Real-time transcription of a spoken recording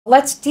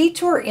let's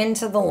detour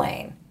into the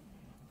lane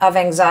of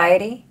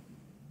anxiety,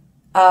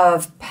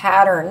 of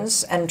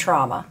patterns and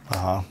trauma,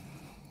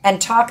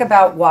 and talk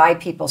about why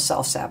people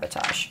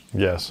self-sabotage.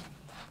 Yes.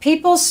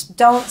 People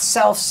don't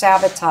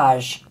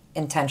self-sabotage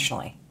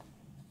intentionally.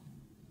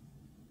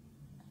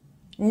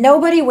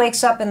 Nobody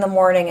wakes up in the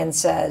morning and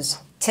says,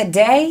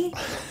 today,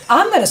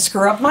 I'm going to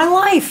screw up my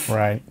life.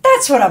 Right.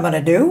 That's what I'm going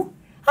to do.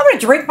 I'm going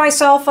to drink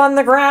myself on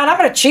the ground. I'm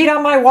going to cheat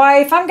on my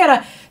wife. I'm going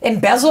to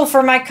embezzle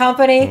for my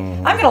company.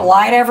 I'm going to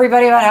lie to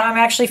everybody about how I'm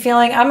actually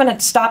feeling. I'm going to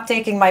stop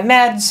taking my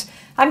meds.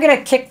 I'm going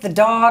to kick the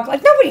dog.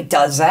 Like, nobody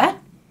does that.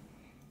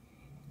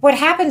 What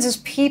happens is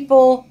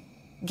people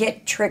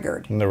get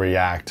triggered. And they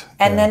react.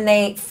 And then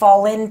they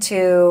fall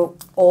into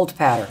old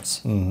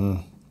patterns.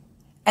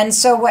 And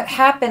so what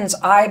happens,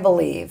 I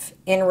believe,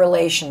 in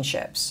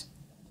relationships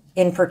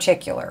in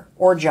particular,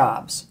 or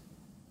jobs,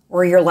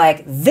 where you're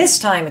like, this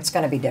time it's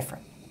going to be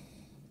different,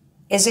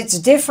 is it's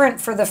different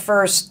for the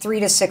first 3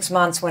 to 6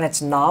 months when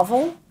it's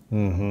novel,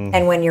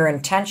 and when you're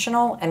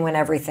intentional, and when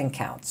everything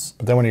counts.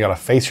 But then when you got to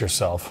face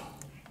yourself.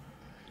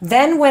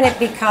 Then when it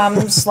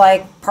becomes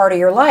like part of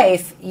your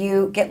life,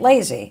 you get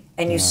lazy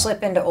and you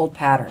slip into old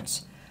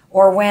patterns.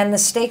 Or when the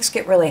stakes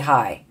get really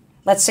high.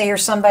 Let's say you're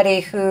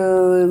somebody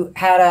who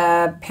had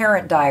a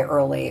parent die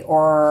early,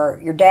 or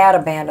your dad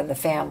abandoned the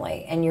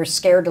family, and you're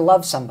scared to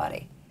love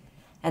somebody.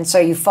 And so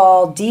you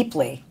fall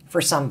deeply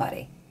for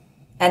somebody.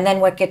 And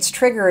then what gets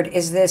triggered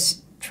is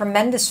this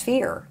tremendous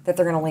fear that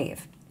they're going to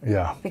leave.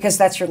 Yeah. Because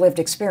that's your lived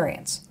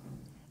experience.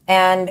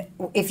 And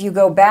if you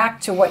go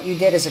back to what you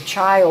did as a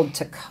child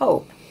to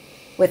cope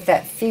with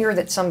that fear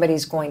that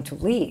somebody's going to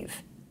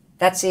leave,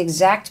 that's the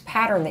exact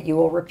pattern that you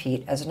will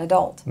repeat as an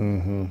adult.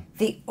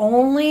 The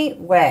only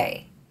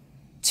way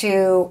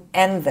to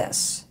end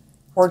this,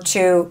 or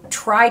to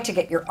try to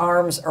get your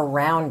arms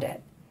around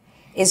it,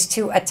 is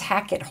to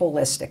attack it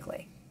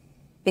holistically.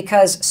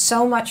 Because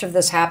so much of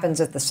this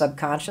happens at the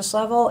subconscious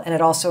level, and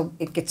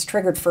it gets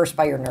triggered first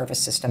by your nervous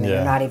system, and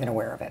you're not even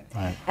aware of it.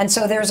 Right. And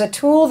so there's a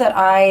tool that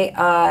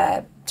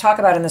I talk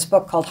about in this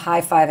book called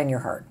high-fiving your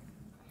heart.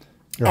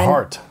 Your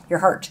heart. Your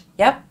heart,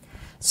 yep.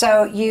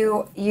 So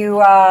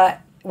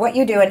what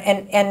you do,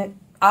 and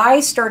I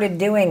started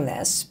doing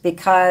this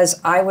because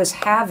I was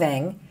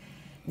having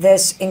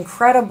this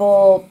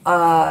incredible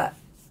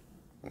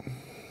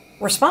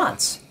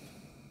response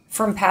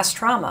from past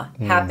trauma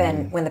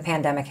happen when the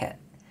pandemic hit.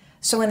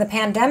 So when the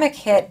pandemic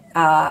hit,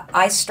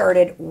 I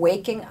started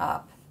waking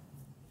up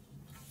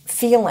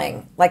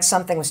feeling like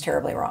something was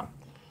terribly wrong.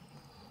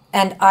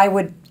 And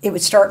it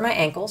would start in my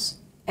ankles,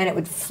 and it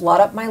would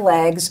flood up my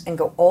legs and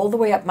go all the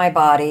way up my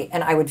body,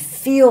 and I would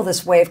feel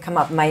this wave come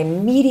up. My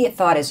immediate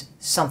thought is,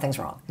 something's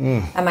wrong.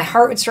 And my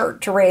heart would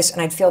start to race,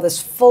 and I'd feel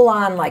this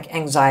full-on like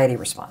anxiety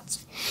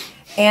response.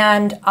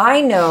 And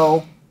I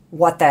know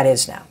what that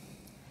is now.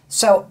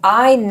 So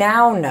I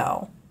now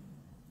know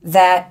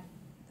that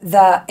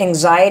the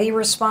anxiety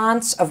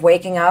response of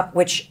waking up,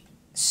 which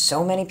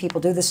so many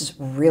people do, this is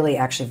really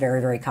actually very,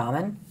 very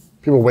common.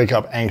 People wake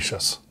up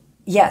anxious.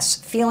 Yes,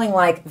 feeling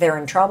like they're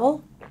in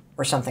trouble,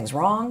 or something's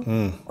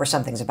wrong, or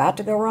something's about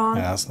to go wrong.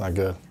 Yeah, that's not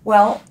good.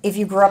 Well, if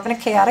you grew up in a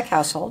chaotic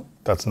household.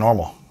 That's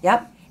normal.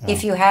 Yep. Yeah.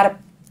 If you had a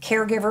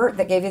caregiver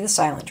that gave you the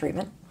silent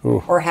treatment,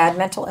 or had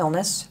mental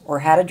illness, or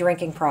had a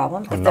drinking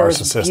problem, or if there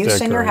was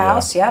abuse in your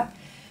house,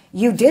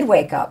 you did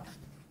wake up.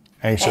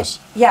 Anxious.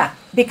 Yeah,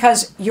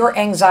 because your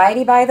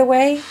anxiety, by the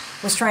way,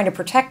 was trying to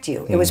protect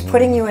you. It was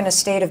putting you in a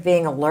state of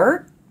being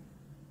alert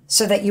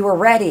so that you were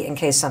ready in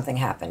case something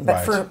happened.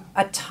 But for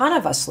a ton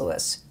of us,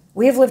 Lewis,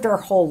 we have lived our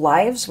whole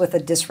lives with a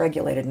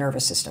dysregulated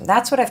nervous system.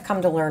 That's what I've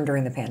come to learn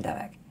during the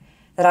pandemic.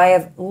 That I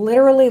have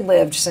literally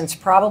lived since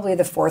probably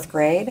the 4th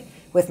grade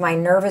with my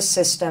nervous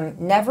system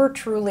never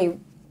truly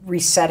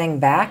resetting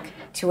back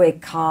to a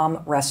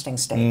calm, resting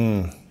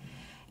state.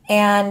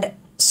 And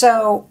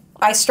so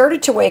I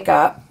started to wake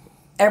up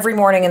every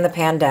morning in the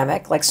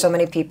pandemic, like so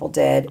many people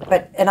did.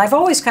 And I've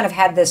always kind of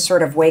had this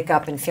sort of wake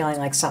up and feeling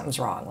like something's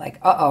wrong. Like,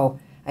 uh-oh.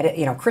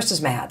 Chris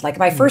is mad. Like,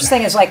 my first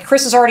thing is like,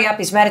 Chris is already up,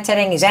 he's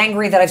meditating, he's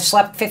angry that I've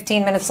slept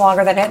 15 minutes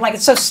longer than him. Like,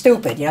 it's so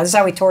stupid, this is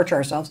how we torture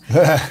ourselves.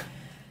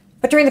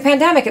 But during the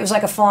pandemic, it was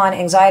like a full-on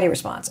anxiety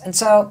response. And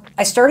so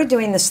I started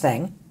doing this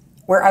thing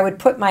where I would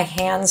put my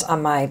hands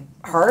on my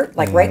heart,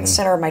 like right in the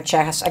center of my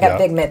chest. I got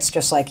big mitts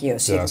just like you,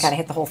 so you can kind of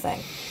hit the whole thing.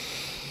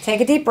 Take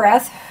a deep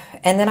breath,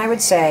 and then I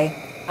would say,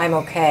 I'm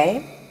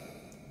okay,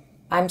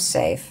 I'm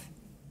safe,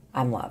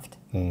 I'm loved.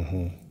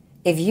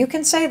 If you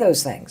can say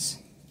those things,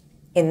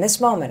 in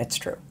this moment, it's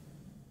true.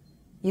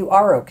 You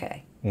are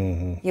okay.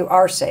 You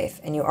are safe,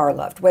 and you are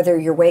loved, whether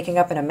you're waking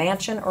up in a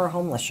mansion or a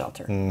homeless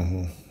shelter.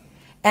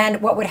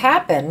 And what would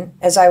happen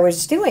as I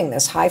was doing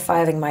this,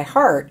 high-fiving my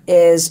heart,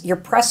 is you're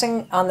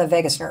pressing on the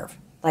vagus nerve.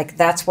 Like,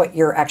 that's what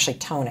you're actually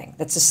toning.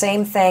 That's the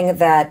same thing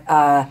that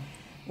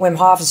Wim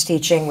Hof is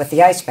teaching with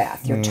the ice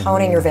bath. You're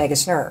toning your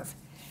vagus nerve.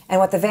 And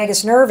what the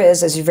vagus nerve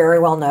is, as you very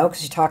well know,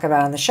 because you talk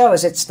about it on the show,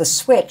 is it's the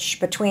switch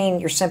between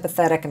your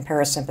sympathetic and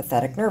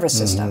parasympathetic nervous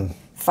system,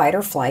 fight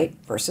or flight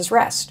versus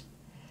rest.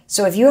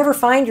 So if you ever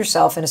find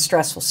yourself in a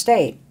stressful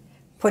state,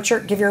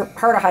 give your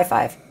heart a high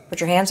five. Put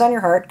your hands on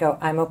your heart. Go,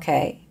 I'm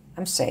okay.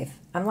 I'm safe.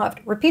 I'm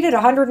loved. Repeat it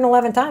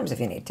 111 times if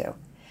you need to.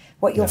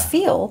 What you'll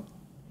feel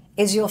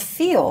is you'll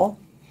feel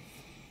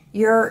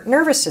your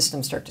nervous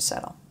system start to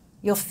settle.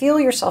 You'll feel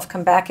yourself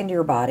come back into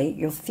your body.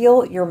 You'll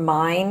feel your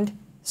mind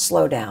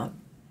slow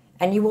down.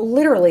 And you will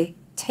literally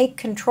take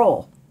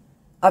control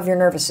of your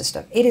nervous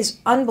system. It is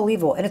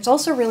unbelievable. And it's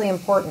also really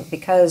important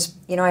because,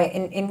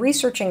 in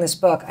researching this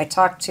book, I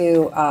talked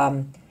to,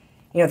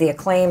 the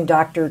acclaimed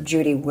Dr.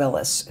 Judy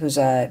Willis, who's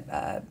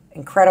a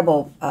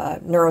incredible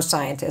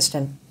neuroscientist.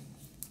 And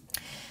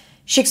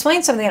she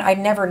explained something that I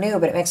never knew,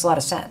 but it makes a lot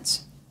of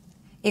sense.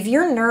 If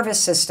your nervous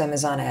system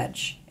is on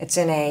edge, it's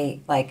in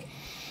a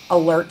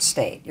alert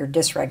state, you're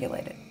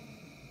dysregulated,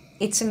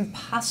 it's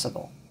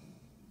impossible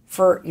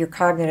for your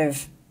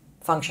cognitive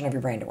function of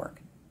your brain to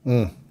work.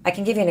 I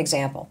can give you an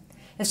example.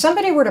 If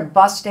somebody were to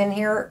bust in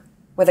here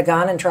with a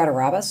gun and try to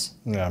rob us,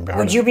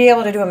 would you be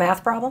able to do a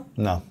math problem?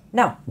 No.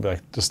 No. I'd be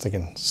like, just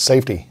thinking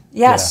safety.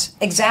 Yes,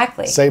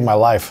 exactly. Save my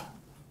life.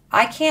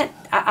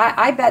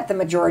 I bet the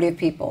majority of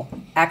people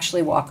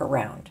actually walk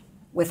around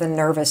with a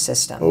nervous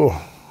system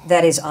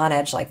that is on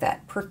edge like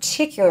that,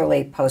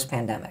 particularly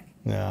post-pandemic.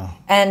 Yeah.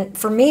 And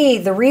for me,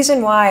 the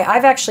reason why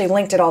I've actually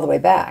linked it all the way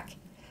back.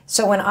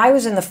 So when I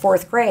was in the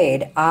 4th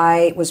grade,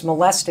 I was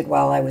molested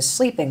while I was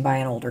sleeping by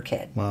an older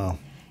kid. Wow.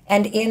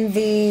 And in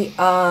the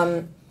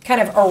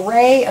kind of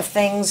array of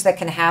things that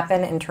can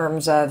happen in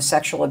terms of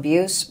sexual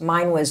abuse,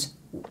 mine was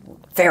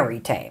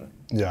very tame.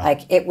 Yeah.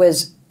 Like, it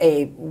was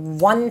a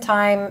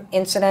one-time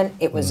incident.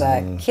 It was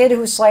a kid who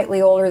was slightly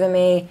older than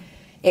me.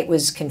 It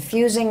was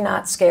confusing,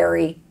 not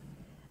scary.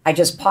 I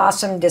just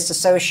possumed,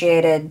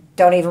 disassociated,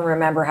 don't even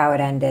remember how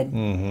it ended.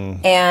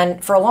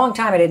 And for a long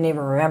time, I didn't even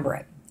remember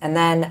it. And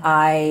then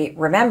I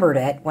remembered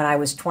it when I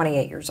was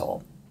 28 years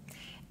old.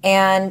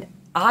 And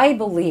I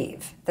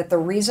believe that the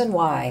reason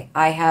why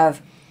I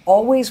have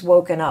always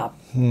woken up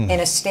in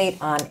a state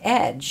on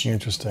edge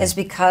is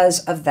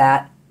because of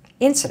that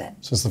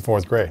incident. Since the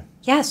 4th grade?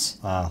 Yes.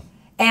 Wow.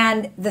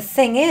 And the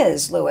thing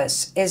is,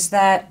 Lewis, is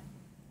that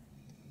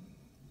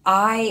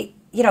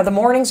the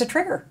morning's a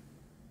trigger.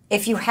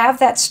 If you have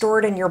that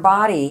stored in your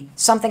body,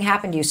 something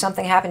happened to you,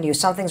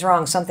 something's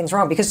wrong,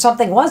 because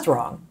something was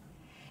wrong.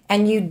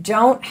 And you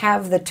don't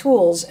have the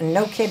tools, and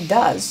no kid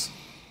does,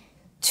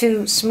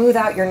 to smooth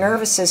out your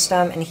nervous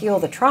system and heal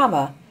the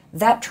trauma,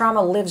 that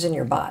trauma lives in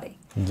your body.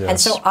 Yes. And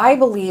so I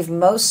believe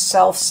most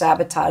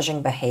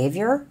self-sabotaging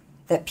behavior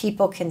that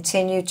people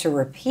continue to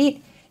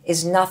repeat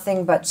is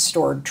nothing but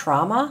stored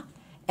trauma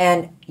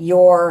and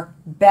your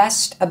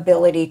best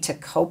ability to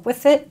cope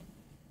with it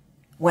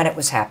when it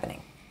was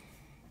happening.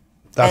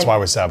 That's why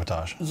we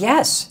sabotage.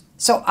 Yes.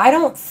 So I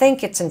don't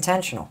think it's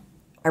intentional.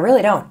 I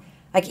really don't.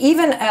 Like,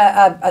 even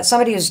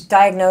somebody who's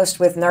diagnosed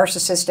with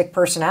narcissistic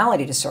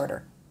personality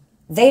disorder,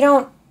 they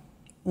don't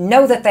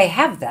know that they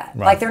have that.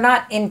 Right. Like, they're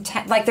not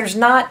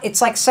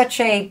it's like such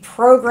a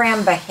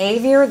programmed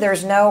behavior.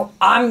 There's no,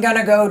 I'm going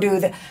to go do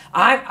that.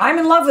 I'm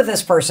in love with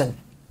this person.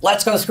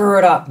 Let's go screw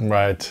it up.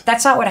 Right.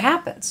 That's not what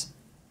happens.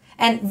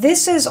 And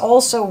this is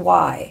also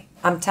why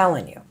I'm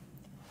telling you,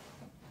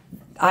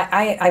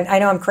 I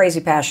know I'm crazy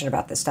passionate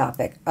about this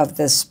topic of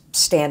this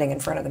standing in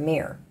front of the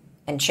mirror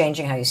and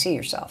changing how you see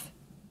yourself.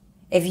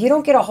 If you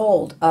don't get a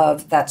hold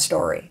of that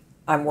story,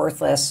 I'm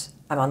worthless,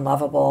 I'm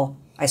unlovable,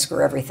 I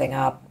screw everything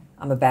up,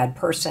 I'm a bad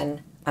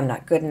person, I'm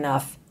not good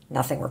enough,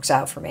 nothing works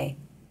out for me.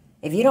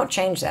 If you don't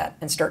change that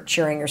and start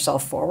cheering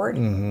yourself forward,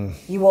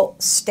 you will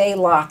stay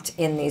locked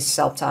in these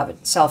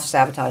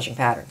self-sabotaging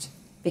patterns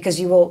because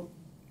you will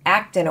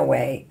act in a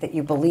way that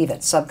you believe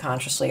it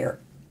subconsciously or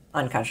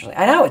unconsciously.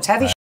 I know, it's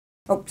heavy.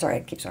 Oh,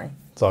 sorry, keep swearing.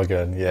 It's all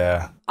good,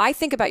 yeah. I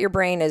think about your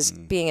brain as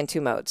being in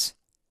two modes.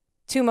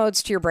 Two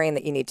modes to your brain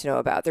that you need to know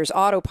about. There's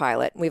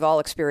autopilot. We've all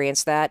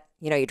experienced that.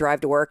 You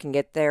drive to work and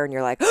get there and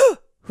you're like, oh,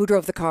 who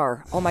drove the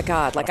car? Oh my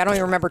God. Like, I don't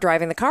even remember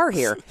driving the car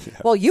here. Yeah.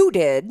 Well, you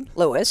did,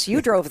 Lewis.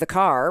 You drove the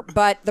car.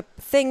 But the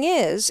thing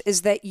is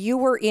that you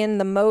were in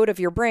the mode of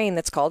your brain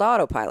that's called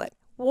autopilot.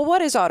 Well,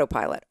 what is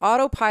autopilot?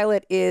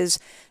 Autopilot is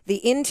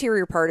the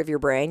interior part of your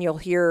brain. You'll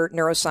hear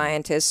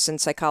neuroscientists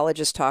and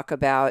psychologists talk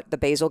about the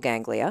basal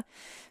ganglia.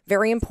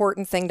 Very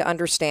important thing to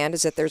understand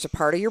is that there's a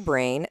part of your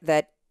brain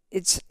that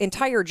its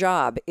entire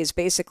job is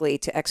basically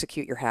to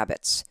execute your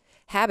habits.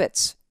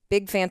 Habits,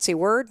 big fancy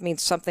word,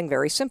 means something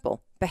very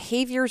simple.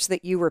 Behaviors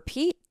that you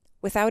repeat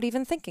without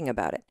even thinking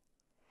about it.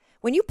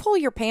 When you pull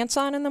your pants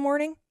on in the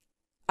morning,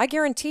 I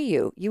guarantee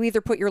you either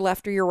put your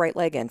left or your right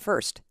leg in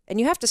first. And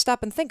you have to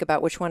stop and think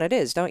about which one it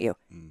is, don't you?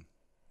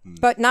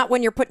 But not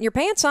when you're putting your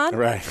pants on.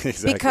 Right,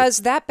 exactly. Because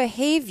that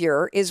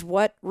behavior is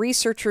what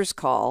researchers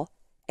call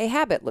a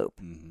habit loop.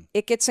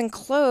 It gets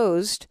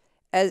encoded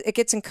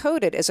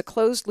as a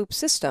closed loop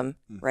system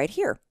right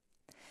here.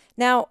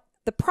 Now,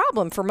 the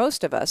problem for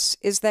most of us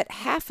is that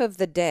half of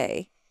the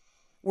day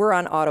we're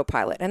on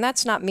autopilot. And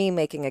that's not me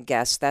making a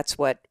guess. That's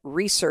what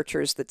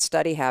researchers that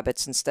study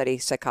habits and study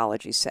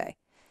psychology say.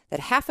 That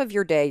half of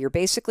your day, you're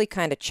basically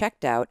kind of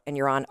checked out and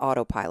you're on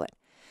autopilot.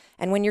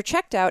 And when you're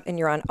checked out and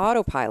you're on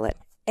autopilot,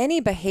 any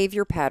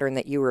behavior pattern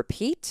that you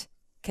repeat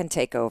can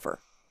take over.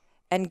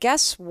 And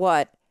guess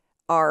what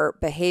are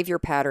behavior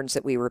patterns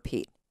that we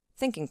repeat?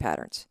 Thinking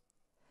patterns.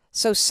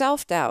 So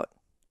self-doubt,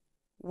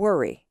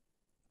 worry,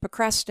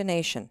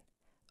 procrastination,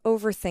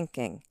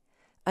 overthinking,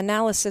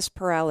 analysis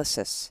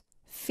paralysis,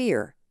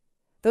 fear.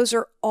 Those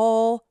are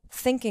all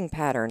thinking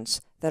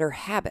patterns that are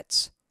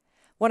habits.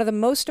 One of the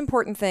most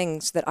important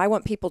things that I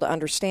want people to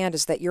understand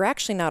is that you're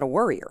actually not a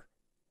worrier.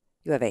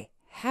 You have a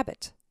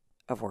habit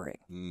of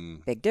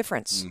worrying. Big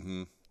difference.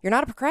 You're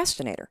not a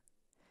procrastinator.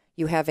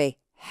 You have a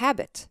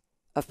habit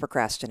of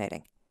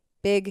procrastinating.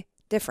 Big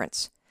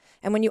difference.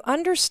 And when you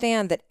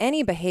understand that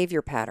any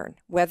behavior pattern,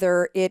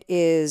 whether it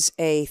is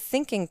a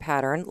thinking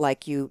pattern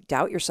like you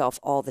doubt yourself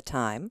all the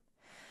time,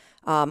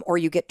 or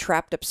you get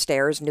trapped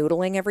upstairs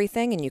noodling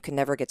everything and you can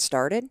never get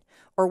started,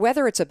 or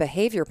whether it's a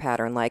behavior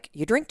pattern like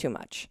you drink too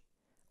much,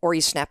 or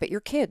you snap at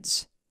your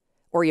kids,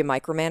 or you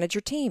micromanage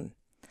your team.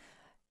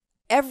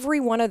 Every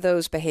one of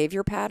those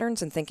behavior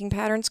patterns and thinking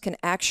patterns can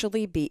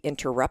actually be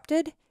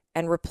interrupted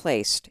and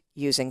replaced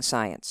using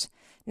science.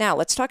 Now,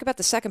 let's talk about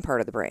the second part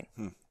of the brain.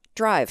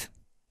 Drive.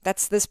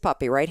 That's this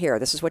puppy right here.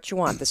 This is what you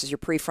want. This is your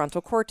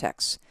prefrontal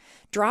cortex.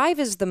 Drive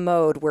is the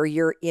mode where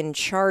you're in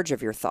charge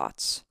of your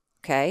thoughts,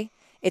 okay?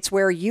 It's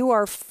where you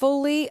are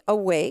fully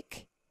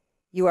awake,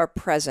 you are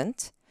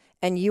present,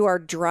 and you are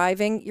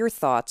driving your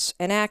thoughts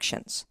and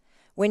actions.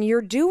 When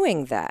you're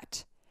doing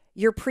that,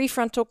 your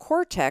prefrontal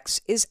cortex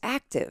is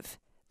active.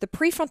 The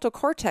prefrontal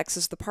cortex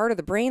is the part of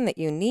the brain that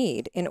you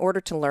need in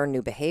order to learn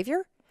new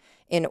behavior,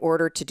 in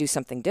order to do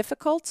something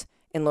difficult,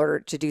 in order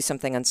to do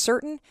something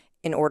uncertain,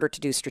 in order to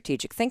do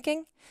strategic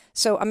thinking.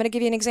 So I'm going to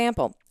give you an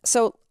example.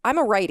 So I'm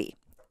a righty.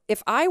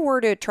 If I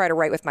were to try to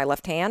write with my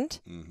left hand,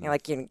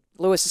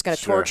 Lewis is going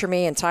to torture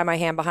me and tie my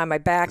hand behind my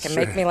back and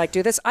make me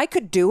do this. I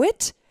could do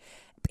it.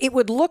 It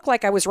would look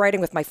like I was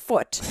writing with my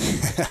foot.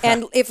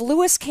 And if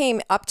Lewis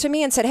came up to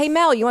me and said, "Hey,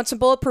 Mel, you want some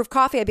bulletproof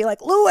coffee?" I'd be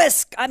like,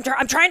 "Lewis, I'm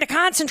trying to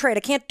concentrate.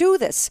 I can't do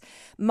this."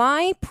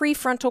 My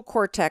prefrontal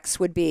cortex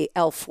would be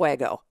el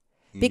fuego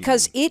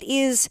because it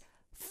is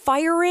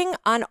firing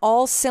on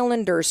all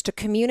cylinders to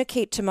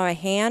communicate to my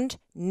hand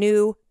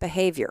new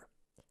behavior.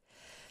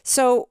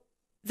 So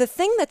the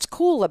thing that's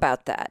cool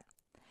about that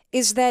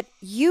is that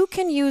you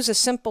can use a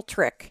simple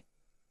trick.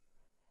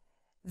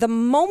 The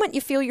moment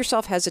you feel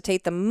yourself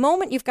hesitate, the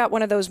moment you've got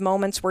one of those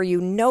moments where you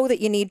know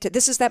that you need to,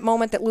 this is that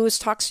moment that Lewis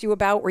talks to you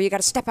about where you got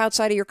to step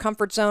outside of your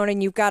comfort zone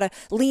and you've got to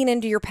lean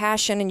into your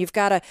passion and you've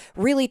got to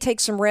really take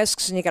some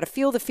risks and you got to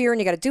feel the fear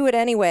and you got to do it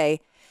anyway.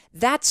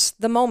 That's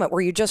the moment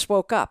where you just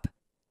woke up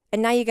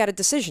and now you got a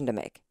decision to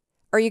make.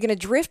 Are you going to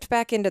drift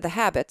back into the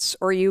habits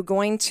or are you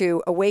going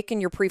to awaken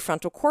your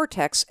prefrontal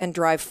cortex and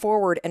drive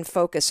forward and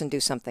focus and do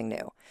something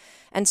new?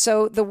 And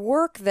so the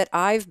work that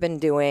I've been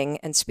doing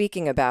and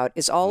speaking about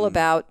is all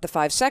about the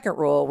 5-second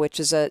rule, which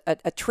is a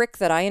trick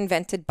that I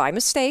invented by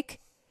mistake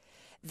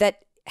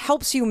that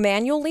helps you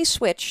manually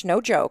switch, no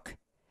joke,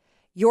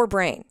 your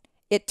brain.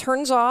 It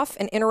turns off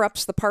and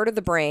interrupts the part of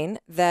the brain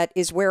that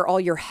is where all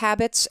your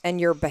habits and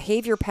your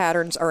behavior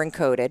patterns are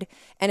encoded,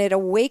 and it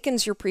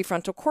awakens your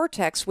prefrontal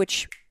cortex,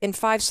 which in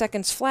 5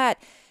 seconds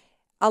flat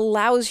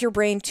allows your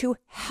brain to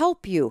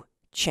help you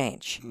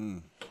change.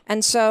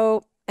 And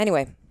so,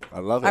 anyway, I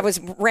love it. I was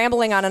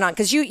rambling on and on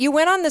because you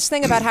went on this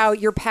thing about how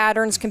your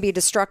patterns can be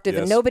destructive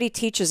and nobody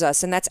teaches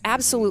us, and that's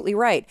absolutely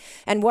right.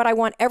 And what I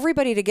want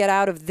everybody to get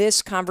out of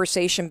this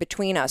conversation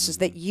between us is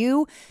that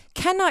you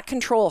cannot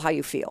control how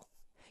you feel.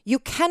 You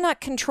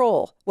cannot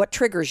control what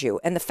triggers you,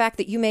 and the fact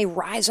that you may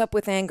rise up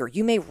with anger,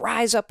 you may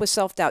rise up with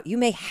self-doubt, you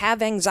may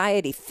have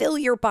anxiety, fill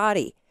your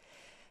body,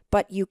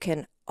 but you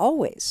can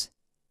always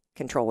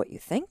control what you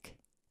think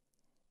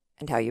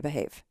and how you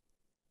behave.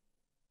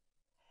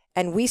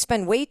 And we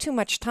spend way too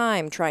much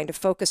time trying to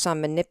focus on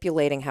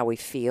manipulating how we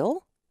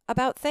feel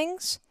about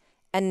things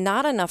and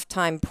not enough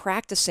time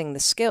practicing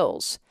the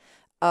skills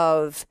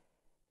of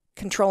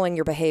controlling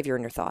your behavior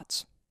and your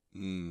thoughts.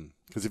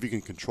 Because if you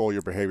can control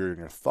your behavior and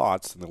your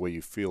thoughts, then the way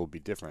you feel will be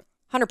different.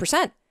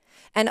 100%.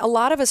 And a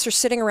lot of us are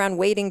sitting around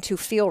waiting to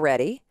feel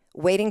ready,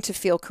 waiting to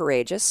feel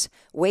courageous,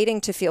 waiting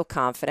to feel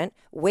confident,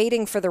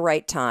 waiting for the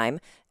right time.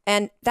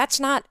 And that's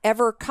not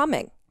ever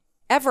coming.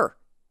 Ever.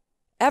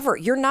 Ever.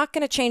 You're not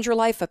going to change your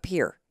life up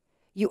here.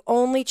 You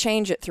only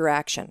change it through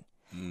action.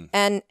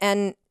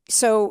 And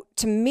so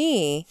to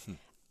me,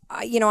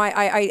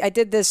 I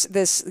did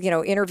this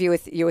interview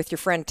with your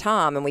friend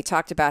Tom, and we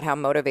talked about how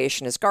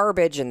motivation is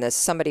garbage, and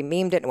somebody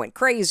memed it and went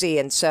crazy.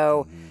 And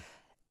so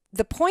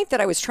the point that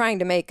I was trying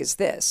to make is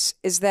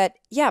that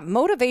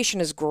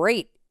motivation is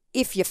great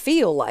if you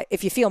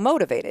feel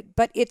motivated,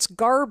 but it's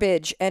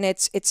garbage, and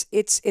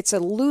it's a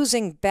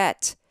losing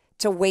bet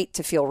to wait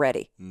to feel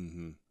ready.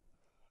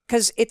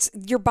 Because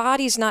your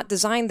body's not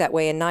designed that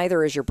way, and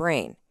neither is your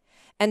brain.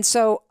 And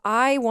so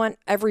I want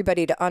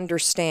everybody to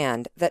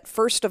understand that,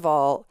 first of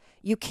all,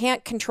 You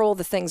can't control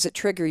the things that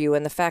trigger you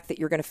and the fact that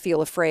you're going to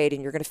feel afraid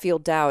and you're going to feel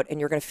doubt and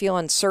you're going to feel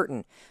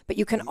uncertain. But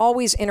you can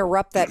always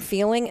interrupt that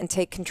feeling and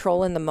take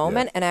control in the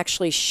moment and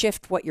actually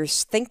shift what you're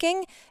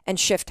thinking and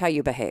shift how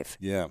you behave.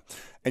 Yeah.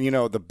 And,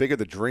 the bigger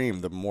the dream,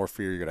 the more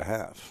fear you're going to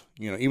have.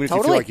 Even if Totally.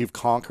 you feel like you've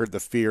conquered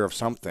the fear of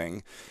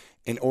something,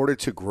 in order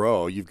to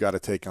grow, you've got to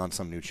take on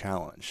some new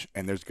challenge.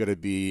 And there's going to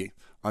be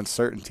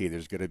uncertainty.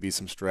 There's going to be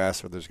some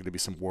stress, or there's going to be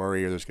some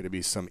worry, or there's going to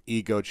be some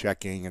ego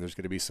checking, and there's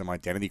going to be some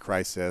identity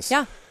crisis.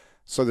 Yeah.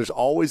 So there's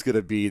always going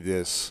to be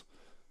this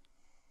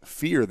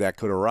fear that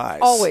could arise.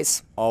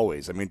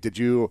 Always. I mean, do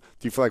you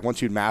feel like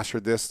once you'd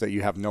mastered this that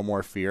you have no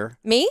more fear?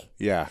 Me?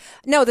 Yeah.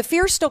 No, the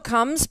fear still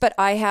comes, but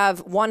I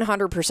have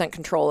 100%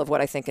 control of what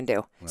I think and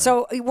do. Right.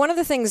 So one of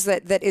the things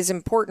that is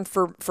important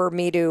for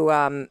me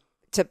to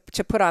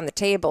put on the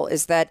table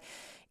is that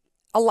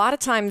a lot of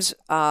times,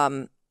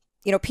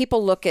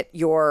 people look at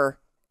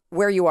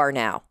where you are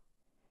now.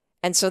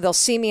 And so they'll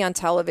see me on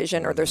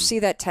television, or they'll see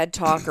that TED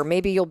Talk, or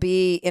maybe you'll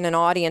be in an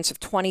audience of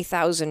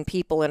 20,000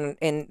 people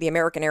in the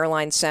American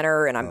Airlines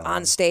Center, and I'm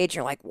on stage, and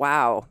you're like,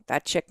 wow,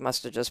 that chick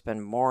must have just been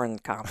more than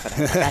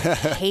confident. I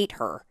hate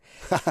her.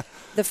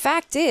 The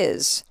fact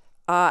is,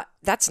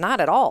 that's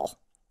not at all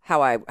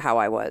how I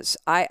was.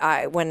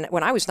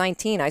 When I was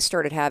 19, I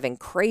started having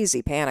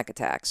crazy panic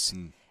attacks.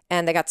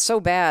 And they got so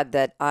bad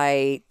that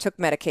I took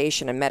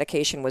medication, and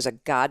medication was a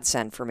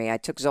godsend for me. I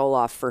took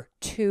Zoloft for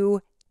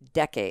 2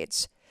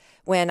 decades.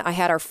 When I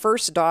had our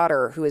first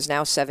daughter, who is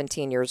now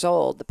 17 years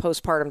old, the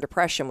postpartum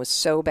depression was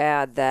so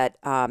bad that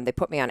they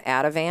put me on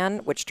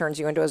Ativan, which turns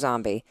you into a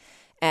zombie,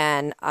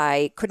 and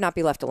I could not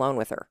be left alone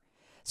with her.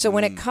 So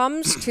when it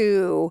comes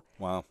to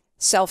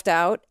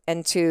self-doubt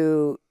and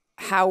to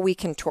how we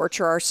can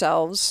torture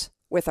ourselves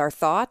with our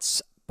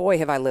thoughts, boy,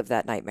 have I lived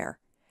that nightmare.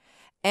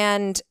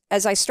 And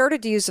as I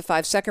started to use the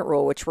 5-second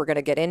rule, which we're going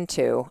to get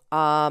into,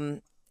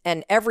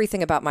 and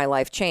everything about my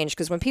life changed,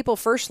 because when people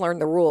first learn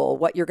the rule,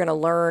 what you're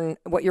going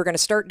to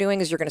start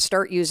doing is you're going to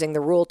start using the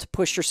rule to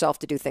push yourself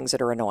to do things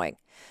that are annoying.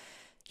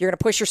 You're going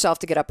to push yourself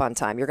to get up on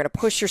time. You're going to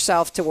push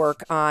yourself to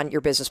work on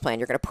your business plan.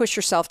 You're going to push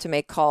yourself to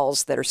make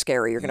calls that are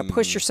scary. You're going to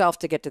push yourself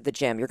to get to the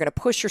gym. You're going to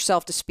push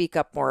yourself to speak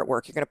up more at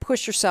work. You're going to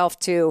push yourself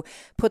to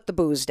put the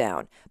booze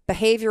down.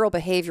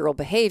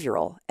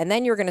 Behavioral. And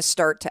then you're going to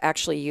start to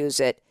actually use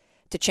it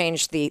to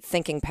change the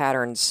thinking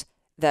patterns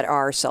that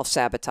are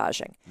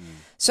self-sabotaging.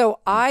 So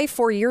I,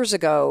 4 years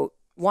ago,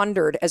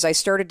 wondered, as I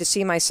started to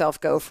see myself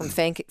go from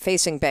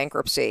facing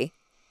bankruptcy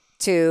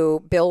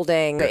to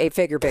building a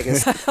figure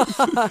biggest.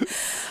 What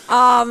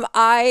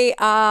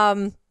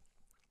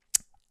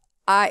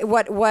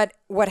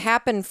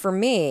happened for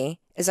me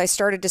is I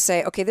started to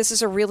say, okay, this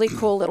is a really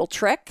cool little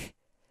trick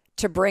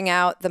to bring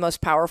out the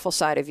most powerful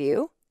side of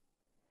you,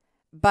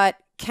 but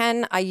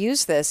can I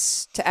use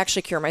this to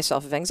actually cure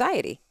myself of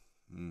anxiety?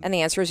 And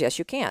the answer is yes,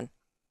 you can.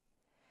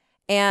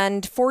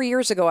 And 4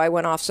 years ago, I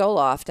went off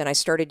Zoloft and I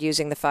started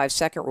using the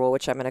 5-second rule,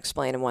 which I'm going to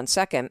explain in 1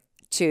 second,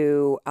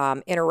 to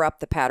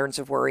interrupt the patterns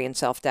of worry and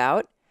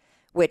self-doubt,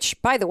 which,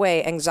 by the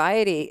way,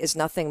 anxiety is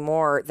nothing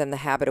more than the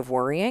habit of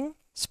worrying,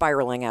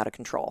 spiraling out of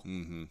control.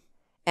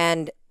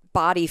 And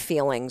body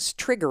feelings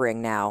triggering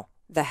now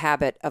the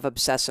habit of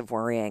obsessive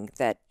worrying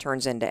that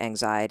turns into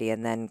anxiety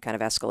and then kind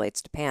of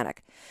escalates to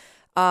panic.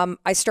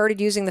 I started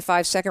using the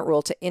 5-second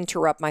rule to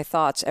interrupt my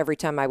thoughts every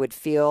time I would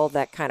feel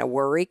that kind of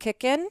worry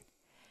kick in.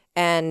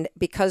 And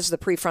because the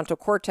prefrontal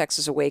cortex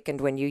is awakened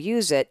when you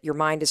use it, your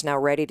mind is now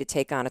ready to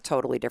take on a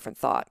totally different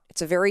thought.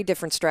 It's a very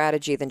different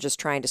strategy than just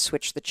trying to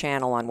switch the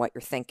channel on what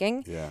you're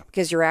thinking,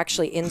 because you're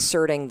actually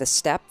inserting the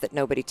step that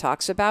nobody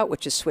talks about,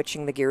 which is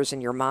switching the gears in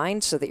your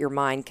mind so that your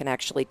mind can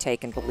actually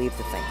take and believe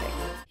the thinking.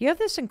 You have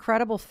this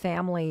incredible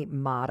family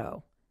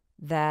motto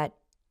that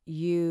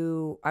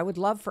I would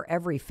love for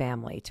every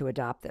family to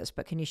adopt this,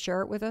 but can you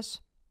share it with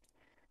us?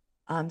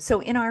 So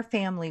in our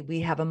family,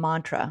 we have a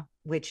mantra,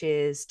 which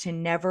is to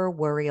never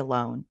worry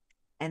alone.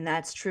 And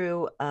that's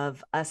true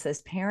of us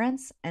as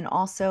parents and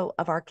also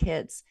of our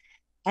kids.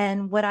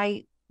 And what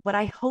I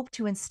hope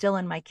to instill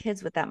in my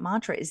kids with that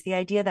mantra is the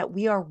idea that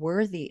we are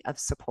worthy of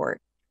support.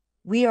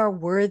 We are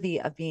worthy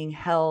of being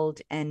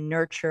held and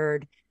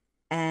nurtured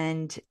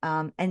and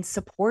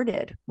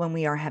supported when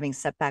we are having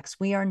setbacks.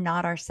 We are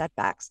not our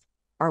setbacks.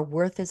 Our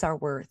worth is our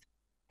worth.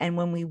 And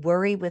when we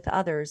worry with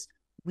others,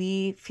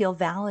 we feel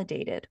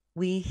validated.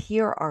 We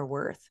hear our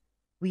worth.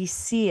 We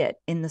see it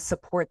in the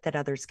support that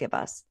others give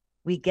us.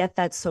 We get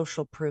that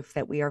social proof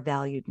that we are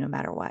valued no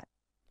matter what.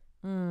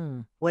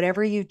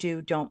 Whatever you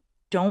do,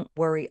 don't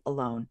worry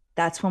alone.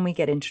 That's when we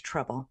get into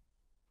trouble.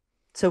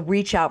 So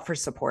reach out for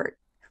support.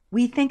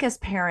 We think as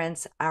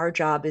parents, our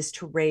job is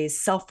to raise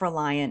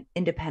self-reliant,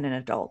 independent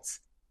adults.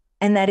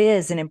 And that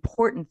is an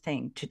important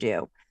thing to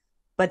do.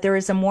 But there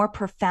is a more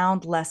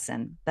profound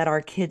lesson that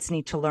our kids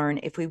need to learn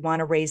if we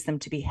want to raise them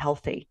to be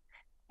healthy.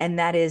 And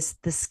that is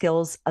the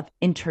skills of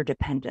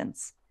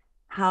interdependence,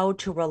 how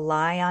to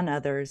rely on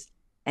others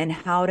and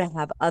how to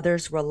have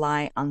others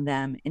rely on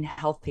them in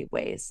healthy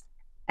ways.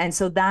 And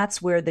so that's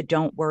where the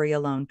don't worry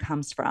alone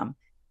comes from,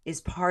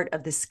 is part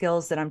of the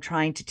skills that I'm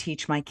trying to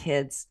teach my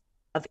kids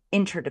of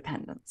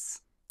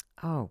interdependence.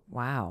 Oh,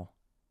 wow.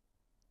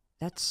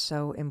 That's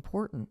so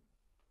important.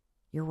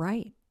 You're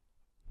right.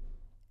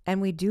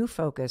 And we do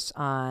focus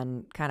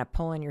on kind of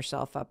pulling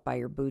yourself up by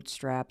your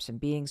bootstraps and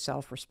being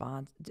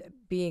self-reliant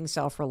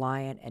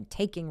and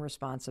taking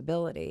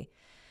responsibility.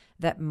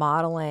 That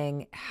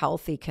modeling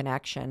healthy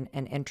connection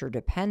and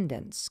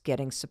interdependence,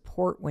 getting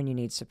support when you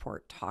need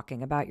support,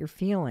 talking about your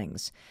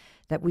feelings,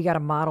 that we got to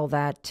model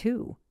that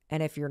too.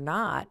 And if you're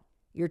not,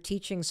 you're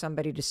teaching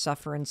somebody to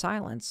suffer in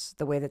silence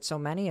the way that so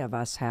many of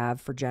us have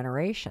for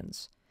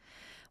generations.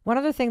 One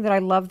other thing that I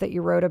love that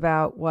you wrote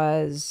about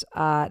was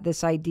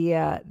this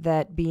idea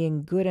that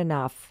being good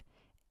enough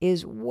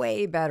is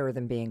way better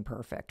than being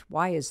perfect.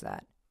 Why is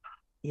that?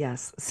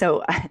 Yes.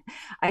 So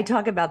I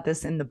talk about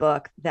this in the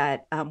book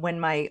that when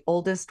my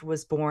oldest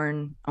was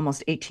born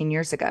almost 18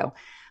 years ago,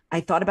 I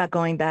thought about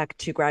going back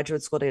to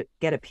graduate school to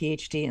get a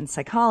PhD in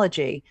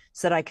psychology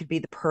so that I could be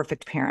the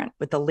perfect parent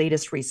with the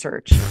latest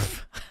research.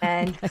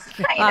 And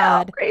I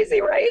know,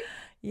 crazy, right?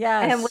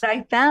 Yes. And what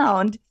I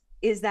found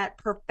is that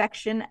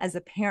perfection as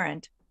a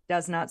parent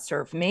does not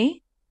serve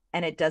me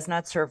and it does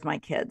not serve my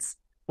kids.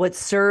 What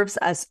serves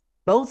us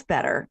both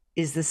better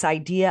is this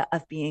idea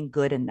of being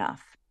good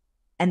enough.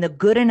 And the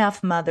good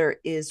enough mother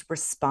is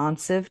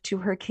responsive to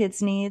her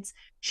kids' needs.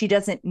 She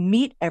doesn't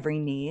meet every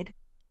need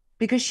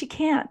because she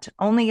can't.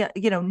 Only,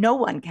 no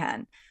one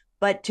can.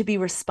 But to be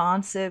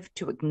responsive,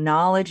 to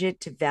acknowledge it,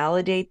 to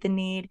validate the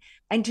need,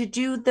 and to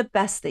do the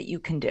best that you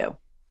can do.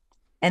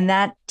 And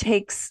that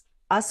takes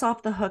us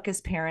off the hook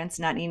as parents,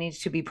 not needing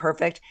to be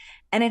perfect.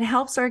 And it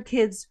helps our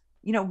kids,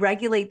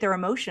 regulate their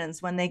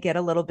emotions when they get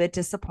a little bit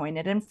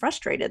disappointed and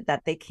frustrated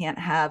that they can't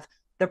have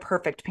the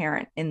perfect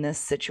parent in this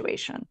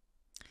situation.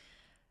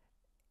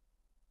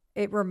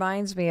 It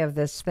reminds me of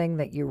this thing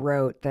that you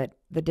wrote, that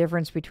the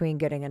difference between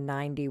getting a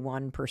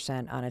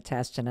 91% on a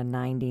test and a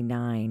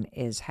 99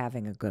 is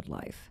having a good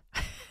life.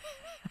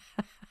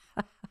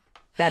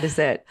 That is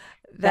it.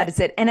 That is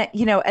it. And,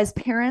 as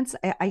parents,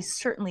 I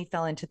certainly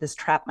fell into this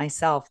trap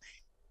myself.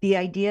 The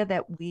idea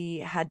that we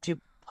had to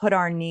put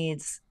our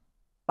needs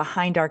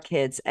behind our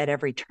kids at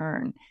every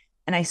turn.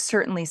 And I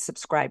certainly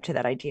subscribe to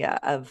that idea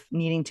of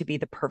needing to be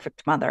the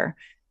perfect mother.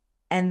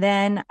 And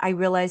then I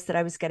realized that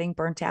I was getting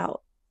burnt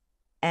out.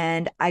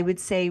 And I would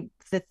say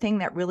the thing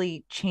that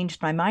really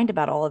changed my mind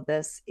about all of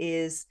this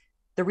is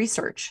the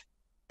research.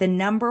 The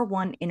number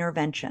one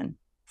intervention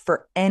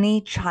for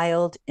any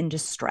child in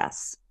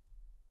distress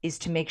is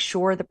to make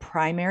sure the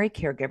primary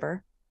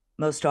caregiver,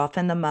 most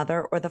often the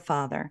mother or the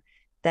father,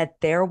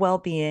 that their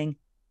well-being,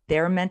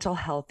 their mental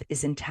health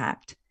is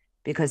intact,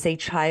 because a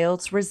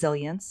child's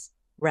resilience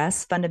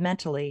rests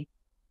fundamentally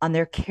on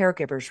their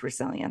caregiver's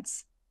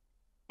resilience.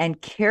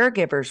 And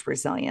caregiver's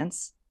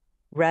resilience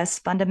rests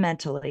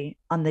fundamentally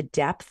on the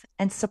depth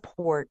and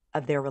support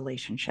of their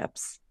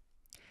relationships.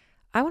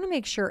 I want to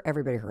make sure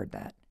everybody heard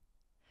that.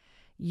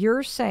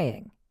 You're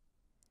saying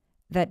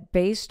that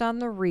based on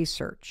the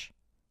research,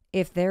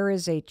 if there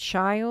is a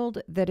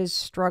child that is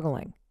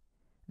struggling,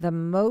 the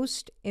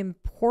most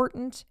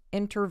important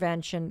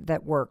intervention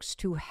that works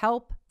to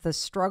help the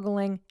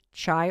struggling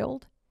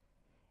child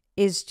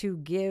is to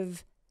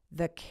give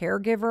the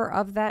caregiver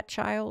of that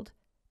child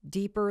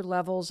deeper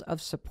levels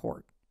of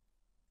support.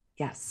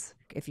 Yes.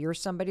 If you're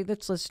somebody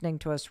that's listening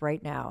to us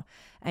right now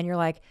and you're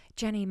like,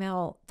 Jenny,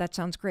 Mel, that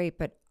sounds great,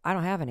 but I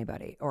don't have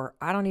anybody, or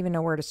I don't even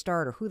know where to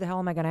start, or who the hell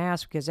am I going to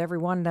ask because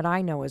everyone that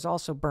I know is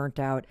also burnt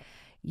out.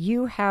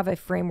 You have a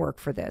framework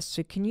for this.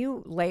 So can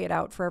you lay it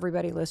out for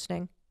everybody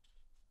listening?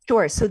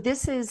 Sure. So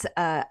this is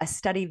a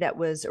study that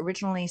was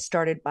originally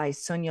started by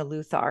Sonia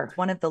Luthar,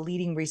 one of the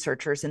leading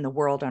researchers in the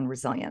world on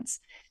resilience.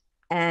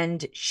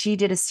 And she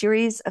did a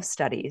series of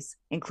studies,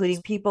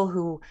 including people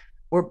who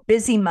were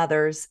busy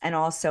mothers and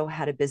also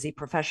had a busy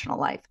professional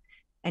life.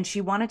 And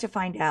she wanted to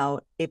find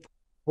out if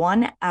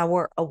 1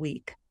 hour a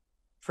week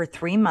for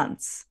 3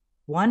 months,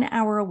 1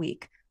 hour a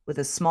week with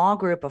a small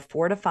group of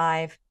 4 to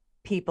 5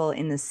 people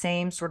in the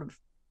same sort of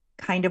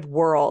kind of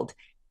world,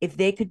 if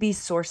they could be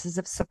sources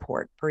of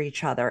support for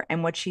each other.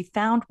 And what she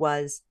found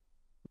was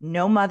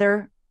no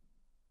mother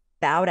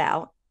bowed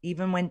out,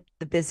 even when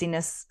the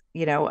busyness,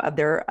 of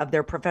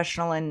their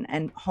professional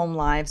and home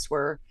lives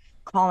were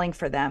calling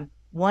for them.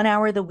 1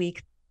 hour of the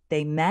week,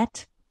 they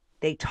met,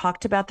 they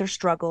talked about their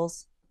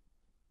struggles.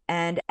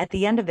 And at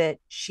the end of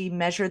it, she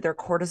measured their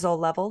cortisol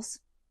levels.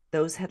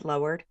 Those had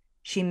lowered.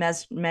 She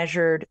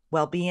measured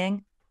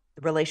well-being,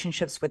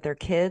 relationships with their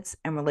kids,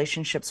 and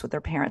relationships with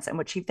their parents. And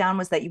what she found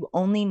was that you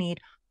only need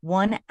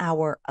 1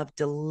 hour of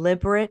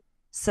deliberate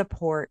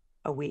support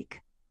a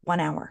week. 1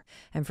 hour.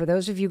 And for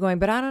those of you going,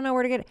 but I don't know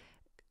where to get it.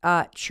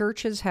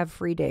 Churches have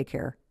free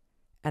daycare.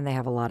 And they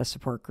have a lot of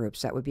support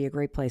groups. That would be a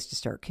great place to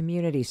start.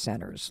 Community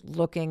centers,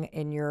 looking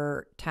in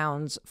your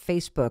town's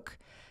Facebook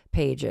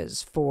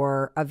pages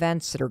for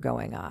events that are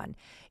going on.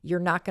 You're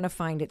not going to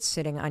find it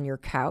sitting on your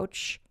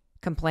couch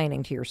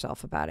complaining to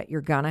yourself about it. You're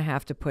going to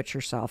have to put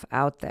yourself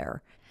out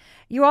there.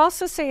 You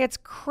also say it's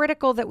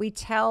critical that we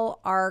tell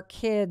our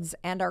kids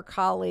and our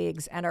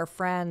colleagues and our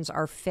friends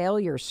our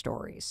failure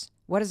stories.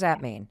 What does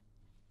that mean?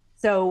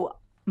 So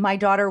my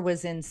daughter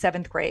was in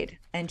 7th grade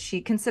and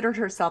she considered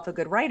herself a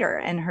good writer.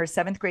 And her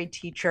 7th grade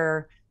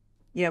teacher,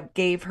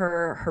 gave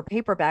her her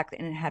paper back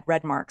and it had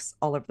red marks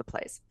all over the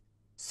place.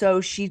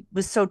 So she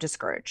was so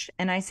discouraged.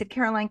 And I said,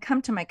 Caroline,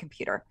 come to my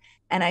computer.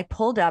 And I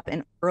pulled up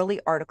an early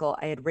article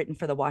I had written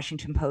for the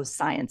Washington Post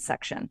science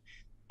section.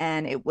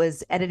 And it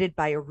was edited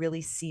by a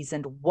really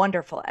seasoned,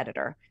 wonderful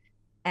editor.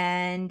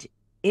 And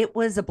it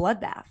was a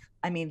bloodbath.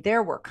 I mean,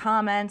 there were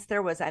comments.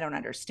 There was, I don't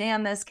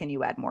understand this. Can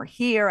you add more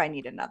here? I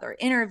need another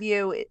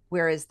interview.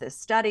 Where is this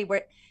study?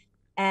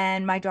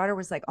 And my daughter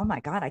was like, oh my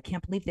God, I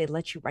can't believe they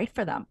let you write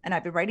for them. And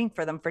I've been writing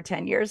for them for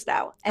 10 years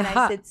now. And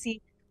I said,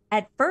 see,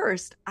 at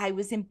first I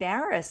was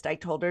embarrassed. I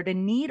told her to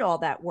need all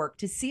that work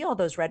to see all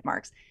those red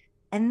marks.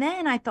 And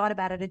then I thought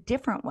about it a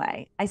different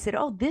way. I said,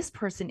 oh, this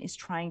person is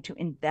trying to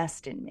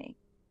invest in me.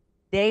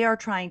 They are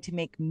trying to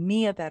make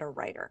me a better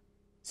writer.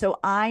 So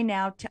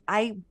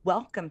I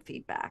welcome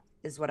feedback,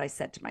 is what I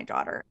said to my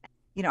daughter.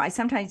 I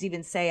sometimes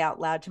even say out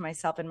loud to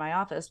myself in my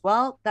office,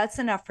 well, that's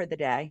enough for the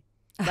day.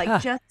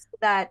 Like just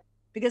that,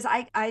 because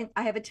I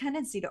have a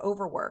tendency to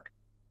overwork.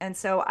 And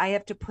so I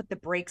have to put the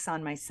brakes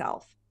on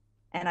myself.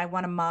 And I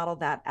want to model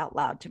that out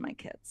loud to my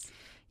kids.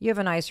 You have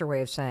a nicer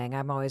way of saying,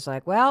 I'm always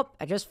like, well,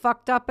 I just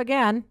fucked up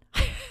again.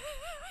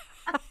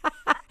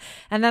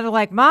 And then they're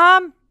like,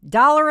 Mom,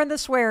 $1 in the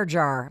swear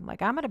jar. I'm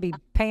like, I'm going to be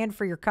paying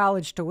for your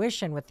college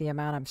tuition with the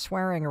amount I'm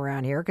swearing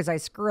around here because I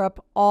screw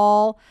up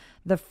all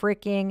the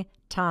freaking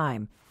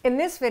time. In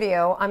this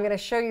video, I'm going to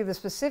show you the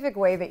specific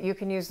way that you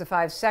can use the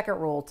 5-second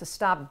rule to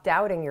stop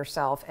doubting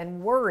yourself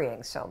and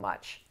worrying so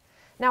much.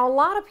 Now, a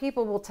lot of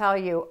people will tell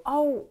you,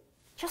 oh,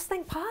 just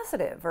think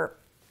positive, or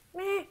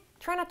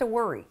try not to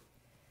worry.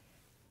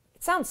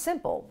 It sounds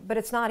simple, but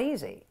it's not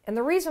easy. And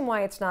the reason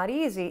why it's not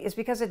easy is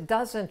because it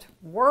doesn't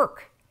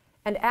work.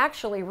 And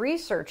actually,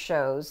 research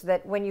shows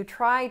that when you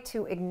try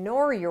to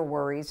ignore your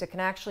worries, it can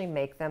actually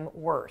make them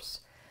worse.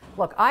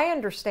 Look, I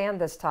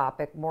understand this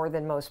topic more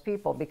than most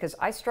people because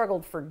I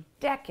struggled for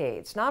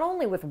decades, not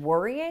only with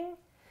worrying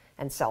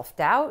and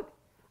self-doubt,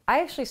 I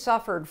actually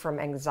suffered from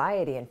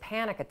anxiety and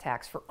panic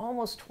attacks for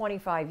almost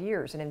 25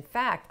 years. And in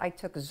fact, I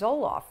took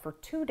Zoloft for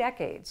 2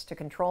 decades to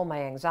control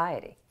my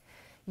anxiety.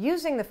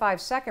 Using the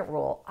 5-second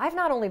rule, I've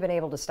not only been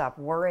able to stop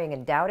worrying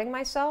and doubting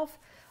myself,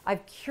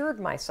 I've cured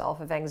myself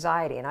of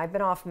anxiety, and I've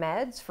been off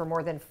meds for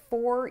more than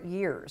 4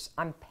 years.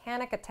 I'm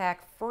panic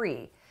attack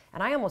free,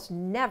 and I almost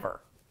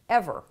never,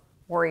 ever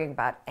worry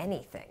about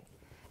anything.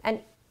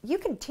 And you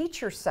can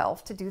teach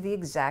yourself to do the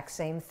exact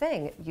same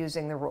thing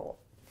using the rule.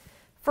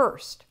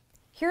 First,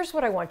 here's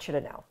what I want you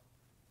to know.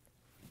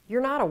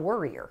 You're not a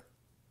worrier.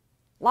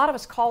 A lot of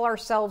us call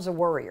ourselves a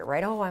worrier,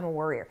 right? Oh, I'm a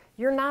worrier.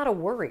 You're not a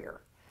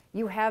worrier.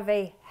 You have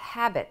a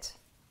habit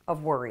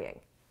of worrying.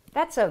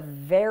 That's a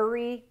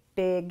very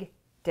big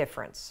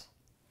difference.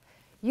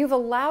 You've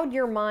allowed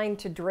your mind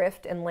to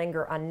drift and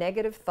linger on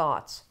negative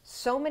thoughts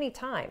so many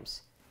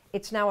times,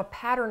 it's now a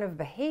pattern of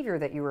behavior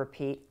that you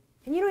repeat,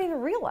 and you don't even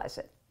realize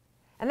it.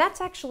 And that's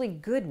actually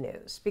good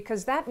news,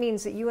 because that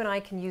means that you and I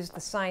can use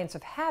the science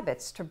of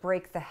habits to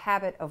break the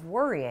habit of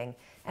worrying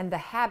and the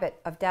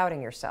habit of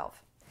doubting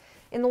yourself.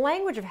 In the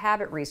language of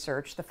habit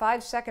research, the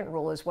 5-second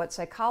rule is what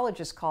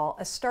psychologists call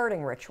a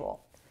starting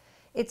ritual.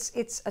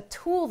 It's a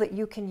tool that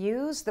you can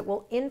use that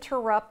will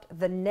interrupt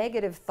the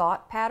negative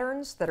thought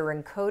patterns that are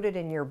encoded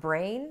in your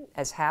brain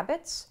as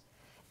habits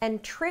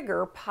and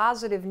trigger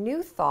positive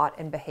new thought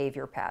and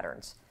behavior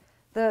patterns.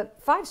 The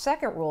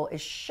 5-second rule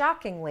is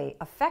shockingly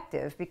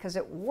effective because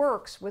it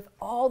works with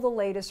all the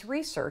latest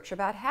research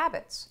about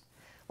habits.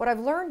 What I've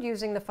learned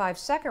using the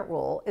 5-second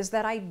rule is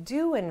that I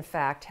do in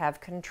fact have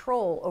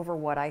control over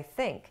what I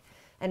think.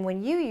 And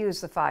when you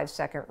use the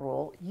 5-second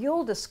rule,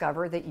 you'll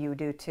discover that you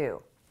do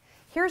too.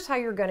 Here's how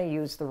you're going to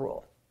use the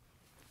rule.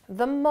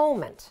 The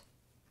moment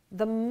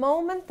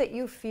that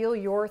you feel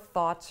your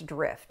thoughts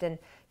drift, and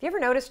have you ever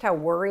noticed how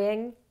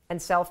worrying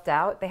and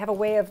self-doubt, they have a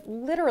way of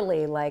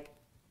literally like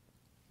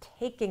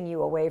taking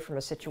you away from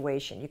a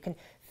situation. You can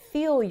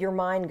feel your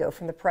mind go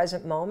from the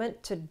present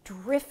moment to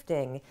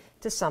drifting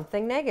to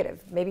something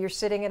negative. Maybe you're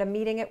sitting at a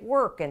meeting at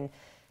work and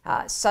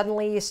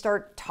suddenly you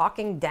start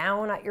talking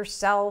down at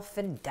yourself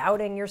and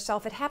doubting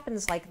yourself. It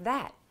happens like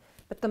that.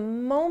 But the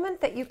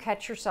moment that you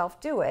catch yourself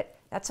do it,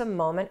 that's a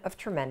moment of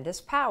tremendous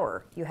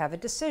power. You have a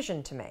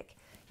decision to make.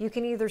 You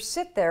can either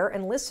sit there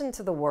and listen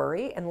to the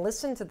worry and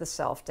listen to the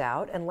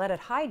self-doubt and let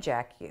it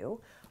hijack you,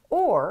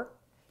 or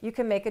you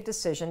can make a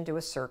decision to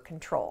assert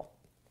control.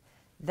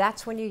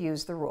 That's when you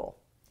use the rule.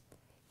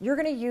 You're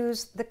going to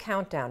use the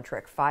countdown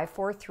trick, 5,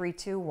 4, 3,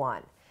 2,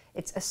 1.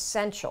 It's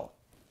essential.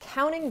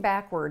 Counting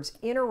backwards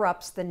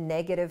interrupts the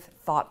negative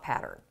thought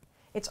pattern.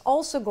 It's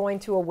also going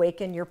to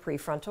awaken your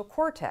prefrontal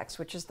cortex,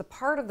 which is the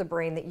part of the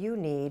brain that you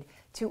need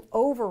to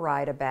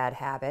override a bad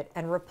habit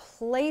and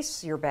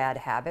replace your bad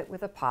habit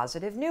with a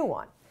positive new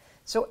one.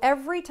 So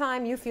every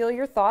time you feel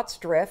your thoughts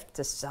drift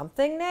to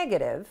something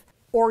negative,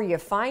 or you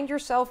find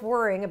yourself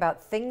worrying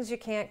about things you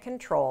can't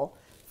control,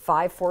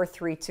 5, 4,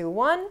 3, 2,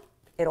 1,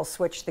 it'll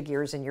switch the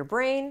gears in your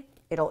brain,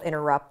 it'll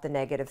interrupt the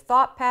negative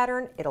thought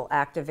pattern, it'll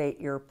activate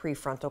your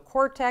prefrontal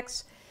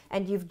cortex,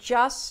 And you've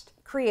just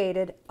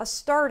created a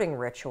starting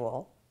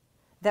ritual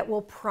that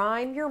will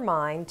prime your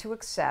mind to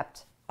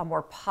accept a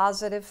more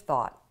positive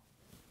thought.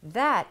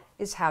 That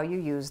is how you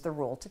use the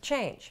rule to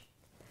change.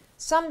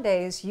 Some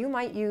days you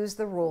might use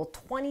the rule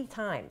 20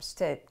 times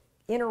to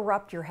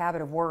interrupt your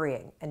habit of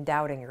worrying and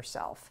doubting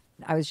yourself.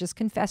 I was just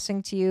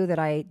confessing to you that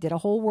I did a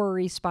whole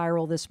worry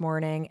spiral this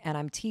morning, and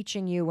I'm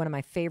teaching you one of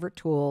my favorite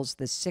tools,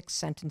 the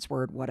 6-sentence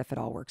word, what if it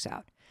all works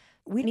out?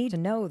 We need to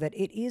know that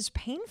it is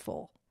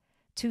painful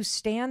to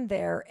stand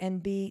there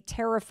and be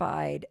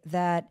terrified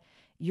that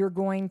you're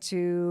going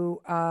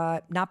to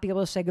not be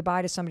able to say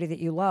goodbye to somebody that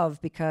you love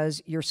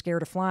because you're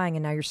scared of flying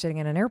and now you're sitting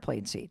in an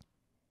airplane seat.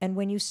 And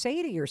when you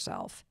say to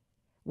yourself,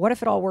 what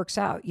if it all works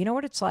out? You know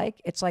what it's like?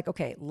 It's like,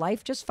 okay,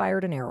 life just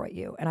fired an arrow at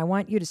you. And I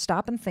want you to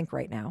stop and think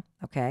right now,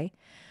 okay?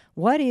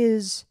 What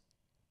is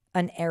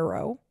an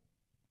arrow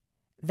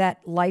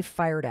that life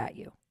fired at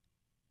you?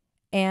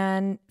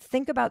 And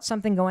think about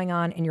something going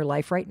on in your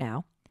life right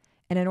now.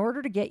 And in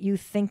order to get you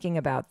thinking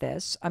about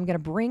this, I'm going to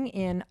bring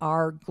in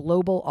our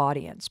global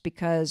audience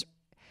because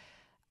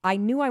I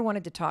knew I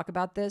wanted to talk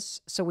about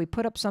this. So we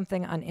put up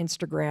something on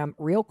Instagram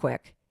real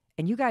quick,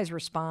 and you guys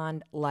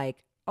respond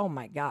like, oh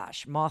my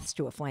gosh, moths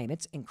to a flame.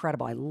 It's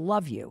incredible. I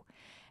love you.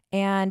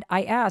 And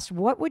I asked,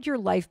 what would your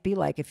life be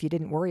like if you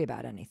didn't worry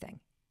about anything?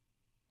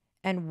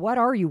 And what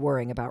are you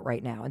worrying about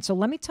right now? And so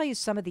let me tell you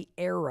some of the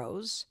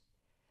arrows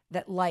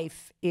that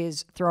life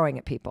is throwing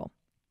at people.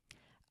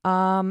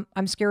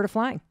 I'm scared of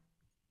flying.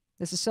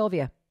 This is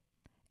Sylvia.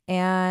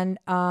 And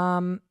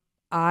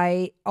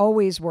I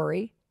always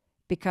worry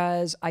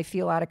because I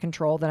feel out of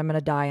control that I'm going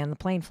to die on the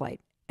plane flight.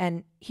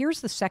 And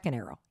here's the second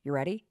arrow. You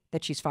ready?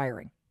 That she's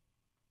firing.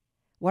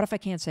 What if I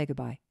can't say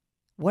goodbye?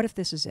 What if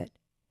this is it?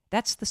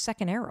 That's the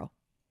second arrow.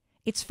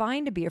 It's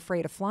fine to be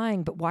afraid of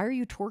flying, but why are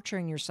you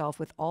torturing yourself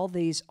with all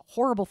these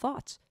horrible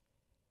thoughts?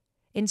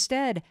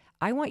 Instead,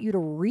 I want you to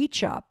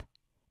reach up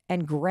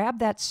and grab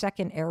that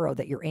second arrow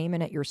that you're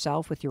aiming at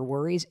yourself with your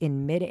worries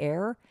in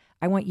midair.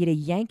 I want you to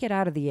yank it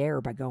out of the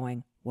air by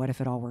going, what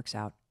if it all works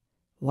out?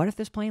 What if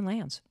this plane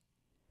lands?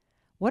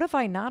 What if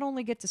I not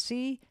only get to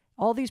see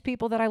all these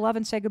people that I love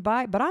and say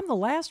goodbye, but I'm the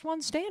last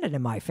one standing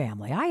in my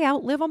family. I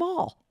outlive them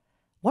all.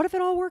 What if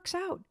it all works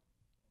out?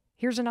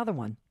 Here's another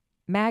one.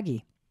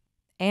 Maggie,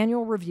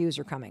 annual reviews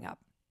are coming up.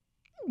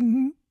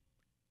 Mm-hmm.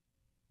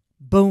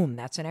 Boom,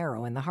 that's an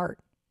arrow in the heart.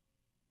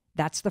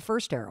 That's the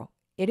first arrow.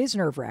 It is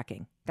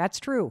nerve-wracking. That's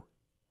true.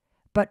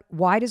 But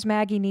why does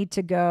Maggie need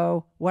to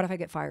go, what if I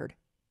get fired?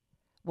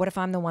 What if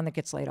I'm the one that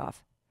gets laid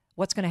off?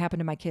 What's going to happen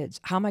to my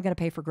kids? How am I going to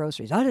pay for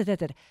groceries?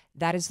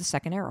 That is the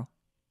second arrow.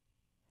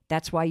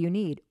 That's why you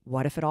need,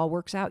 what if it all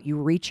works out? You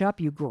reach up,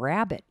 you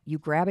grab it, you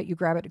grab it, you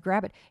grab it, you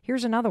grab it.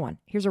 Here's another one.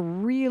 Here's a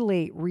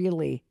really,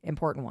 really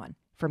important one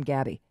from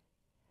Gabby.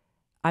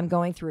 I'm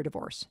going through a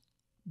divorce.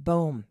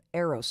 Boom,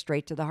 arrow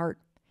straight to the heart.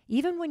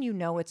 Even when you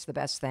know it's the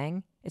best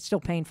thing, it's still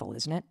painful,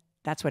 isn't it?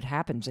 That's what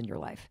happens in your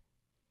life.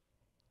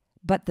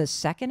 But the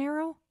second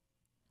arrow,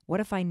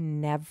 what if I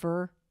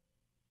never,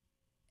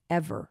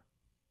 ever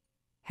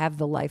have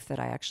the life that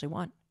I actually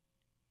want?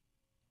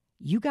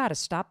 You got to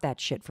stop that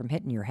shit from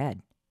hitting your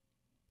head.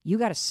 You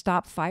got to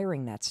stop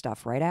firing that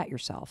stuff right at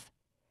yourself.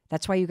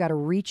 That's why you got to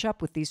reach up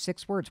with these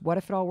 6 words. What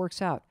if it all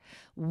works out?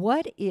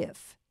 What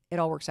if it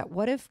all works out?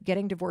 What if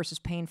getting divorced is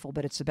painful,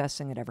 but it's the best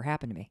thing that ever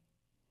happened to me?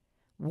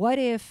 What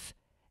if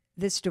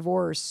this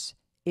divorce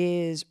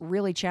is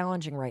really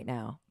challenging right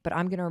now, but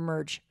I'm going to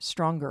emerge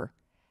stronger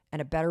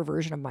and a better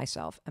version of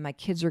myself, and my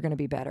kids are going to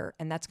be better,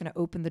 and that's going to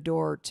open the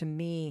door to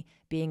me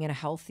being in a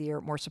healthier,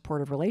 more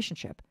supportive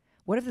relationship?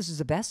 What if this is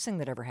the best thing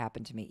that ever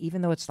happened to me,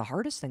 even though it's the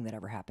hardest thing that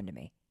ever happened to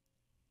me?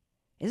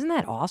 Isn't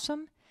that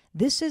awesome?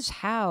 This is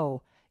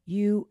how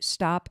you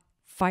stop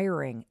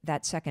firing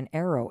that second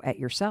arrow at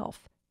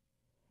yourself.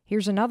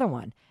 Here's another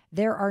one.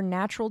 There are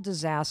natural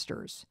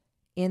disasters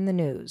in the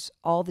news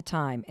all the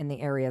time in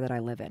the area that I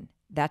live in.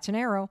 That's an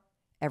arrow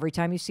every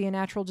time you see a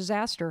natural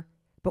disaster.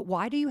 But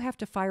why do you have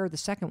to fire the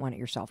second one at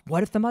yourself?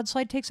 What if the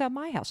mudslide takes out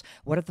my house?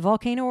 What if the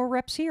volcano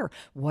erupts here?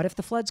 What if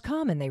the floods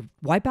come and they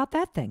wipe out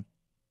that thing?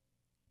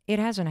 It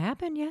hasn't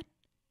happened yet.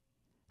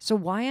 So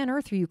why on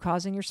earth are you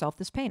causing yourself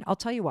this pain? I'll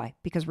tell you why.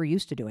 Because we're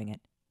used to doing it.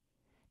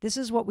 This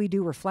is what we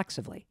do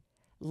reflexively.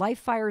 Life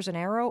fires an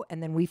arrow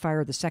and then we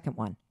fire the second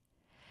one.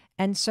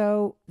 And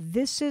so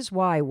this is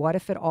why what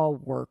if it all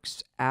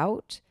works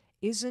out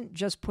isn't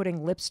just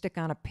putting lipstick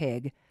on a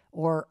pig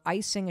or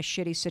icing a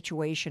shitty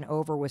situation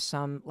over with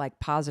some like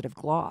positive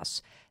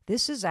gloss.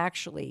 This is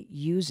actually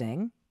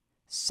using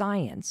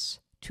science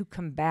to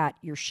combat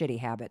your shitty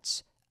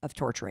habits of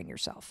torturing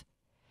yourself.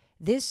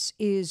 This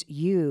is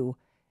you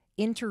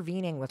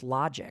intervening with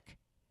logic,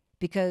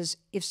 because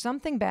if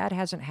something bad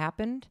hasn't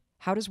happened,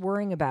 how does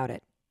worrying about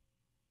it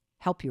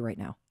help you right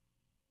now?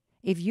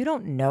 If you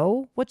don't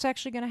know what's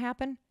actually going to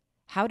happen,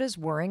 how does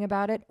worrying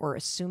about it or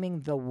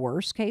assuming the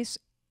worst case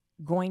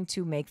going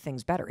to make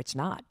things better? It's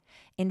not.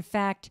 In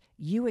fact,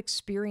 you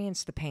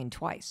experience the pain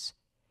twice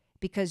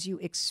because you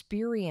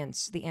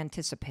experience the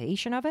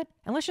anticipation of it.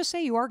 And let's just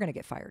say you are going to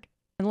get fired.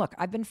 And look,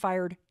 I've been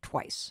fired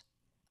twice.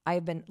 I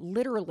have been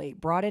literally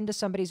brought into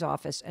somebody's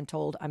office and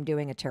told I'm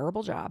doing a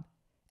terrible job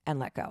and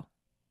let go.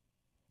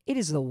 It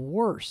is the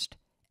worst.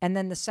 And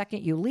then the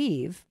second you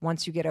leave,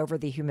 once you get over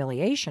the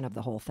humiliation of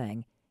the whole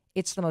thing,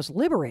 it's the most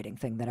liberating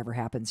thing that ever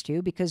happens to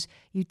you, because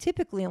you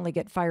typically only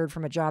get fired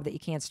from a job that you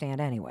can't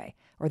stand anyway,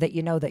 or that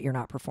you know that you're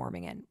not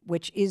performing in,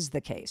 which is the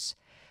case.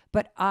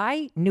 But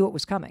I knew it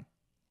was coming.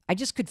 I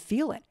just could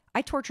feel it.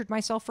 I tortured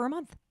myself for a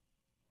month.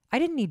 I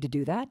didn't need to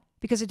do that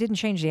because it didn't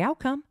change the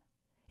outcome.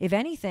 If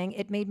anything,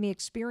 it made me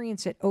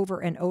experience it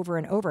over and over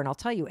and over. And I'll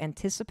tell you,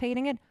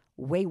 anticipating it,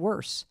 way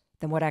worse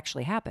than what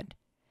actually happened.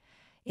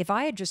 If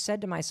I had just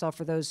said to myself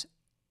for those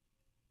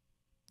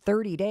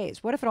 30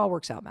 days, what if it all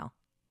works out, Mel?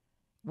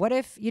 What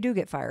if you do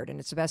get fired and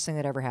it's the best thing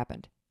that ever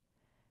happened?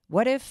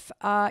 What if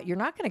you're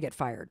not going to get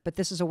fired, but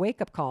this is a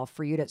wake-up call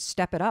for you to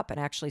step it up and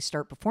actually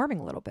start performing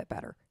a little bit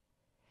better?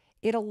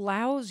 It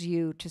allows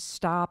you to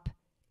stop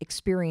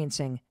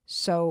experiencing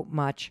so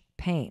much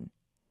pain.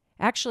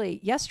 Actually,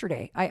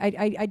 yesterday,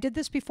 I did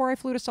this before I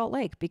flew to Salt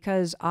Lake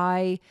because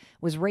I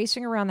was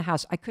racing around the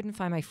house. I couldn't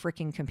find my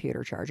freaking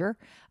computer charger.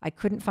 I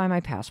couldn't find my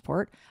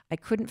passport. I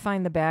couldn't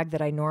find the bag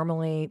that I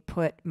normally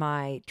put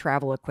my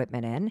travel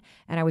equipment in.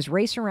 And I was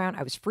racing around.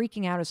 I was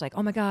freaking out. I was like,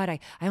 oh my God, I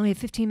only have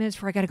 15 minutes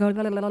before I got to go.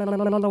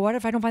 What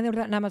if I don't find it?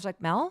 And I was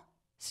like, Mel,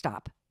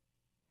 stop.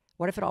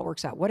 What if it all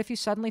works out? What if you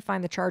suddenly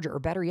find the charger? Or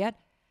better yet,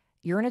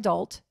 you're an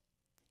adult.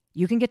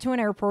 You can get to an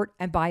airport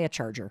and buy a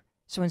charger.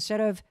 So instead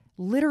of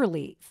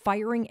literally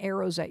firing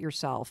arrows at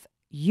yourself,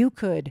 you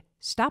could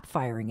stop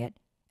firing it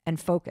and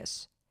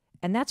focus.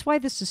 And that's why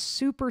this is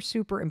super,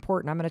 super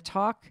important. I'm going to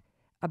talk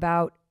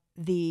about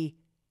the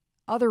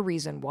other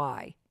reason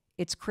why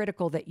it's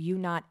critical that you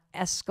not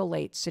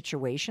escalate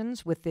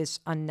situations with this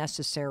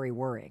unnecessary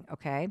worrying,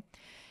 okay?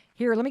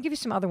 Here, let me give you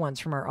some other ones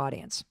from our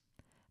audience.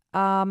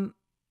 Oh,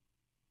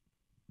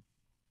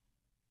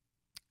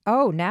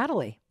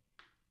 Natalie.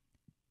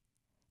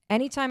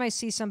 Anytime I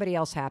see somebody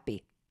else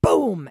happy,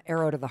 boom,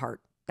 arrow to the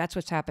heart. That's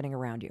what's happening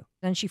around you.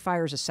 Then she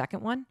fires a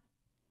second one.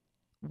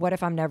 What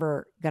if I'm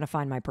never going to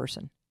find my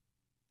person?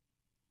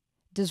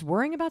 Does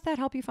worrying about that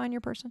help you find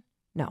your person?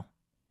 No.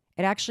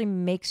 It actually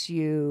makes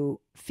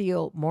you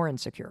feel more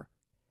insecure.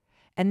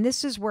 And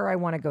this is where I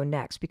want to go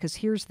next, because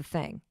here's the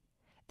thing.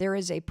 There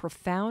is a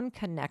profound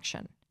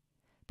connection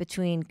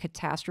between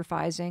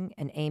catastrophizing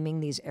and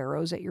aiming these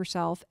arrows at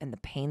yourself and the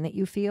pain that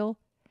you feel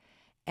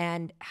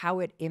and how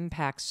it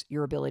impacts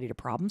your ability to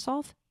problem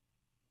solve,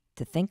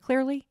 to think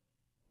clearly.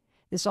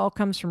 This all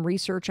comes from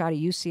research out of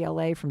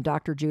UCLA from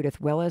Dr. Judith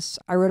Willis.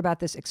 I wrote about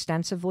this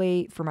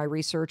extensively for my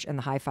research in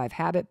the High Five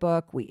Habit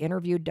book. We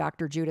interviewed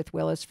Dr. Judith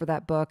Willis for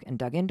that book and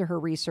dug into her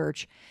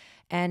research.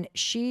 And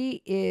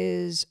she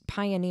is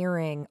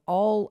pioneering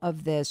all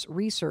of this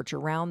research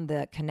around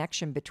the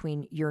connection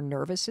between your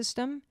nervous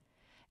system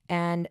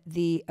and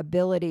the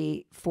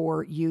ability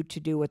for you to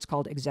do what's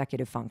called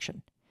executive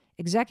function.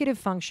 Executive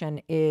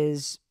function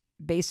is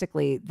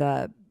basically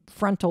the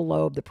frontal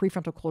lobe, the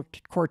prefrontal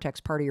cortex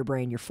part of your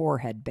brain, your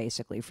forehead,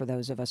 basically, for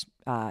those of us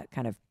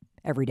kind of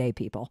everyday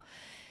people.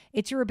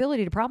 It's your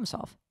ability to problem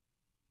solve.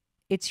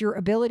 It's your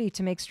ability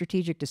to make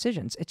strategic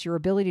decisions. It's your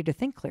ability to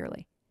think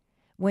clearly.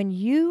 When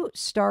you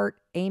start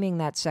aiming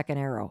that second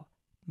arrow,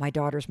 my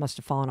daughters must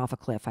have fallen off a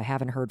cliff. I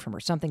haven't heard from her.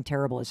 Something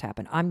terrible has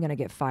happened. I'm going to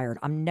get fired.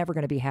 I'm never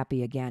going to be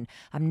happy again.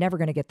 I'm never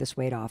going to get this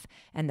weight off.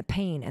 And the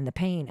pain and the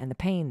pain and the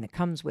pain that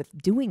comes with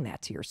doing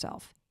that to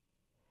yourself.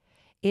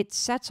 It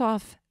sets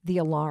off the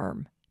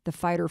alarm, the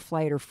fight or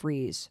flight or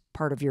freeze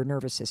part of your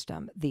nervous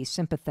system, the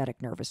sympathetic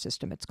nervous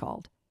system it's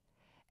called.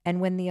 And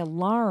when the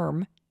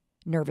alarm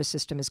nervous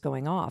system is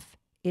going off,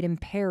 it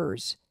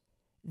impairs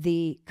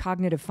the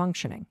cognitive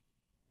functioning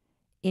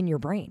in your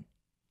brain.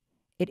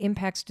 It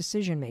impacts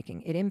decision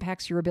making. It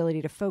impacts your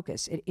ability to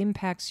focus. It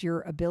impacts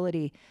your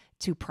ability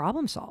to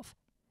problem solve.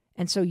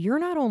 And so you're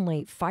not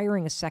only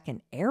firing a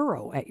second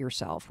arrow at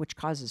yourself, which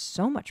causes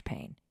so much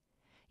pain,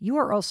 you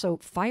are also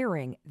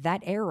firing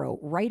that arrow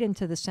right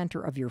into the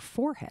center of your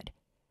forehead.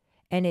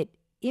 And it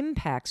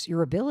impacts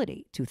your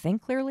ability to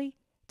think clearly,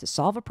 to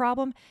solve a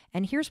problem.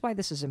 And here's why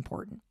this is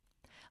important.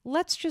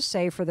 Let's just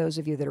say, for those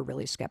of you that are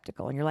really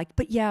skeptical and you're like,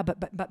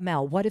 but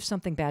Mel, what if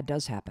something bad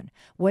does happen?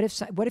 What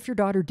if your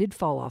daughter did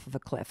fall off of a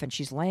cliff and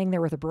she's laying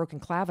there with a broken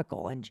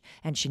clavicle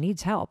and she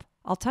needs help?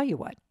 I'll tell you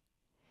what,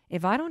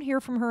 if I don't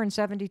hear from her in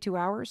 72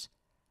 hours,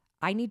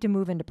 I need to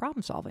move into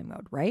problem solving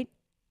mode, right?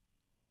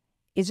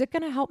 Is it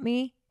going to help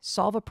me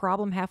solve a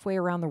problem halfway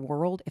around the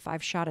world if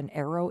I've shot an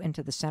arrow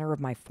into the center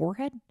of my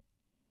forehead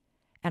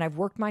and I've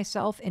worked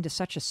myself into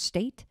such a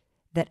state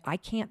that I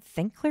can't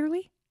think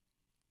clearly?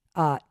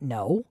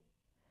 No.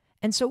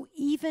 And so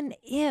even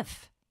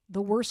if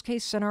the worst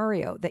case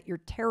scenario that you're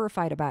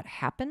terrified about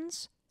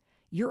happens,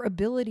 your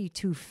ability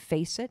to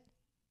face it,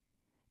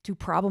 to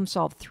problem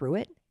solve through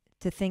it,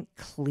 to think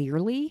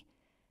clearly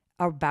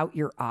about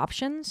your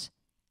options,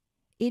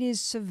 it is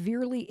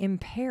severely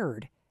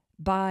impaired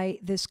by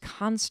this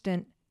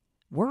constant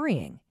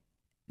worrying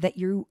that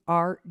you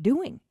are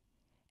doing.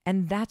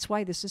 And that's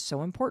why this is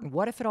so important.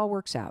 What if it all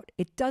works out?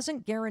 It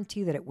doesn't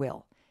guarantee that it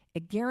will.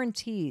 It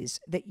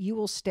guarantees that you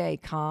will stay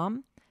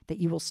calm, that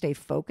you will stay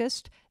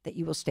focused, that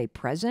you will stay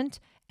present,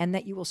 and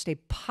that you will stay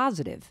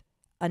positive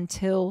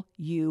until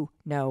you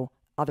know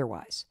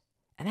otherwise.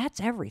 And that's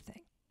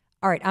everything.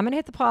 All right, I'm going to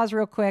hit the pause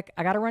real quick.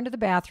 I got to run to the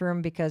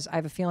bathroom because I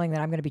have a feeling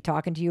that I'm going to be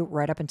talking to you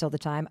right up until the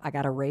time I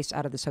got to race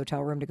out of this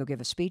hotel room to go give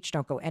a speech.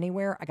 Don't go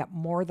anywhere. I got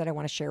more that I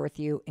want to share with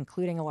you,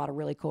 including a lot of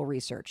really cool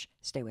research.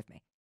 Stay with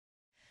me.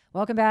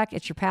 Welcome back.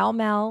 It's your pal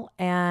Mel,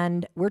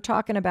 and we're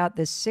talking about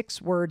the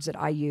 6 words that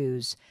I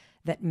use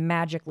that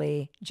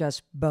magically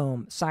just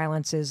boom,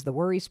 silences the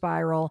worry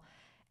spiral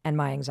and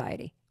my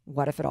anxiety.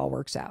 What if it all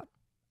works out?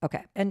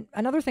 Okay. And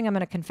another thing I'm going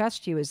to confess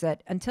to you is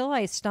that until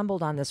I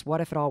stumbled on this, what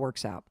if it all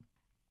works out,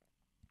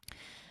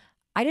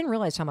 I didn't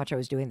realize how much I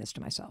was doing this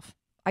to myself.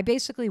 I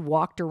basically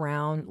walked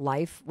around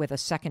life with a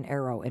second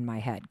arrow in my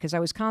head because I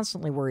was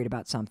constantly worried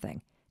about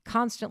something,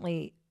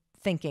 constantly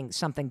thinking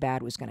something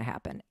bad was going to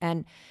happen.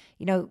 And,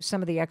 you know,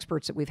 some of the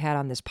experts that we've had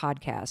on this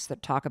podcast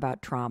that talk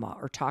about trauma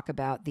or talk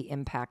about the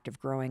impact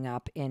of growing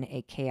up in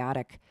a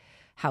chaotic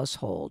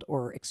household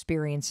or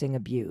experiencing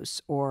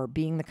abuse or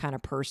being the kind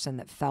of person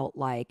that felt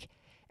like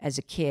as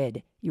a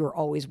kid, you were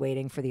always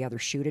waiting for the other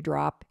shoe to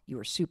drop. You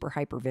were super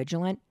hyper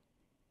vigilant.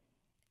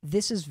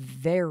 This is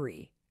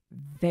very,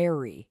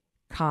 very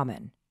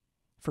common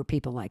for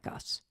people like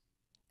us.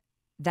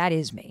 That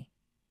is me.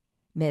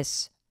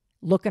 Miss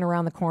looking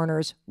around the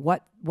corners.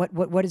 What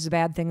is the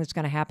bad thing that's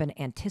going to happen?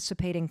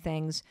 Anticipating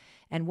things.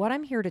 And what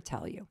I'm here to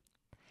tell you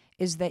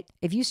is that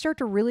if you start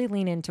to really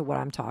lean into what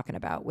I'm talking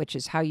about, which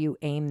is how you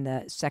aim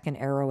the second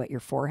arrow at your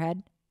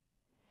forehead,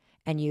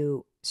 and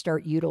you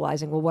start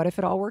utilizing, well, what if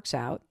it all works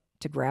out,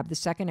 to grab the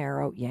second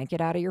arrow, yank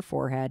it out of your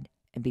forehead,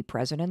 and be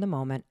present in the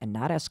moment and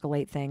not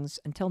escalate things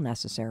until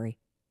necessary,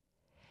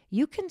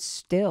 you can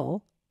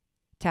still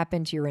tap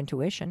into your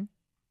intuition.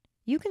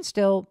 You can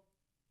still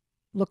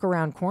look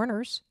around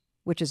corners,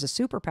 which is a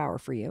superpower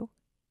for you.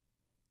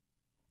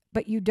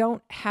 But you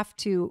don't have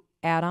to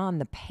add on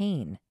the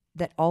pain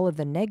that all of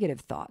the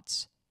negative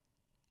thoughts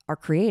are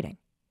creating.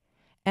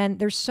 And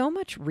there's so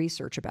much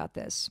research about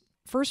this.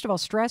 First of all,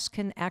 stress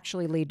can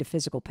actually lead to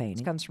physical pain.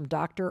 It comes from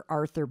Dr.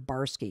 Arthur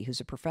Barsky, who's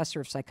a professor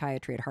of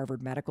psychiatry at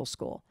Harvard Medical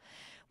School,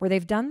 where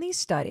they've done these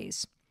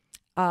studies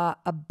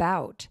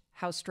about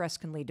how stress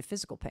can lead to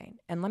physical pain.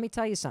 And let me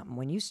tell you something.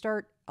 When you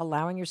start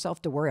allowing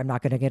yourself to worry, I'm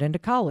not going to get into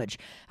college.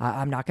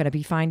 I'm not going to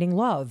be finding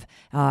love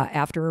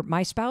after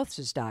my spouse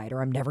has died,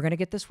 or I'm never going to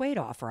get this weight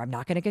off, or I'm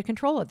not going to get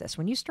control of this.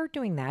 When you start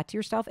doing that to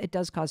yourself, it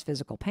does cause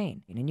physical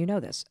pain. And you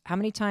know this. How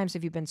many times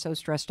have you been so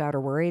stressed out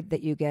or worried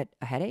that you get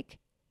a headache?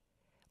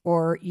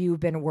 Or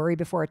you've been worried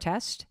before a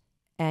test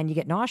and you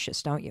get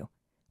nauseous, don't you?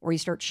 Or you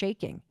start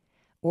shaking,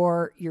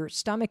 or your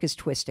stomach is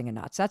twisting in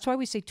knots. That's why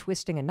we say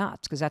twisting in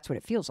knots, because that's what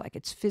it feels like.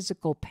 It's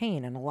physical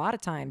pain. And a lot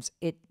of times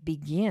it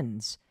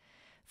begins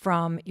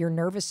from your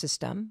nervous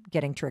system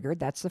getting triggered.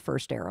 That's the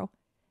first arrow.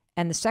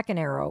 And the second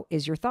arrow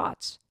is your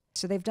thoughts.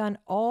 So they've done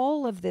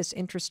all of this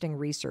interesting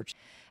research.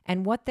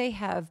 And what they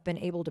have been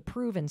able to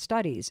prove in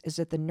studies is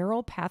that the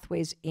neural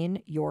pathways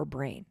in your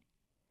brain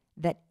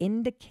that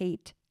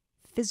indicate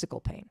physical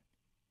pain,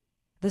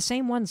 the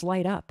same ones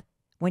light up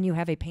when you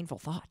have a painful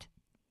thought.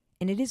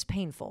 And it is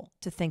painful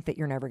to think that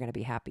you're never going to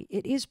be happy.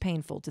 It is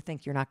painful to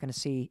think you're not going to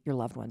see your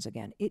loved ones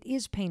again. It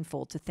is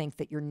painful to think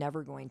that you're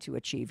never going to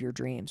achieve your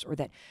dreams, or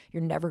that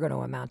you're never going to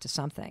amount to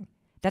something.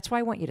 That's why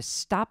I want you to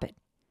stop it.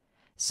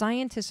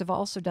 Scientists have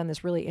also done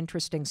this really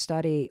interesting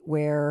study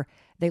where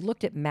they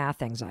looked at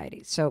math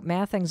anxiety. So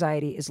math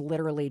anxiety is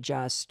literally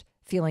just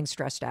feeling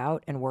stressed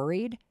out and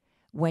worried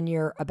when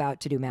you're about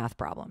to do math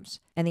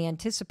problems. And the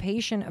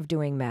anticipation of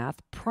doing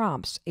math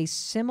prompts a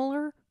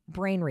similar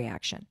brain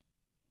reaction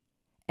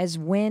as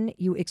when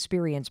you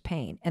experience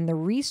pain. And the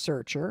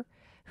researcher,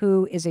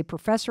 who is a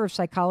professor of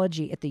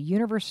psychology at the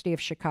University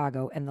of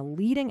Chicago and the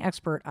leading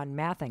expert on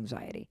math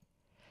anxiety,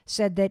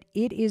 said that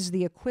it is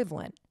the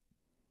equivalent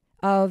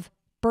of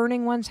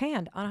burning one's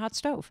hand on a hot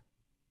stove.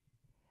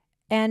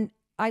 And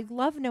I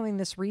love knowing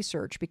this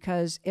research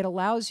because it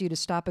allows you to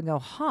stop and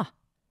go,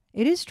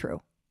 it is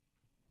true.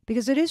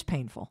 Because it is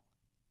painful.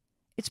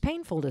 It's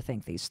painful to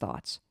think these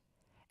thoughts.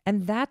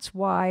 And that's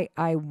why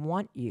I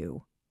want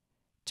you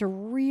to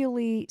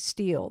really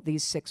steal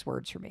these 6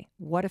 words from me.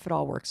 What if it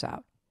all works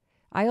out?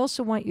 I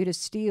also want you to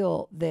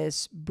steal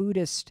this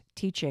Buddhist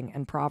teaching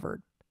and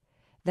proverb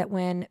that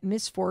when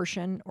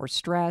misfortune or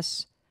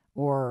stress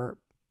or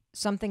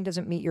something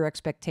doesn't meet your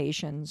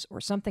expectations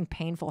or something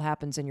painful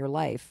happens in your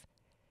life,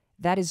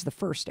 that is the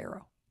first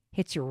arrow.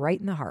 Hits you right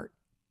in the heart.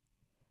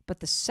 But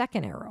the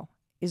second arrow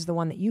is the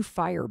one that you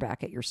fire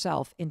back at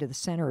yourself into the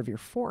center of your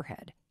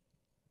forehead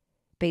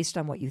based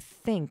on what you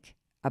think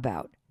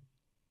about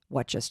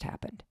what just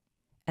happened.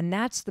 And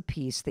that's the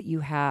piece that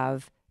you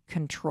have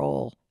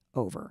control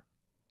over.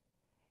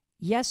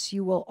 Yes,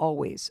 you will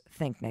always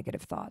think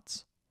negative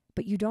thoughts,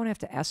 but you don't have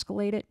to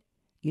escalate it.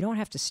 You don't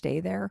have to stay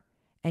there.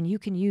 And you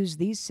can use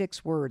these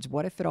 6 words,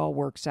 what if it all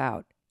works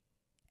out,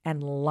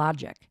 and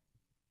logic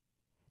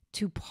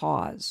to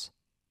pause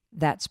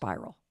that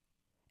spiral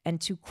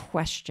and to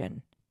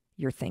question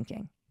your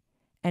thinking.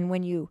 And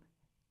when you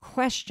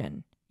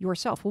question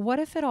yourself, well, what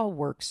if it all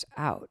works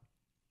out?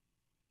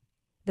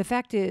 The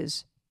fact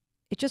is,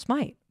 it just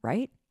might,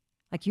 right?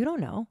 Like, you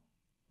don't know.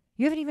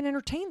 You haven't even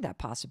entertained that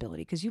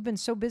possibility because you've been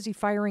so busy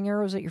firing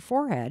arrows at your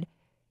forehead.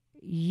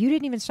 You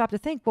didn't even stop to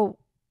think, well,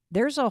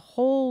 there's a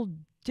whole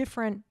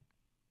different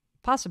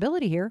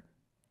possibility here.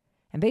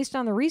 And based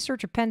on the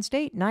research of Penn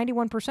State,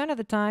 91% of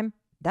the time,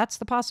 that's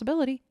the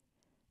possibility.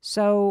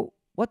 So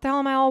what the hell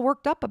am I all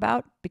worked up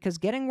about? Because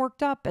getting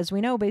worked up, as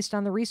we know, based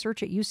on the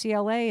research at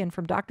UCLA and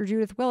from Dr.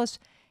 Judith Willis,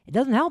 it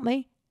doesn't help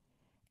me.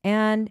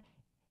 And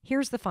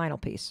here's the final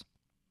piece.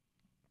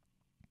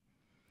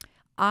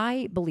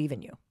 I believe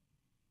in you.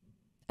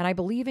 And I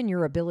believe in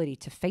your ability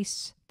to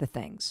face the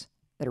things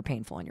that are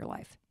painful in your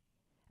life.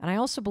 And I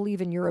also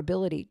believe in your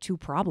ability to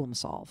problem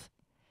solve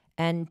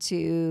and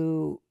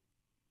to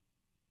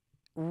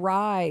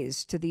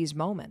rise to these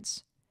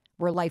moments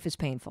where life is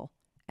painful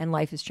and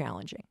life is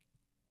challenging.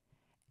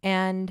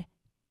 And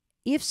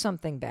if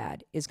something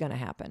bad is going to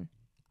happen,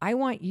 I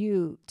want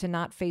you to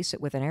not face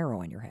it with an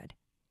arrow in your head.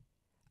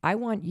 I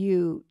want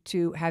you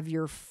to have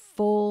your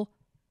full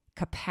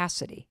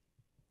capacity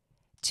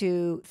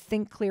to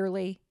think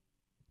clearly,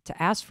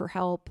 to ask for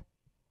help,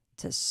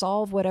 to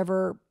solve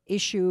whatever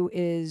issue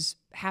is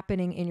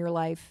happening in your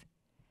life.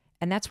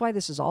 And that's why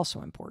this is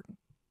also important.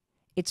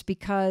 It's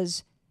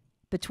because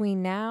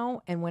between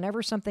now and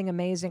whenever something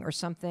amazing or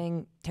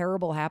something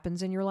terrible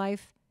happens in your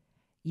life,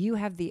 you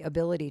have the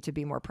ability to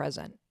be more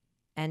present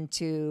and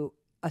to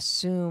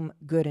assume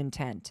good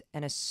intent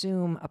and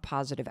assume a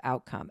positive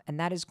outcome. And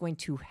that is going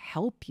to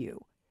help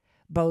you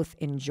both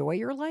enjoy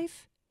your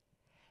life,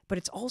 but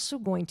it's also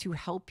going to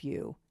help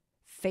you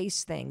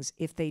face things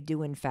if they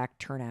do in fact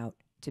turn out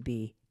to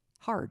be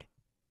hard,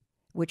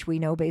 which we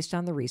know based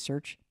on the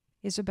research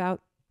is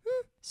about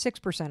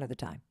 6% of the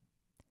time.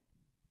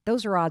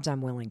 Those are odds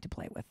I'm willing to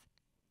play with.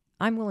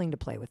 I'm willing to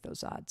play with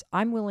those odds.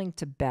 I'm willing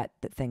to bet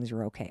that things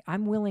are okay.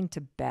 I'm willing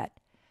to bet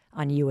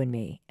on you and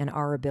me and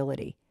our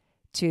ability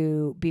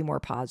to be more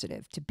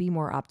positive, to be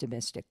more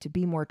optimistic, to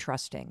be more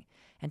trusting,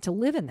 and to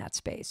live in that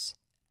space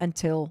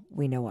until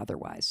we know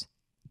otherwise.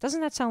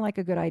 Doesn't that sound like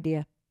a good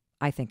idea?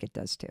 I think it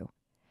does too.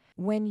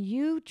 When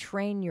you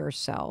train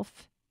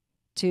yourself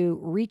to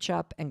reach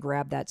up and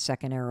grab that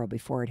second arrow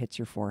before it hits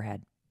your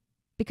forehead,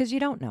 because you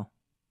don't know.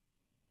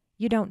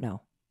 You don't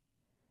know.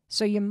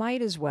 So you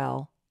might as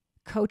well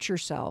coach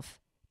yourself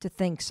to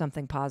think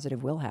something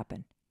positive will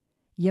happen.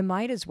 You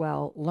might as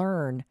well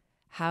learn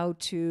how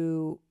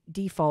to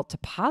default to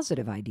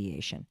positive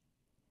ideation,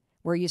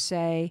 where you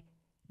say,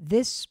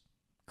 this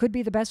could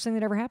be the best thing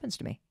that ever happens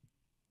to me.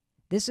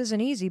 This isn't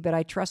easy, but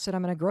I trust that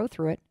I'm going to grow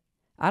through it.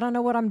 I don't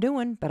know what I'm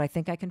doing, but I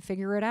think I can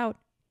figure it out.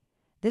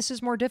 This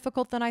is more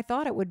difficult than I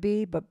thought it would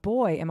be, but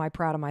boy, am I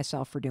proud of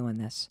myself for doing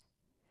this.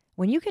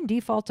 When you can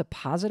default to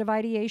positive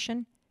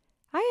ideation,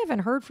 I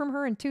haven't heard from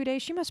her in 2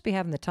 days. She must be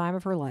having the time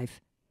of her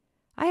life.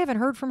 I haven't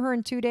heard from her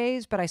in 2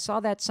 days, but I saw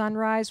that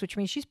sunrise, which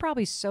means she's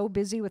probably so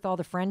busy with all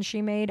the friends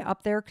she made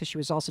up there because she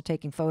was also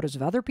taking photos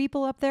of other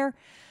people up there.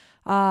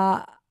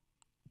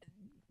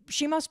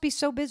 She must be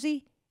so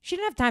busy. She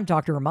didn't have time to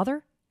talk to her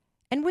mother.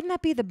 And wouldn't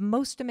that be the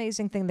most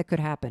amazing thing that could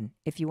happen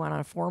if you went on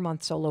a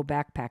 4-month solo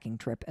backpacking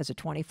trip as a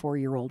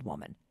 24-year-old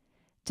woman?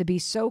 To be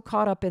so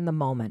caught up in the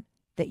moment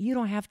that you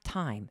don't have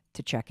time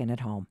to check in at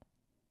home.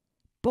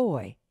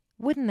 Boy,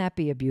 wouldn't that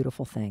be a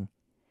beautiful thing?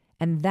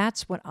 And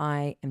that's what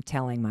I am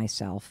telling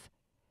myself,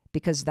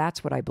 because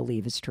that's what I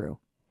believe is true.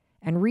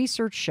 And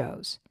research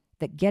shows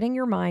that getting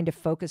your mind to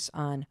focus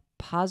on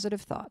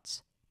positive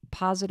thoughts,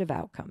 positive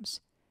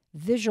outcomes,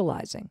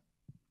 visualizing,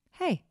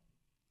 hey,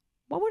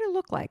 what would it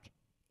look like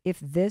if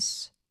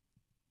this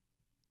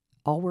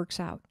all works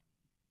out?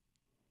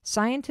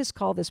 Scientists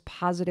call this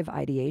positive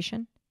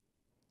ideation.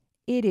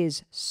 It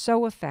is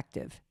so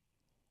effective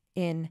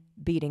in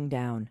beating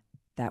down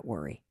that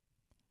worry.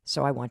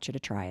 So I want you to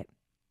try it.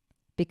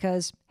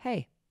 Because,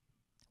 hey,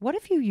 what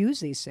if you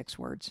use these 6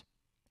 words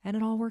and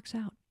it all works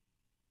out?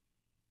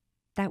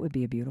 That would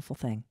be a beautiful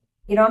thing.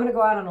 You know, I'm going to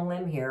go out on a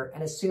limb here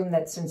and assume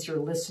that since you're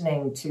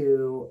listening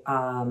to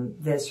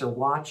this or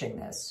watching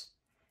this,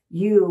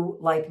 you,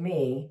 like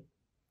me,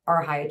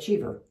 are a high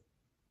achiever.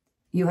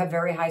 You have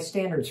very high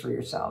standards for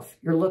yourself.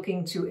 You're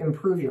looking to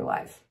improve your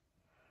life.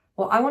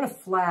 Well, I want to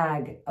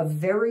flag a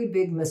very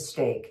big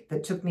mistake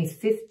that took me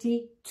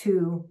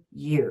 52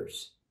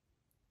 years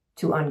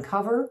to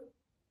uncover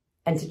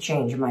and to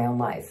change my own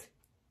life.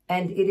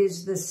 And it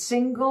is the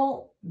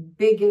single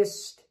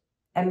biggest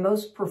and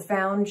most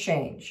profound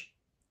change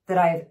that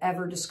I have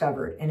ever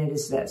discovered, and it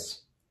is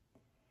this.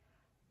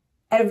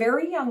 At a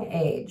very young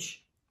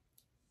age,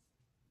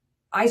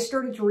 I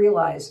started to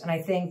realize, and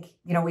I think,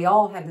 you know, we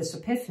all have this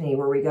epiphany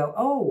where we go,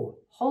 oh,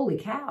 holy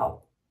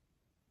cow.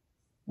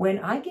 When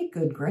I get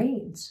good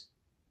grades,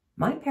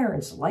 my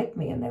parents like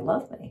me and they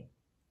love me.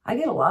 I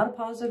get a lot of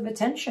positive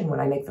attention when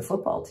I make the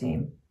football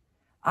team.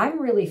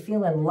 I'm really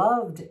feeling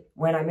loved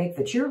when I make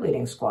the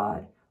cheerleading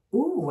squad.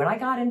 Ooh, when I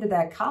got into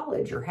that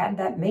college or had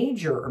that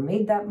major or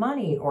made that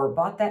money or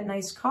bought that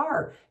nice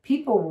car,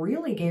 people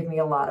really gave me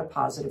a lot of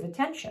positive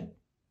attention.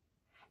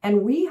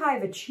 And we high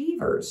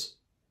achievers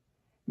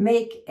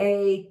make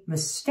a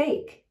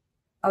mistake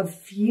of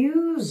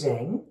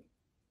fusing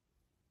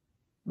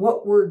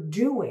what we're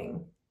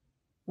doing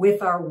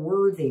with our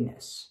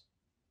worthiness.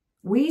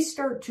 We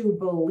start to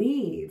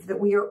believe that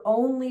we are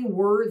only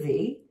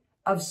worthy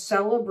of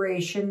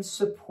celebration,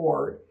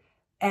 support,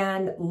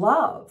 and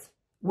love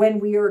when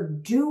we are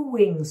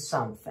doing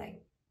something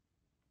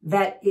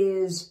that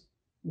is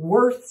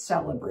worth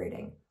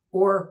celebrating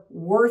or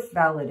worth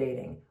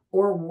validating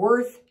or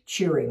worth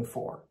cheering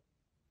for.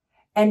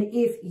 And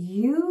if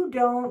you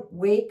don't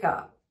wake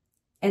up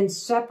and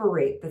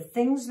separate the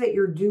things that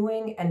you're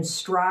doing and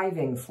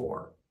striving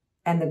for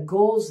and the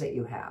goals that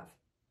you have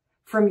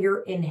from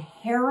your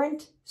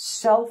inherent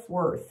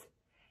self-worth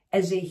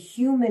as a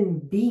human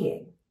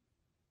being,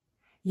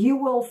 you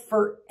will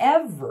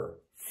forever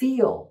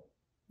feel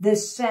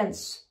this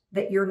sense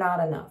that you're not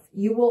enough.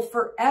 You will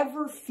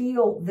forever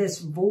feel this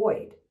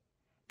void,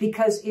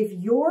 because if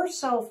your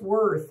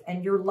self-worth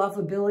and your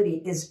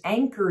lovability is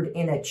anchored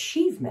in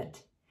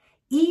achievement,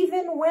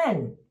 even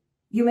when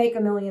you make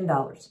 $1 million,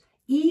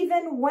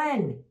 even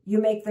when you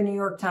make the New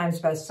York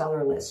Times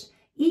bestseller list,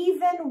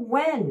 even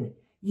when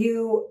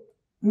you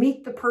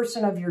meet the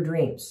person of your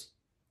dreams,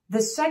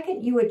 the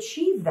second you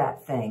achieve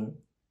that thing,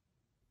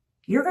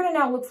 you're going to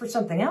now look for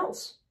something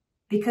else,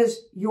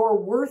 because your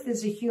worth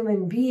as a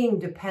human being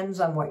depends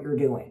on what you're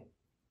doing.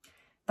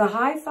 The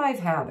high five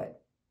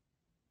habit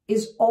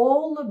is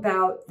all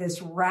about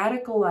this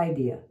radical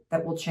idea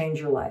that will change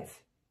your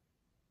life.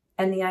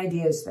 And the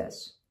idea is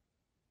this: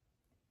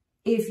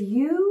 if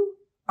you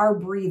are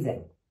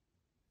breathing,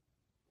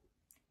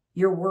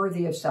 you're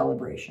worthy of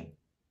celebration.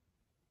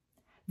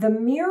 The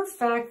mere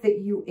fact that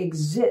you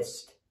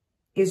exist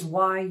is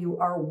why you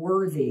are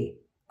worthy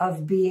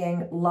of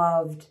being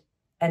loved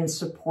and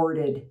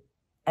supported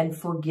and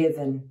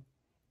forgiven,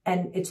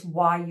 and it's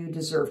why you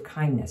deserve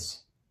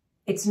kindness.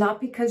 It's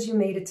not because you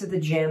made it to the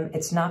gym.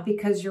 It's not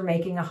because you're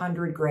making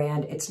 100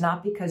 grand. It's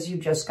not because you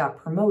just got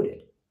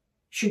promoted.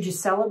 Should you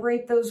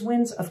celebrate those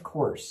wins? Of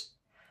course.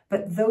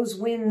 But those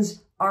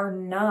wins are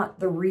not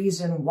the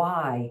reason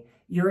why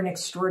you're an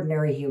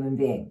extraordinary human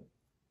being.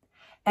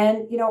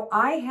 And, you know,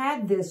 I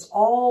had this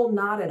all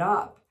knotted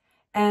up,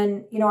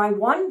 and, you know, I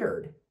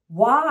wondered,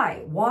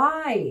 why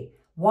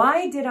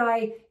did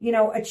I, you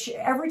know,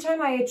 every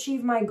time I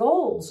achieved my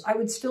goals, I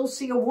would still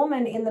see a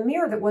woman in the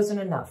mirror that wasn't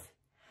enough.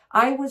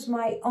 I was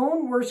my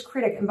own worst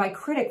critic. And by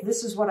critic,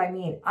 this is what I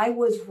mean. I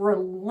was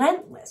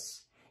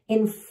relentless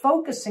in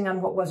focusing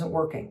on what wasn't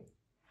working.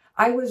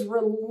 I was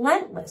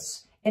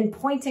relentless in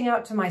pointing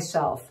out to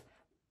myself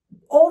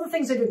all the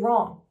things I did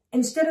wrong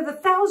instead of the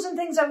 1,000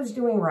 things I was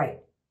doing right.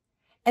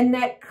 And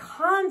that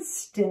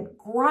constant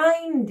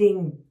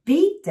grinding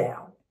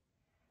beatdown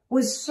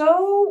was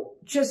so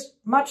just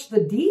much the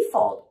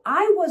default,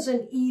 I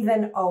wasn't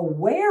even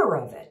aware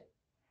of it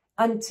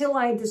until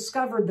I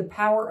discovered the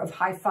power of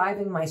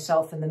high-fiving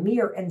myself in the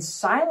mirror and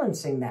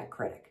silencing that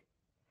critic.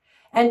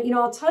 And, you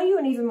know, I'll tell you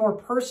an even more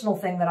personal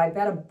thing that I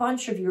bet a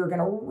bunch of you are going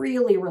to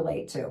really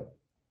relate to.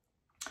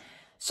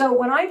 So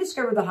when I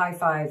discovered the high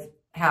five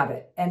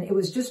habit, and it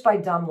was just by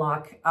dumb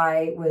luck,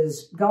 I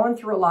was going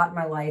through a lot in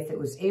my life. It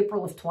was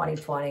April of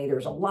 2020. There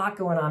was a lot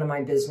going on in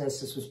my business.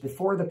 This was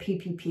before the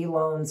PPP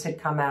loans had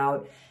come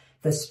out.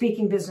 The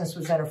speaking business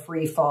was in a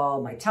free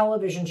fall. My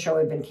television show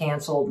had been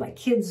canceled.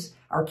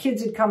 Our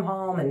kids had come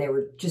home, and they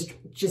were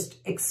just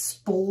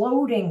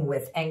exploding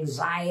with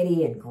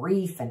anxiety and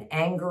grief and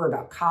anger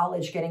about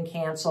college getting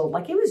canceled.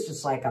 Like, it was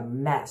just like a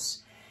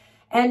mess.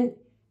 And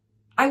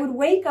I would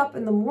wake up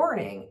in the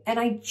morning and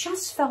I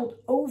just felt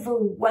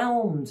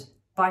overwhelmed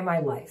by my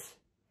life.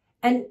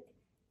 And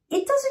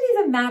it doesn't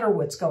even matter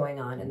what's going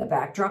on in the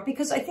backdrop,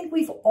 because I think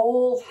we've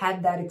all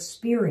had that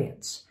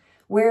experience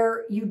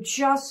where you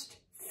just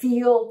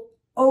feel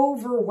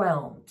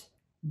overwhelmed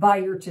by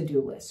your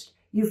to-do list.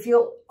 You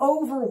feel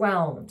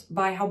overwhelmed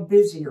by how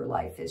busy your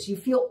life is. You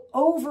feel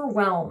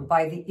overwhelmed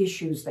by the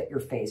issues that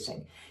you're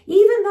facing.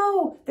 Even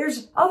though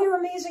there's other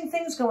amazing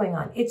things going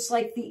on, it's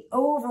like the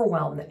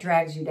overwhelm that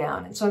drags you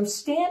down. And so I'm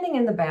standing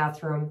in the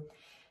bathroom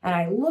and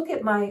I look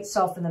at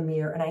myself in the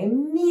mirror and I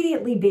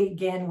immediately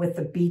begin with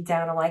the beat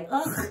down. I'm like,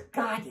 oh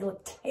God, you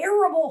look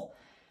terrible.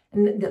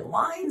 And the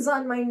lines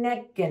on my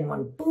neck, and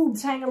one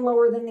boob's hanging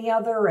lower than the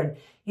other. And,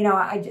 you know,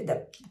 I did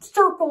the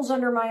circles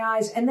under my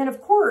eyes. And then,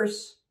 of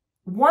course,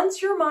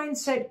 once your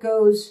mindset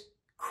goes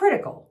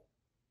critical,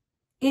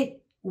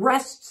 it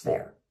rests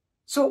there.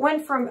 So it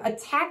went from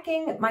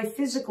attacking my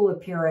physical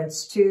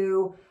appearance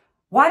to,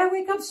 why did I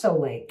wake up so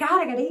late?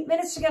 God, I got 8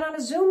 minutes to get on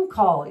a Zoom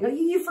call.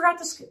 You forgot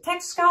to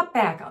text Scott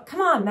back. Oh,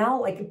 come on,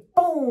 Mel. Like,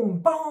 boom,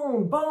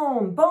 boom,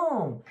 boom,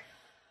 boom.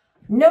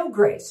 No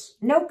grace,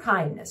 no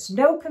kindness,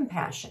 no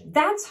compassion.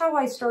 That's how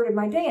I started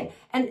my day.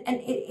 And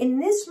in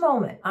this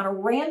moment, on a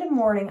random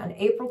morning on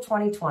April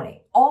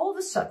 2020, all of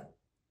a sudden,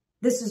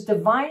 this is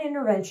divine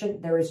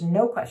intervention. There is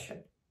no question.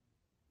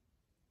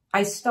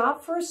 I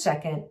stop for a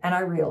second and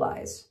I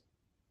realize,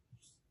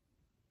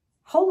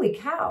 holy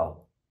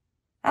cow,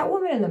 that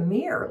woman in the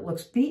mirror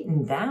looks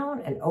beaten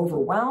down and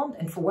overwhelmed.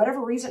 And for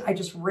whatever reason, I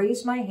just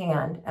raised my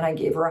hand and I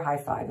gave her a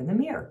high five in the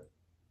mirror.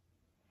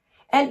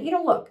 And, you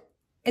know, look,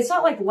 it's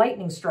not like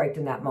lightning striked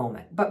in that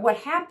moment. But what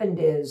happened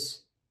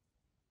is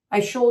my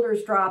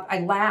shoulders dropped. I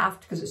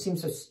laughed because it seemed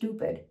so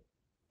stupid.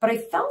 But I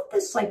felt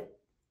this like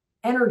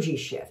energy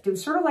shift. It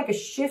was sort of like a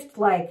shift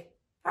like,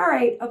 all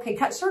right, okay,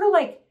 sort of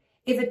like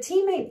if a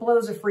teammate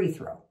blows a free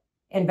throw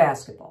in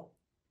basketball.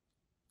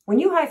 When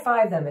you high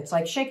five them, it's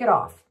like, shake it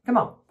off. Come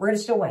on, we're going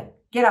to still win.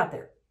 Get out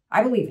there.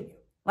 I believe in you.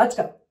 Let's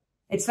go.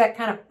 It's that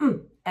kind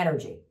of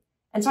energy.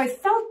 And so I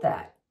felt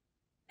that.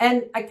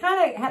 And I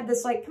kind of had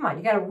this like, come on,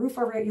 you got a roof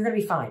over it. You're going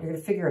to be fine. You're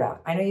going to figure it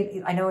out.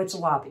 I know it's a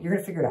lot, but you're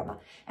going to figure it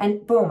out.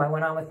 And boom, I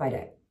went on with my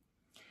day.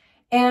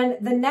 And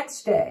the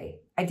next day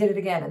I did it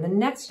again. And the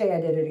next day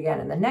I did it again.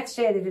 And the next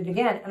day I did it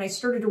again. And I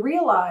started to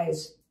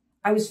realize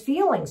I was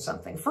feeling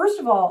something. First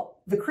of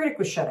all, the critic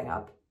was shutting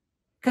up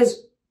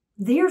because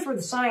here's where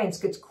the science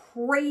gets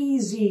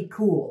crazy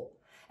cool.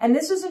 And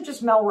this isn't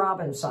just Mel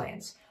Robbins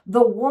science.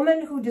 The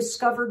woman who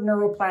discovered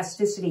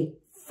neuroplasticity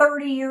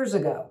 30 years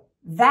ago,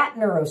 that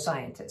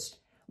neuroscientist,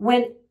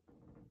 went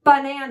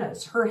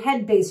bananas. Her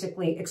head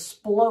basically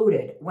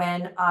exploded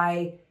when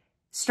I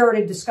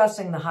started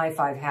discussing the high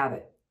five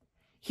habit.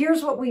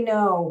 Here's what we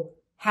know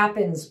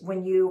happens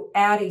when you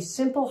add a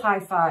simple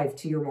high five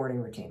to your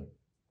morning routine.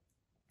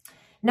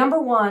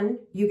 Number one,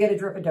 you get a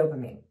drip of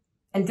dopamine.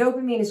 And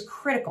dopamine is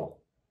critical.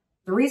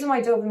 The reason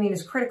why dopamine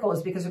is critical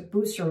is because it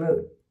boosts your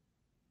mood.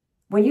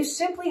 When you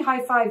simply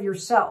high five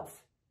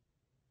yourself,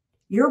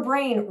 your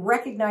brain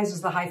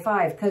recognizes the high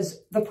five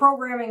because the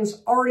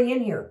programming's already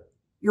in here.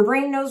 Your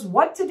brain knows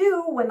what to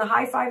do when the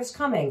high five is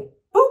coming.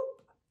 Boop,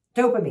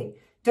 dopamine.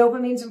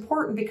 Dopamine's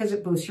important because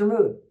it boosts your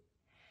mood.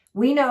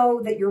 We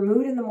know that your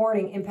mood in the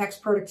morning impacts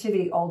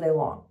productivity all day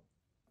long.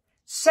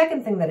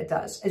 Second thing that it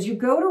does, as you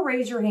go to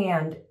raise your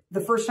hand,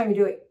 the first time you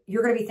do it,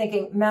 you're going to be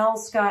thinking, Mel,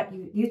 Scott,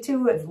 you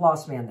two have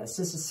lost me on this.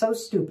 This is so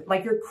stupid.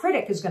 Like your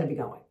critic is going to be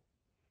going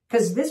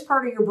because this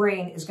part of your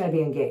brain is going to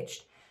be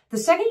engaged. The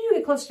second you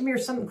get close to mirror,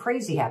 something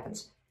crazy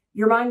happens.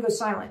 Your mind goes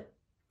silent.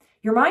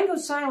 Your mind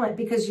goes silent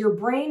because your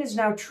brain is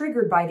now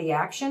triggered by the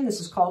action.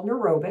 This is called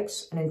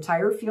neurobics, an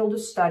entire field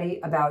of study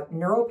about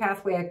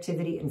neuropathway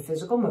activity and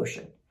physical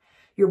motion.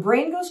 Your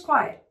brain goes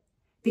quiet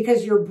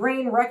because your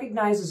brain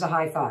recognizes a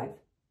high five.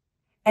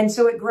 And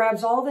so it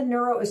grabs all the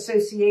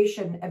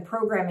neuroassociation and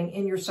programming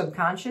in your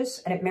subconscious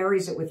and it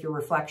marries it with your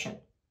reflection.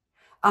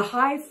 A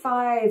high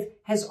five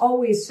has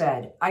always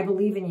said, I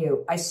believe in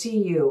you. I see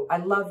you. I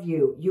love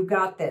you. You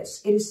got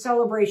this. It is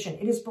celebration.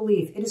 It is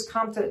belief. It is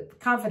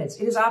confidence.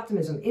 It is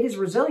optimism. It is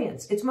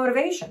resilience. It's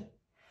motivation.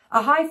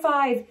 A high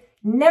five,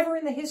 never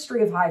in the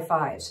history of high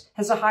fives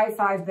has a high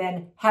five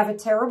been, have a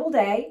terrible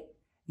day.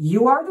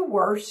 You are the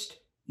worst.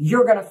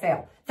 You're going to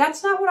fail.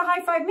 That's not what a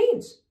high five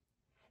means.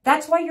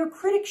 That's why your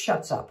critic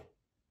shuts up.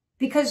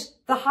 Because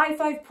the high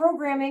five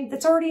programming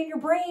that's already in your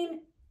brain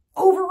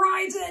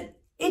overrides it.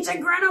 It's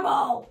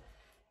incredible.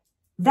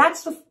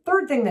 That's the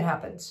third thing that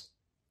happens.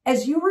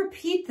 As you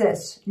repeat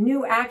this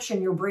new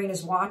action your brain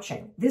is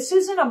watching, this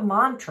isn't a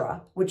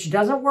mantra, which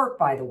doesn't work,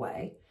 by the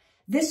way.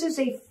 This is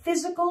a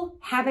physical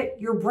habit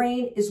your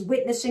brain is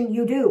witnessing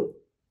you do.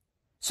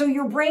 So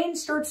your brain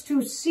starts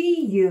to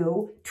see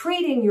you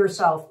treating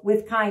yourself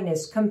with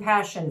kindness,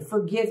 compassion,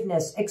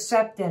 forgiveness,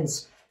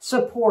 acceptance,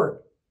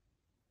 support.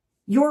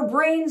 Your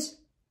brain's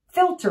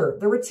filter,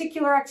 the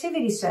reticular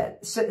activity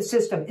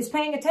system, is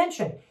paying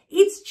attention.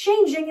 It's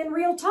changing in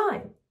real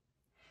time.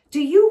 Do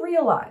you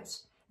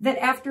realize that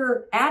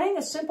after adding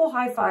a simple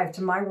high five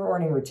to my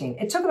morning routine,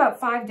 it took about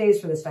 5 days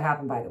for this to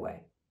happen, by the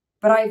way,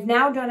 but I've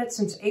now done it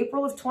since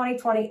April of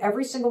 2020,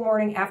 every single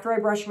morning after I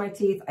brush my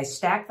teeth. I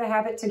stack the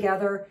habit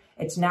together.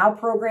 It's now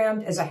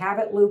programmed as a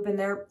habit loop in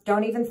there.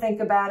 Don't even think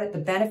about it. The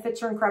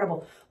benefits are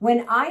incredible.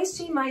 When I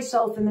see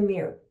myself in the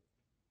mirror,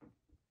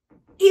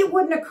 it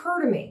wouldn't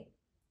occur to me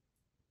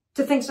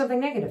to think something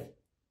negative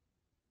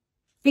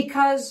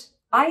because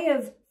I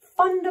have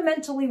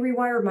fundamentally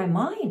rewired my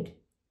mind.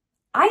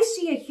 I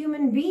see a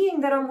human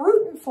being that I'm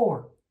rooting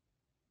for.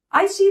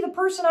 I see the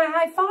person I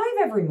high five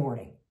every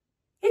morning.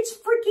 It's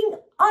freaking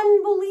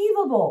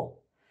unbelievable.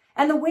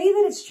 And the way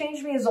that it's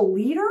changed me as a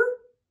leader,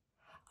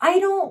 I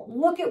don't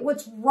look at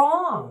what's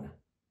wrong.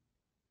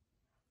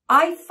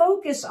 I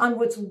focus on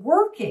what's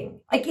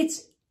working. Like,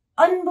 it's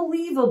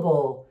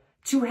unbelievable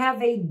to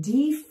have a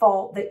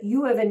default that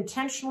you have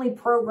intentionally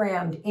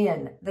programmed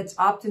in that's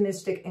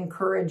optimistic,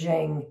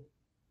 encouraging,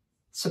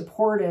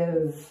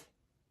 supportive.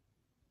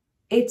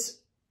 It's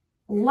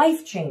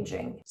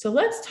life-changing. So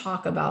let's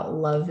talk about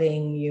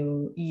loving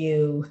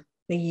you,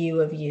 the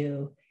you of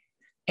you,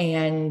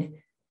 and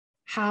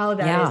how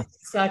that is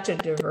such a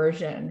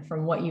diversion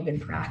from what you've been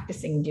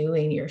practicing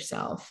doing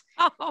yourself.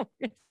 Oh,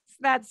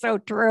 that's so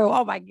true.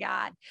 Oh my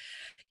God.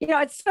 You know,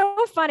 it's so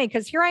funny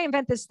because here I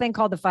invent this thing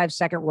called the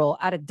 5-second rule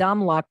out of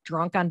dumb luck,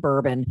 drunk on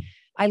bourbon.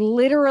 I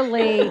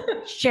literally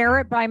share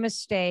it by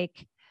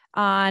mistake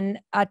on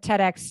a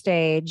TEDx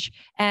stage.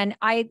 And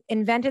I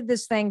invented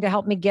this thing to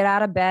help me get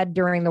out of bed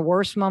during the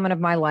worst moment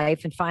of my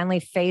life and finally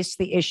face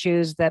the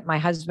issues that my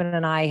husband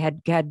and I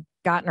had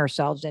gotten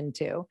ourselves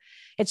into.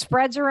 It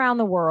spreads around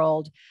the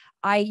world.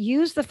 I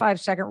use the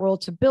 5-second rule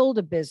to build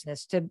a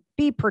business, to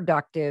be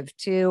productive,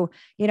 to,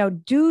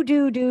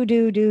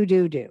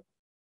 do.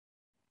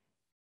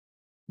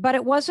 But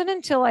it wasn't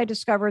until I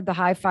discovered the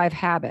high five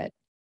habit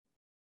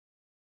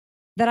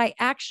that I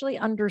actually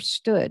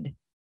understood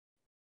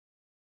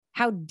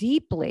how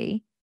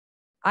deeply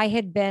I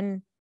had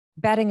been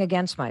betting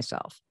against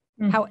myself.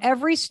 How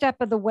every step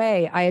of the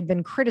way I had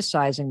been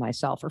criticizing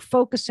myself or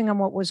focusing on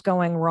what was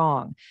going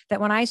wrong.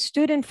 That when I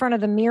stood in front of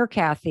the mirror,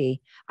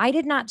 Kathy, I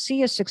did not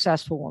see a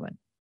successful woman.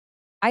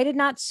 I did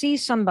not see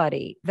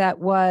somebody that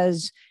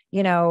was,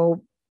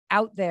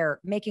 out there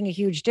making a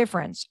huge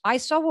difference. I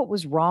saw what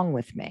was wrong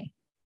with me.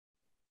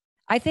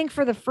 I think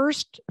for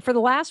the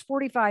last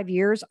 45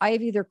 years, I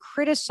have either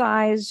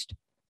criticized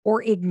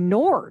or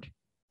ignored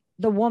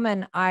the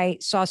woman I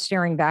saw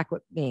staring back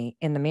at me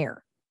in the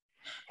mirror.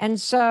 And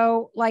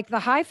so, like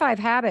the high five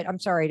habit, I'm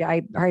sorry,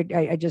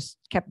 I just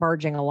kept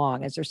barging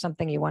along. Is there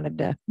something you wanted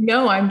to?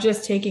 No, I'm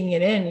just taking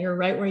it in. You're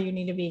right where you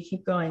need to be.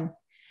 Keep going.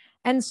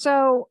 And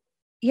so,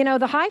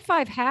 the high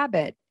five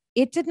habit,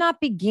 it did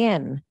not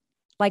begin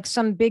like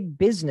some big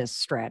business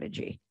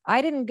strategy.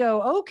 I didn't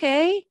go,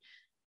 okay,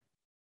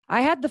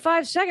 I had the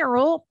 5-second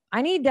rule.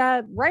 I need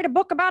to write a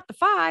book about the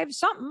 5,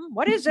 something.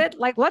 What is it?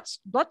 Like, let's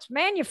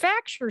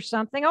manufacture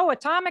something. Oh,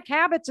 Atomic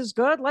Habits is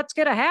good. Let's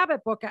get a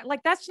habit book.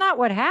 Like, that's not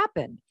what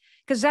happened,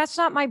 because that's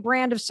not my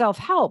brand of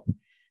self-help.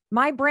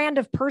 My brand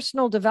of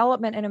personal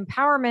development and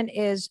empowerment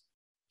is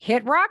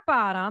hit rock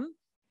bottom,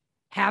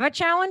 have a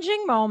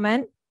challenging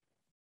moment,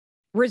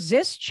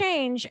 resist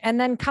change, and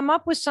then come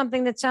up with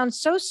something that sounds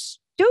so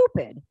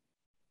stupid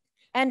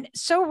and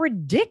so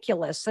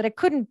ridiculous that it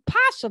couldn't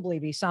possibly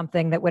be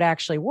something that would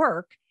actually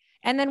work.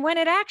 And then when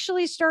it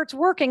actually starts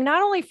working,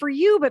 not only for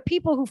you, but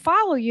people who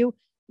follow you,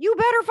 you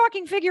better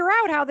fucking figure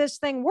out how this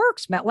thing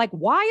works, Matt. Like,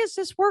 why is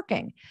this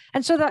working?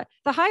 And so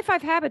the high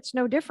five habit's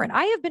no different.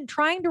 I have been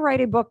trying to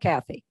write a book,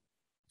 Kathy,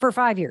 for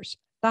 5 years.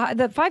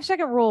 The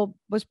 5-second rule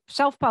was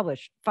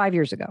self-published 5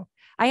 years ago.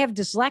 I have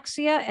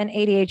dyslexia and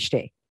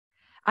ADHD.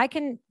 I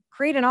can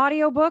create an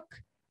audiobook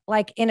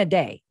like in a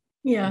day.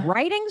 Yeah.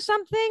 Writing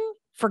something,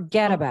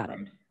 forget about it.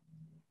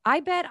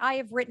 I bet I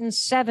have written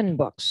 7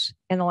 books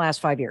in the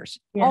last 5 years.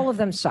 Yeah. All of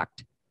them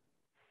sucked.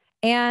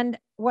 And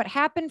what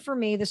happened for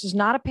me, this is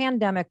not a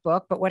pandemic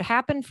book, but what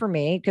happened for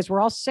me, because we're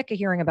all sick of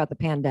hearing about the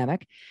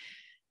pandemic,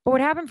 but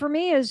what happened for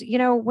me is,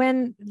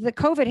 when the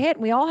COVID hit,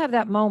 we all have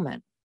that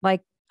moment.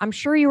 Like, I'm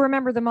sure you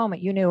remember the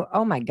moment you knew,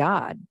 oh my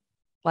God,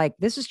 like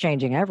this is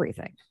changing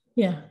everything.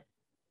 Yeah.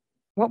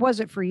 What was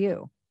it for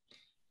you?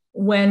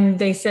 When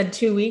they said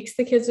 2 weeks,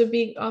 the kids would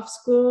be off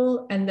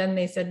school. And then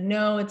they said,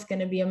 no, it's going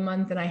to be a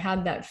month. And I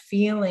had that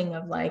feeling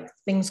of like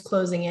things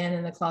closing in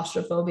and the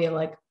claustrophobia,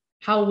 like,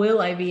 how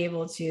will I be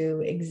able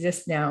to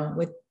exist now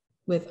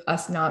with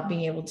us not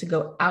being able to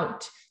go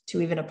out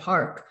to even a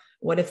park?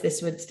 What if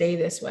this would stay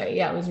this way?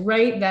 Yeah. It was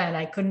right then.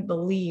 I couldn't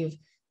believe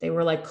they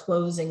were like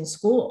closing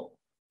school.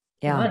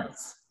 Yeah.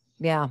 Months.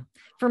 Yeah.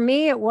 For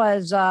me, it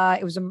was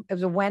a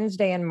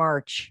Wednesday in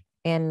March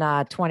in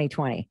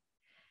 2020.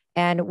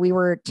 And we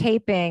were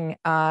taping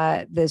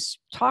this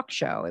talk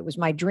show. It was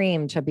my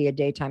dream to be a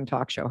daytime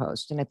talk show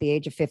host. And at the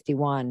age of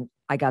 51,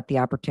 I got the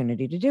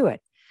opportunity to do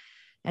it.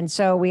 And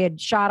so we had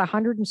shot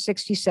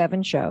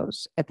 167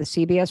 shows at the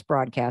CBS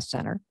Broadcast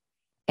Center.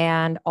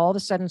 And all of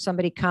a sudden,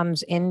 somebody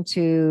comes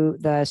into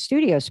the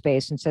studio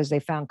space and says they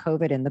found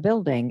COVID in the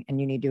building and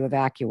you need to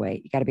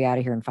evacuate. You got to be out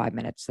of here in 5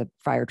 minutes. The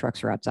fire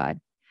trucks are outside.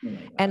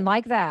 And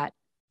like that,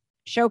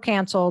 show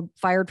canceled,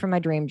 fired from my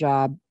dream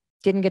job.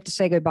 Didn't get to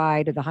say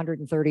goodbye to the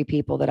 130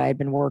 people that I had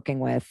been working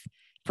with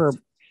for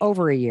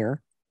over a year.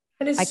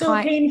 That is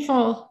so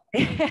painful.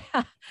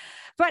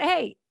 But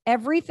hey,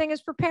 everything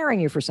is preparing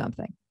you for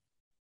something.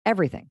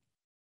 Everything.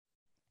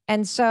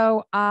 And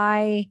so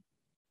I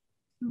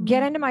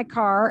get into my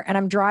car and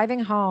I'm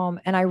driving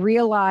home, and I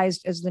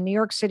realized as the New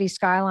York City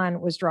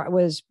skyline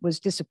was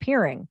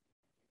disappearing,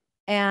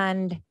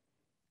 and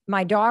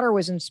my daughter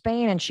was in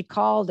Spain, and she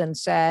called and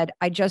said,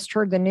 I just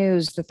heard the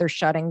news that they're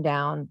shutting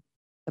down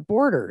the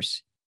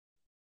borders.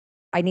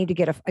 I need to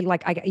get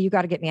you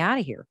got to get me out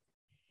of here.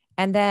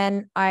 And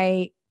then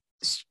I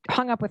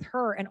hung up with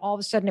her, and all of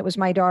a sudden it was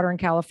my daughter in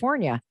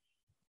California.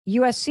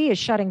 USC is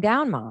shutting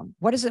down, Mom.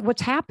 What is it?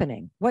 What's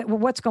happening?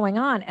 What's going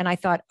on? And I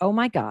thought, oh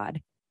my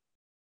God,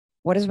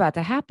 what is about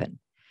to happen?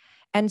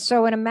 And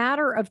so in a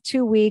matter of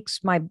 2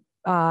 weeks, my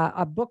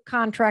a book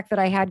contract that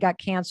I had got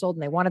canceled,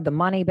 and they wanted the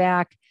money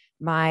back.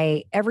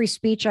 Every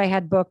speech I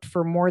had booked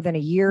for more than a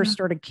year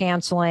started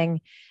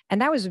canceling.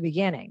 And that was the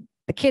beginning.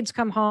 The kids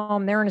come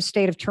home, they're in a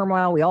state of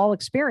turmoil. We all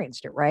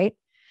experienced it, right?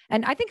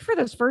 And I think for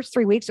those first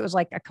 3 weeks, it was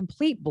like a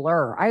complete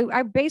blur.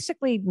 I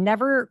basically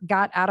never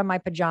got out of my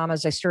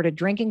pajamas. I started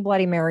drinking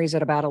Bloody Marys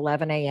at about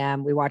 11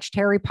 a.m. We watched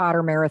Harry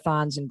Potter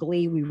marathons and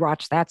Glee. We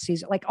watched that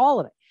season, like all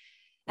of it.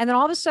 And then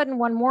all of a sudden,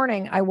 one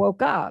morning, I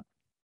woke up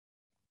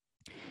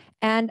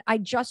and I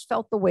just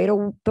felt the weight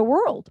of the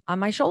world on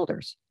my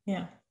shoulders.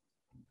 Yeah.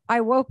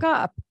 I woke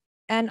up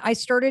and I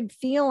started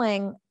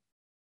feeling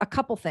a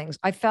couple things.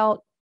 I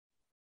felt,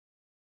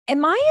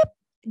 do I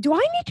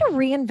need to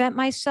reinvent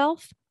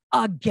myself?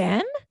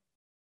 again?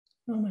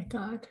 Oh my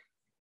God.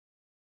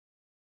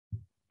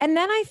 And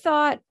then I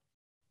thought,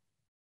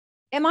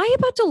 am I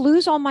about to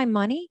lose all my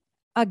money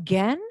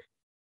again?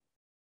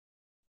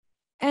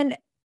 And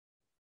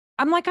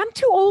I'm like, I'm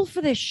too old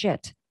for this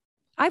shit.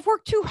 I've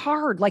worked too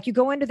hard. Like you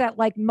go into that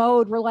like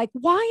mode where like,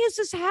 why is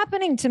this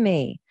happening to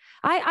me?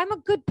 I'm a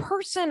good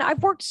person.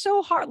 I've worked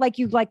so hard. Like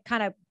you like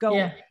kind of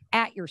go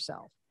at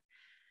yourself.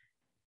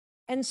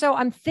 And so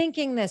I'm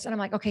thinking this and I'm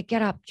like, okay,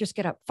 get up, just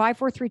get up. 5,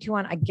 4, 3, 2,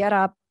 1. I get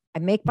up. I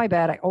make my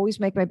bed. I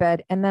always make my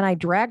bed. And then I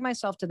drag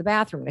myself to the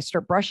bathroom and I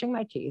start brushing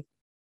my teeth.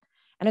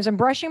 And as I'm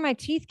brushing my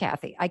teeth,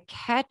 Kathy, I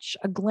catch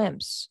a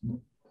glimpse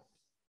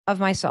of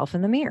myself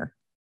in the mirror.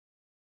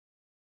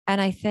 And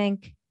I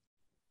think,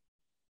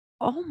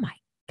 oh my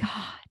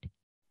God,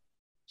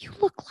 you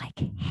look like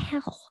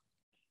hell.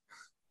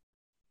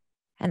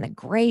 And the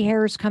gray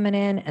hair is coming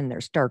in and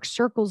there's dark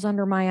circles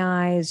under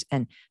my eyes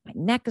and my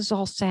neck is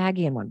all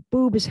saggy and one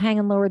boob is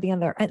hanging lower than the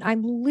other. And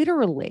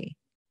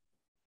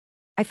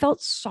I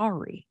felt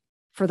sorry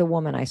for the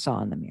woman I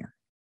saw in the mirror.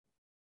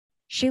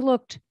 She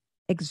looked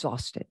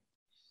exhausted.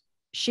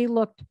 She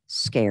looked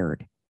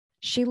scared.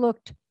 She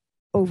looked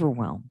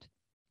overwhelmed.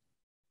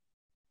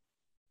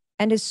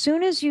 And as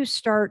soon as you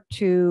start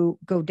to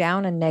go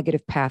down a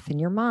negative path in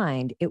your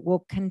mind, it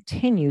will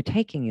continue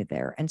taking you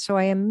there. And so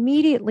I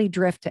immediately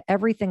drift to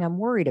everything I'm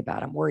worried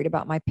about. I'm worried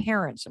about my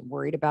parents. I'm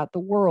worried about the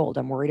world.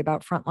 I'm worried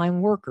about frontline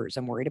workers.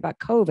 I'm worried about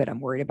COVID. I'm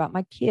worried about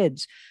my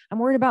kids. I'm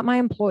worried about my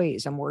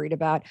employees. I'm worried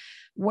about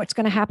what's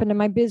going to happen to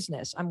my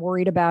business. I'm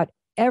worried about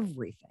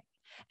everything.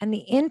 And the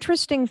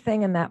interesting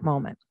thing in that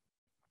moment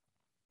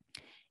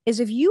is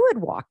if you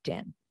had walked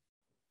in,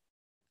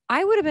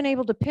 I would have been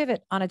able to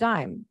pivot on a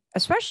dime,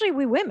 especially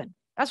we women.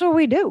 That's what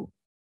we do.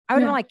 I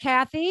would have been like,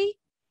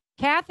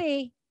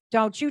 Kathy,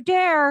 don't you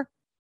dare.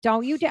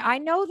 Don't you dare. I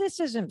know this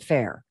isn't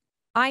fair.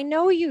 I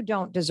know you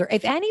don't deserve.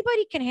 If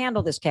anybody can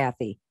handle this,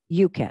 Kathy,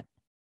 you can.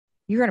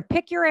 You're going to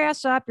pick your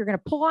ass up. You're going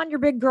to pull on your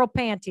big girl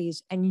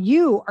panties and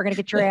you are going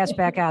to get your ass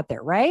back out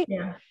there, right?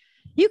 Yeah.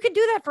 You could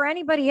do that for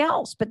anybody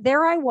else. But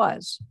there I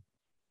was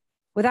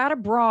without a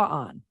bra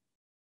on,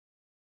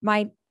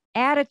 my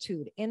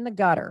attitude in the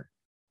gutter,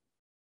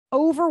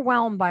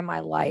 overwhelmed by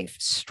my life,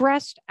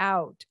 stressed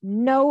out,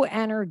 no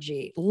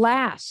energy,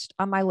 last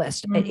on my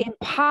list, an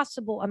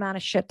impossible amount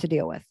of shit to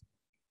deal with,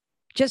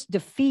 just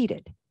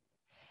defeated.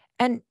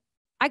 And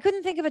I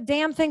couldn't think of a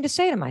damn thing to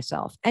say to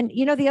myself. And,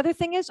 you know, the other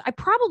thing is I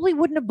probably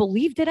wouldn't have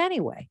believed it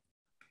anyway.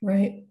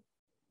 Right.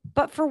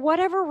 But for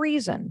whatever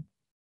reason,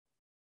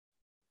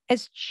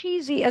 as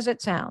cheesy as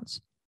it sounds,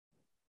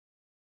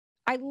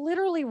 I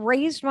literally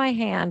raised my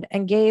hand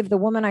and gave the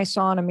woman I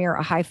saw in a mirror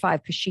a high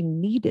five because she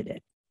needed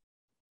it.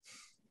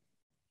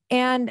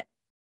 And,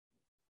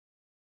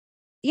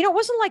 you know, it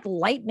wasn't like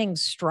lightning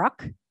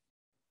struck,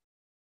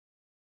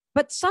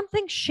 but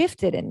something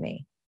shifted in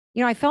me.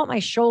 You know, I felt my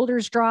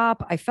shoulders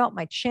drop. I felt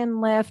my chin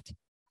lift.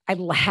 I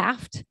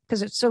laughed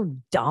because it's so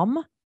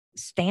dumb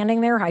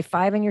standing there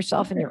high-fiving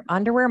yourself in your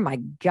underwear. My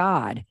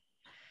God.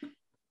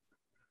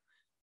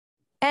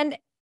 And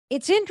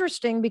it's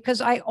interesting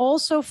because I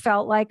also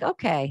felt like,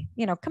 okay,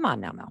 you know, come on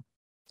now, Mel,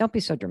 don't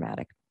be so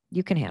dramatic.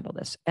 You can handle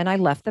this. And I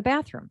left the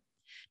bathroom.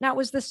 Now, it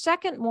was the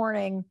second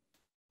morning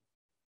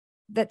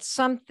that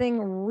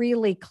something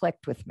really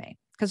clicked with me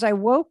because I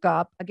woke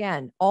up,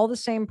 again, all the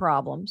same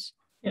problems,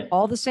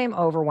 all the same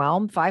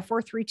overwhelm, 5,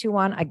 4, 3, 2,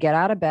 1. I get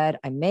out of bed.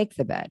 I make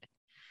the bed.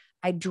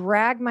 I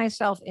drag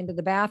myself into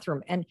the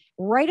bathroom. And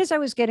right as I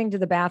was getting to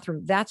the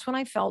bathroom, that's when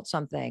I felt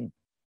something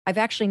I've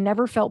actually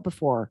never felt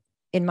before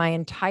in my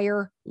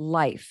entire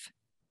life.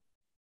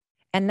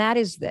 And that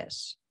is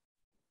this.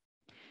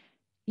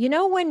 You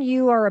know, when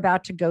you are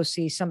about to go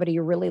see somebody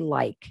you really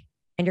like,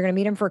 and you're going to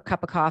meet them for a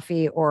cup of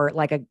coffee or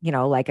like a, you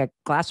know, like a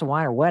glass of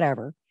wine or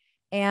whatever,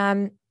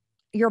 and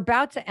you're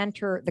about to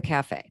enter the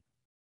cafe.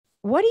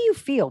 What do you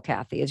feel,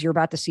 Kathy, as you're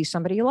about to see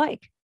somebody you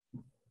like?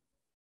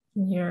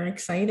 You're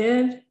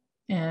excited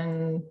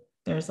and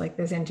there's like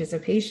this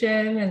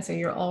anticipation. And so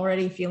you're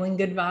already feeling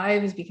good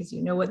vibes because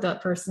you know what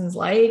that person's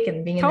like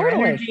and being in their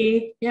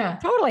energy. Yeah.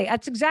 Totally.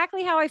 That's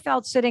exactly how I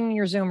felt sitting in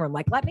your Zoom room.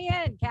 Like, let me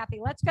in, Kathy,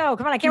 let's go.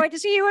 Come on. I can't wait to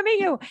see you and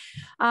meet you.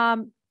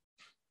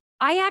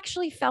 I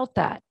actually felt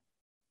that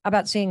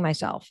about seeing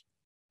myself.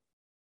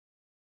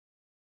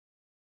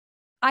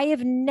 I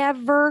have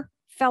never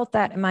felt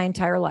that in my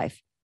entire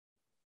life.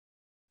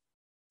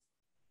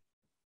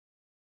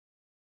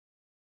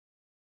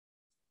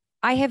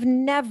 I have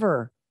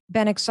never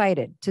been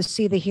excited to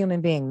see the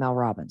human being, Mel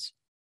Robbins.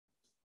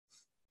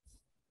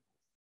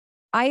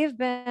 I have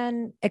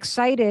been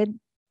excited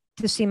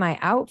to see my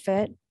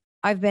outfit.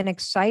 I've been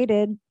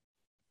excited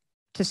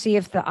to see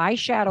if the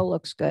eyeshadow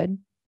looks good.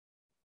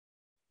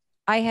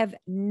 I have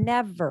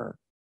never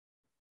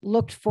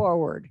looked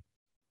forward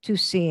to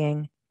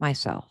seeing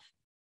myself,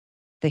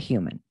 the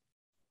human.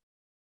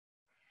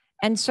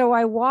 And so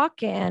I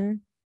walk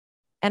in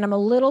and I'm a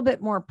little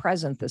bit more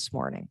present this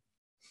morning.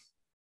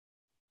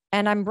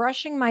 And I'm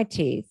brushing my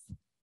teeth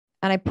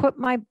and I put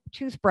my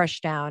toothbrush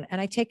down and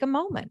I take a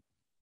moment.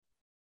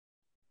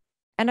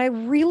 And I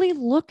really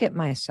look at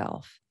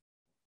myself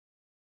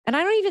And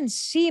I don't even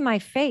see my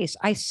face.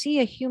 I see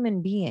a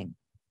human being.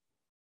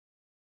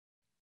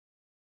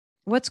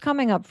 What's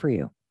coming up for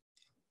you?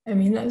 I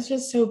mean, that's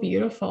just so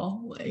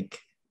beautiful. Like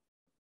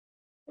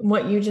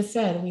what you just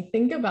said, we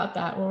think about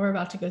that when we're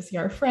about to go see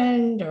our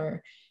friend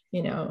or,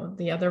 you know,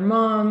 the other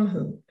mom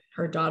who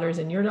her daughter's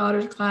in your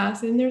daughter's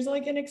class. And there's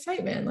like an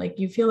excitement, like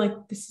you feel like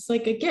this is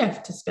like a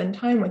gift to spend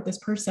time with this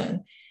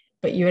person,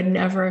 but you had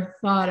never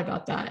thought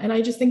about that. And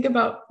I just think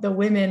about the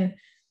women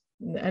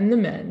and the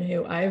men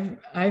who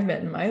I've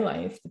met in my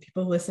life, the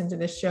people who listen to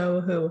this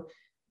show who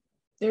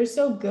they're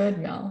so good,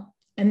 Mel,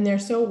 and they're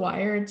so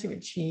wired to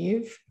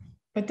achieve,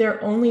 but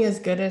they're only as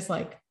good as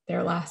like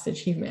their last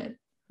achievement.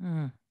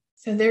 Mm.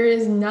 So there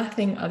is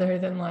nothing other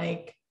than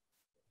like,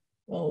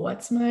 well,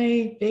 what's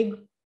my big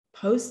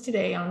post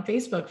today on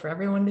Facebook for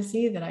everyone to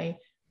see that I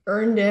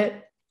earned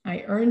it.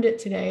 I earned it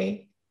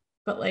today.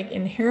 But like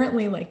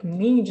inherently, like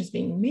me just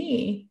being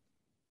me,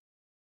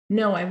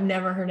 no, I've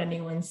never heard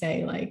anyone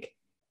say like,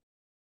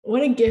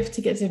 what a gift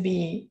to get to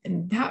be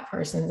in that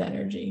person's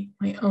energy,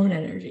 my own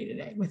energy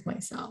today with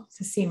myself,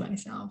 to see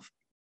myself.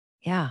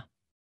 Yeah.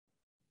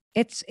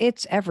 It's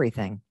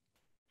everything.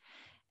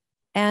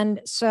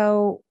 And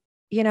so,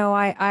 you know,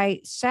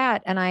 I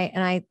sat and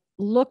I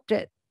looked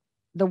at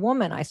the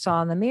woman I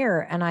saw in the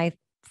mirror and I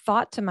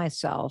thought to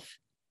myself,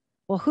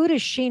 well, who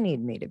does she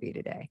need me to be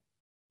today?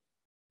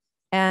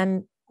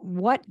 And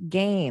what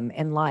game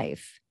in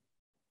life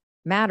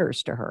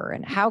matters to her?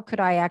 And how could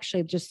I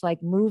actually just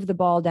like move the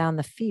ball down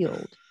the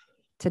field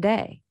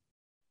today?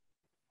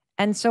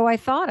 And so I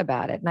thought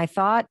about it. And I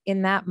thought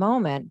in that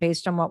moment,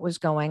 based on what was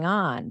going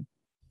on,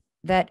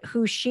 that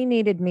who she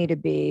needed me to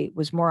be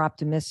was more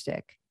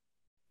optimistic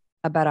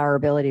about our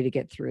ability to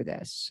get through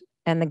this.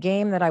 And the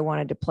game that I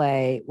wanted to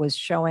play was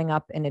showing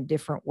up in a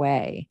different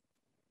way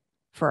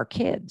for our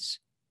kids,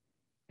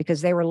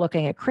 because they were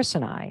looking at Chris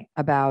and I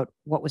about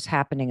what was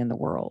happening in the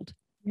world.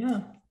 Yeah.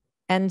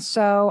 And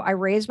so I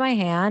raised my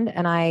hand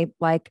and I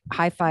like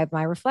high-fived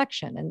my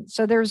reflection. And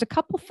so there's a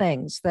couple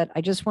things that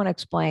I just want to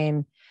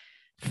explain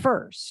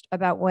first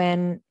about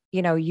when,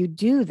 you know, you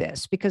do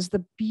this, because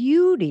the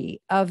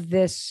beauty of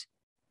this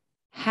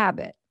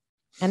habit,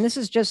 and this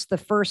is just the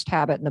first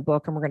habit in the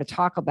book, and we're going to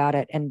talk about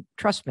it. And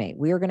trust me,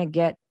 we are going to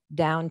get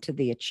down to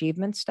the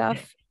achievement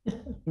stuff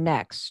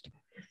next,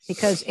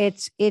 because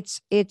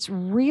it's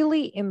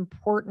really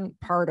important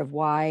part of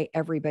why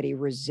everybody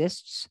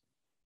resists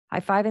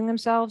high-fiving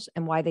themselves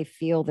and why they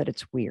feel that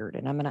it's weird.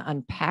 And I'm going to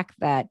unpack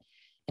that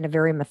in a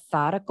very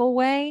methodical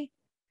way,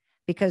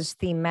 because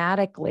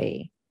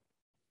thematically,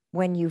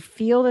 when you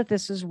feel that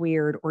this is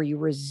weird or you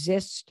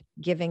resist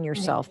giving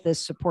yourself this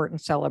support and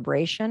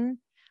celebration,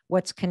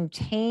 what's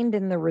contained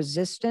in the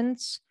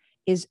resistance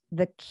is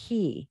the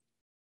key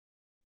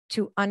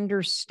to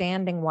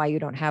understanding why you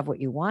don't have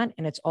what you want.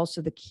 And it's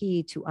also the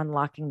key to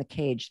unlocking the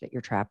cage that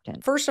you're trapped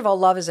in. First of all,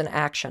 love is an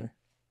action.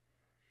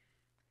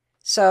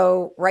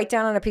 So write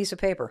down on a piece of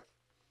paper,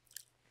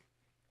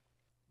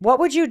 what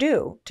would you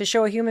do to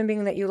show a human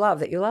being that you love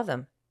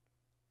them?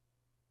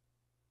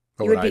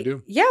 What would I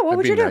do? Yeah, what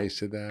would you do? I'd be nice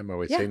to them. I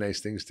would say nice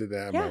things to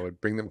them. I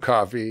would bring them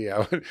coffee. I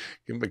would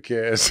give them a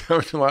kiss. I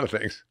would do a lot of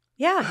things.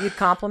 Yeah, you'd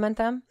compliment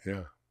them.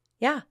 Yeah.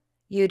 Yeah.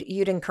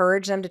 You'd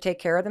encourage them to take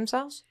care of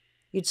themselves.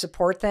 You'd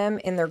support them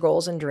in their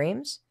goals and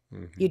dreams.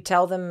 Mm-hmm. You'd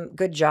tell them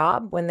good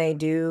job when they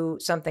do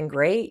something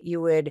great.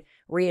 You would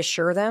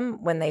reassure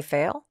them when they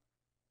fail.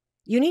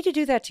 You need to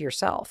do that to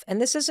yourself.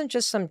 And this isn't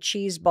just some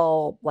cheese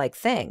ball like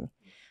thing.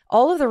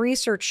 All of the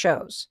research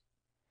shows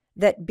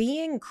that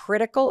being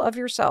critical of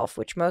yourself,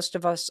 which most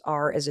of us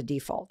are as a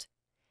default,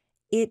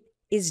 it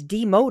is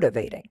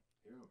demotivating.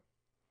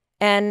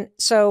 And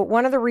so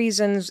one of the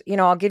reasons, you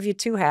know, I'll give you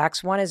 2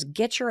 hacks. One is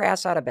get your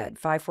ass out of bed,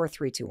 5, 4,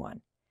 3, 2,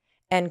 1,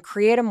 and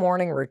create a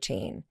morning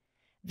routine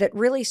that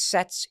really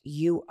sets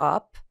you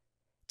up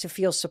to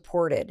feel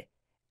supported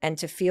and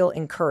to feel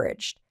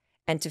encouraged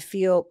and to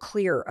feel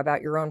clear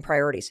about your own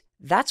priorities.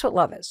 That's what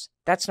love is.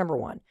 That's number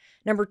 1.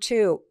 Number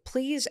 2,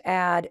 please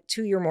add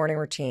to your morning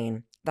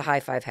routine the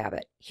high five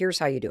habit. Here's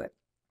how you do it.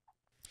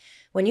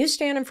 When you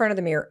stand in front of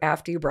the mirror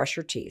after you brush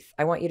your teeth,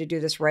 I want you to do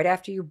this right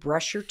after you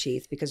brush your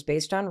teeth, because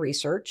based on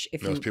research,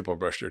 if most people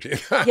brush their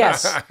teeth.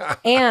 Yes.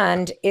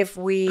 And if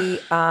we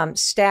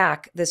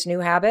stack this new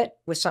habit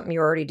with something you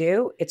already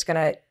do, it's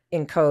going to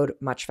encode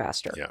much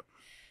faster. Yeah.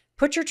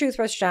 Put your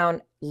toothbrush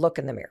down, look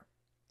in the mirror.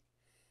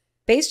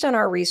 Based on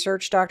our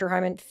research, Dr.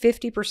 Hyman,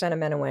 50% of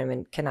men and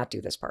women cannot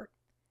do this part.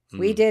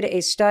 We did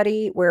a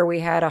study where we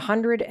had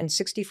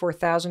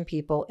 164,000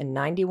 people in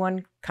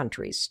 91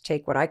 countries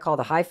take what I call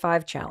the high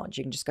five challenge.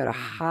 You can just go to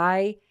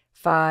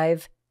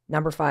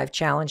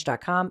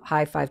high5challenge.com,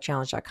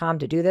 high5challenge.com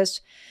to do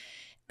this.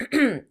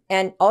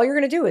 And all you're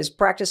going to do is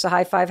practice the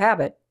high five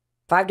habit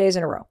 5 days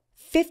in a row.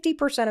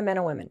 50% of men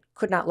and women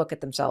could not look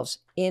at themselves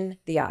in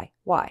the eye.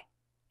 Why?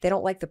 They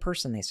don't like the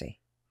person they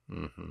see.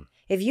 Mm-hmm.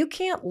 If you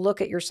can't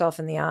look at yourself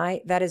in the eye,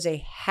 that is a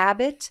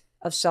habit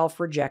of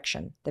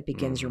self-rejection that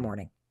begins your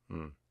morning.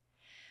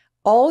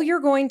 All you're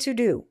going to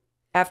do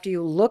after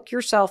you look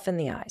yourself in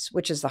the eyes,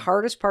 which is the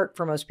hardest part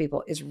for most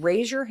people, is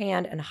raise your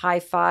hand and high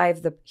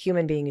five the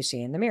human being you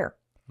see in the mirror.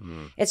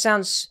 It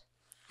sounds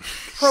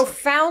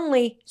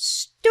profoundly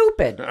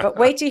stupid, but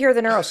wait to hear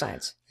the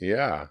neuroscience.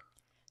 Yeah.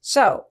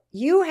 So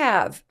you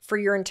have, for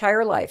your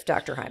entire life,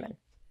 Dr. Hyman,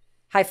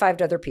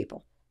 high-fived other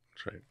people.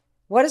 That's right.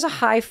 What is a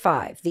high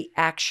five? The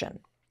action.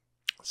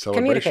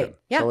 Celebration. Communicate.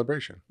 Yeah.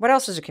 Celebration. What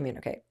else does it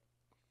communicate?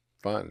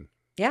 Fun.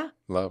 Yeah.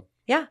 Love.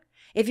 Yeah.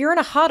 If you're in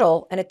a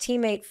huddle and a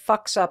teammate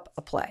fucks up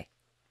a play,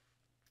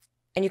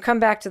 and you come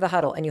back to the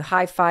huddle and you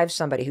high five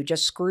somebody who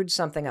just screwed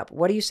something up,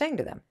 what are you saying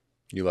to them?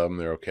 You love them.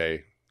 They're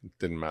okay. It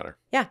didn't matter.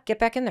 Yeah. Get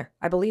back in there.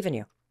 I believe in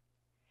you.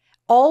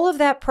 All of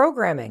that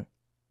programming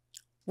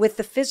with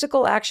the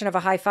physical action of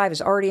a high five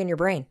is already in your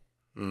brain.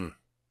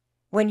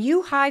 When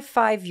you high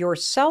five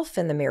yourself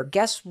in the mirror,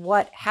 guess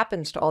what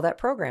happens to all that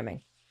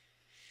programming?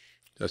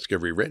 That's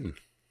get rewritten.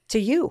 To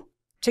you,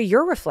 to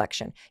your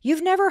reflection.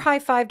 You've never high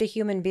fived a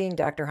human being,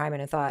 Dr. Hyman,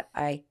 and thought,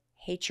 I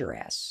hate your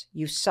ass.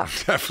 You suck.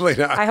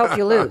 Definitely not. I hope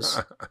you lose.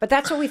 But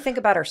that's what we think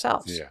about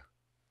ourselves. Yeah.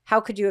 How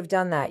could you have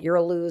done that? You're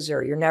a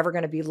loser. You're never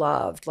going to be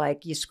loved.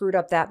 Like you screwed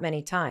up that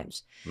many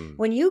times.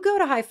 When you go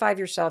to high five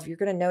yourself, you're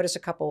going to notice a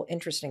couple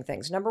interesting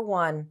things. Number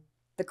one,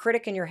 the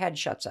critic in your head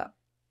shuts up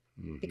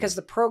because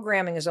the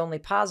programming is only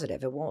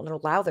positive. It won't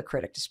allow the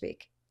critic to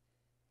speak.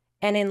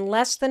 And in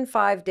less than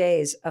 5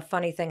 days, a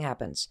funny thing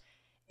happens.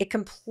 It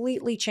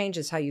completely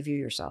changes how you view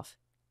yourself.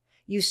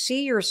 You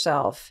see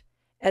yourself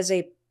as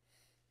a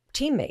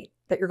teammate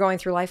that you're going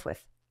through life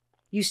with.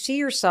 You see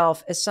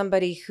yourself as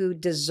somebody who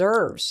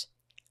deserves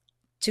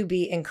to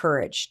be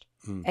encouraged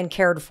and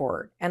cared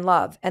for and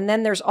loved. And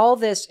then there's all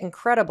this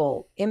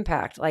incredible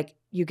impact. Like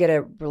you get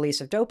a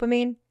release of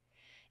dopamine.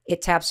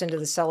 It taps into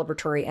the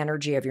celebratory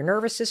energy of your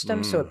nervous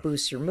system. So it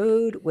boosts your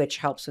mood, which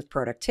helps with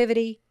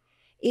productivity.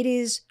 It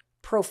is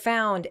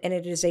profound. And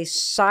it is a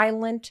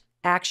silent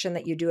action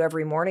that you do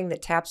every morning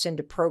that taps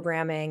into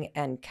programming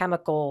and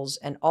chemicals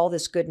and all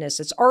this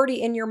goodness. It's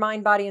already in your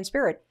mind, body, and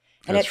spirit.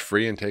 And it's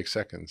free and takes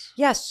seconds.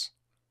 Yes.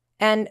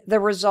 And the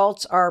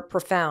results are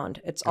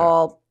profound. It's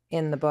all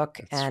in the book.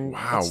 And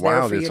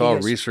it's all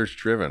research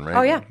driven, right?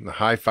 Oh, yeah. The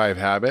high five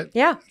habit.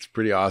 Yeah. It's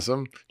pretty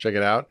awesome. Check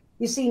it out.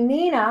 You see,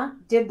 Nina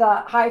did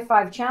the high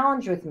five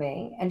challenge with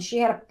me, and she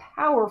had a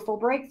powerful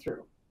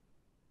breakthrough.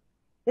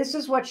 This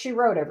is what she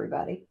wrote,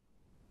 everybody.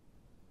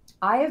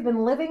 I have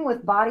been living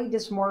with body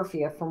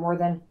dysmorphia for more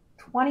than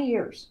 20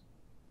 years.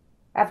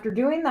 After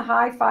doing the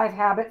high five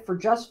habit for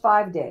just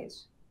 5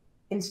 days,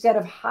 instead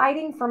of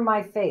hiding from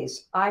my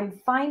face, I'm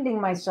finding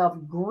myself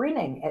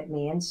grinning at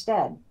me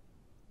instead.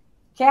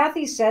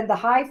 Kathy said the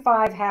high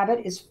five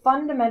habit is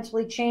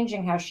fundamentally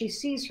changing how she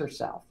sees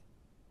herself.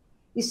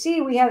 You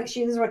see, this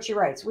is what she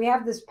writes. We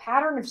have this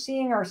pattern of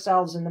seeing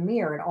ourselves in the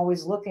mirror and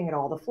always looking at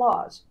all the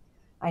flaws.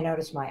 I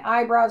notice my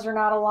eyebrows are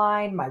not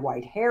aligned. My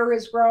white hair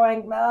is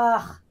growing.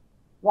 Ugh.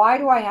 Why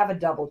do I have a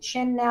double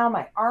chin now?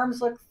 My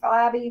arms look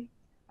flabby.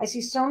 I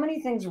see so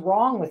many things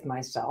wrong with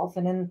myself.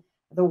 And in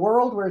the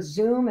world where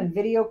Zoom and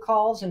video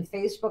calls and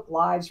Facebook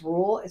Lives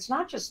rule, it's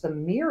not just the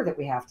mirror that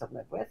we have to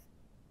live with.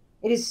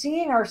 It is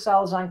seeing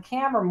ourselves on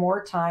camera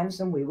more times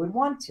than we would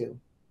want to.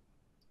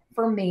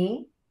 For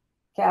me,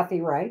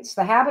 Kathy writes,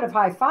 the habit of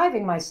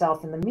high-fiving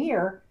myself in the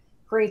mirror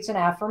creates an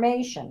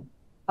affirmation,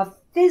 a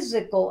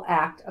physical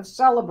act of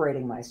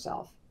celebrating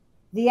myself.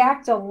 The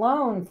act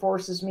alone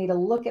forces me to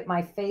look at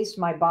my face,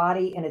 my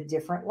body in a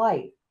different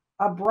light,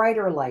 a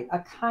brighter light, a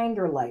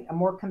kinder light, a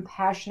more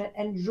compassionate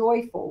and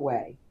joyful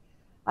way.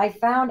 I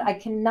found I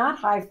cannot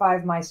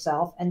high-five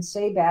myself and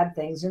say bad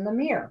things in the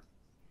mirror.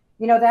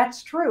 You know,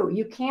 that's true.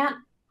 You can't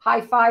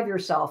high-five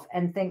yourself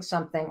and think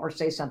something or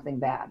say something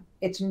bad.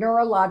 It's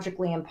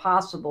neurologically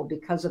impossible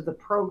because of the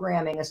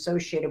programming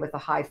associated with a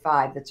high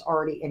five that's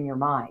already in your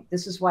mind.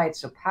 This is why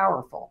it's so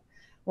powerful.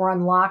 We're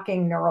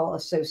unlocking neural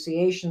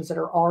associations that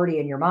are already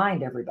in your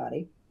mind,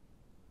 everybody.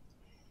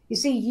 You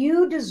see,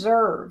 you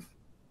deserve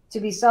to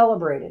be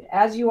celebrated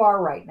as you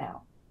are right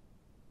now.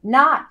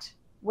 Not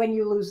when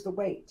you lose the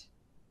weight.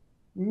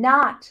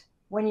 Not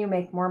when you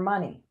make more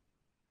money.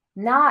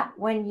 Not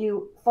when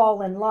you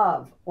fall in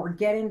love or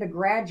get into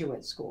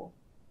graduate school.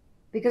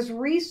 Because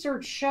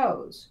research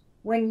shows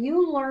when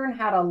you learn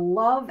how to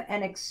love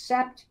and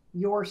accept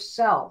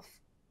yourself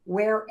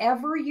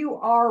wherever you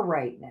are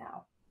right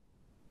now,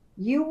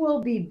 you will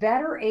be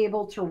better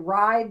able to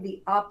ride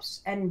the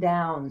ups and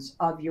downs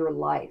of your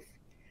life.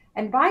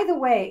 And by the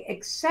way,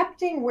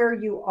 accepting where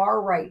you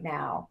are right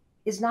now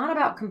is not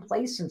about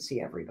complacency,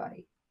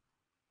 everybody.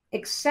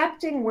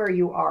 Accepting where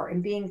you are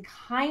and being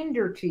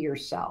kinder to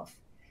yourself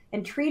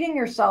and treating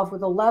yourself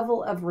with a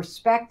level of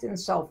respect and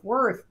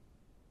self-worth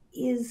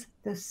is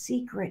the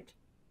secret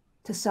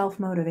to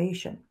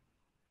self-motivation.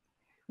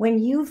 When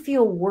you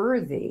feel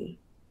worthy,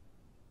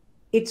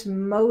 it's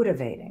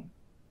motivating.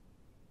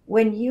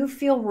 When you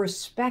feel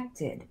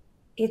respected,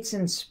 it's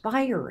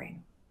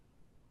inspiring.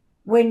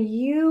 When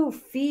you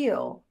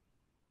feel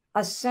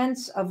a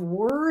sense of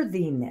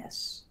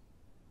worthiness,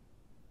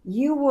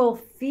 you will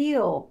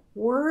feel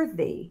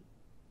worthy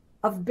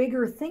of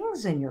bigger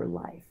things in your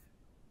life.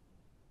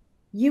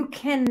 You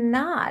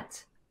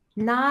cannot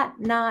not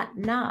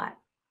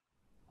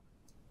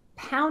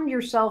pound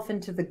yourself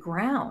into the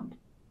ground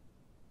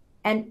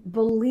and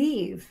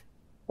believe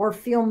or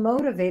feel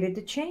motivated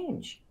to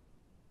change.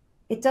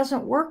 It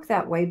doesn't work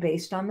that way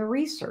based on the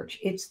research.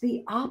 It's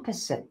the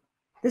opposite.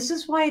 This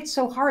is why it's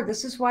so hard.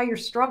 This is why you're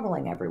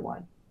struggling,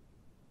 everyone.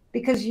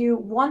 Because you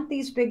want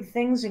these big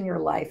things in your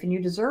life and you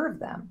deserve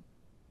them.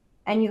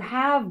 And you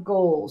have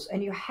goals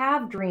and you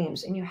have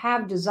dreams and you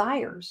have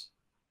desires.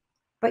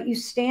 But you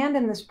stand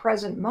in this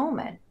present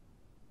moment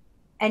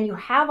and you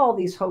have all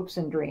these hopes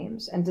and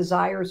dreams and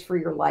desires for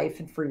your life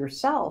and for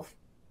yourself.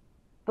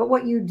 But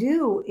what you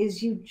do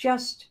is you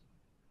just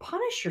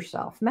punish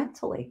yourself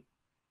mentally.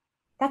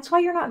 That's why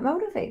you're not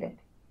motivated.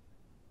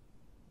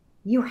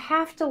 You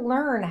have to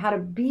learn how to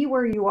be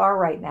where you are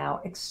right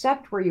now,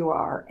 accept where you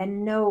are,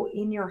 and know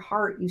in your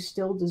heart you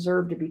still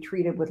deserve to be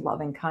treated with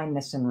loving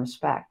kindness and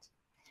respect.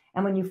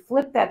 And when you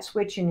flip that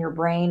switch in your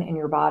brain, in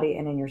your body,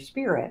 and in your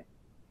spirit,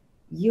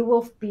 you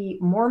will be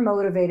more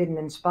motivated and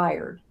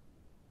inspired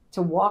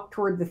to walk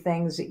toward the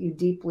things that you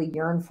deeply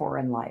yearn for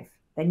in life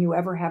than you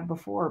ever have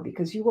before,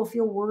 because you will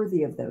feel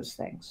worthy of those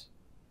things.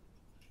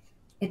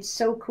 It's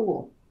so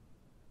cool.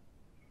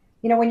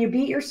 You know, when you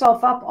beat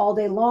yourself up all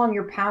day long,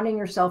 you're pounding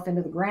yourself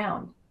into the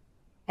ground,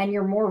 and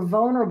you're more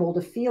vulnerable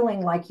to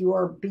feeling like you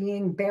are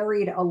being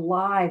buried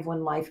alive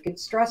when life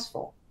gets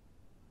stressful.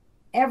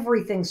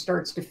 Everything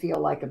starts to feel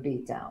like a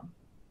beatdown.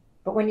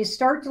 But when you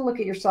start to look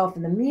at yourself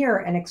in the mirror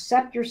and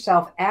accept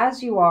yourself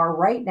as you are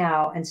right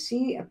now and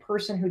see a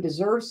person who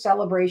deserves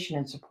celebration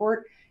and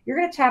support, you're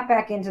going to tap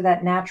back into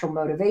that natural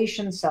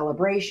motivation,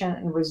 celebration,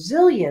 and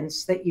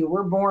resilience that you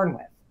were born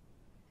with.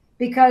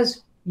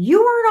 Because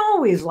you weren't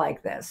always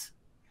like this.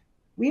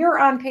 We are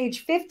on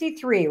page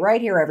 53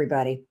 right here,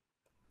 everybody.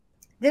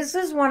 This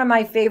is one of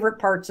my favorite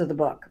parts of the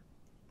book.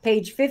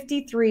 Page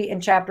 53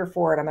 in chapter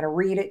 4, and I'm going to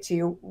read it to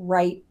you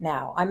right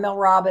now. I'm Mel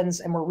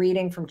Robbins, and we're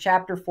reading from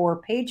chapter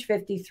 4, page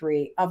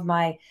 53 of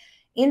my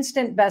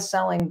instant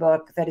best-selling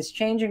book that is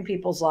changing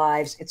people's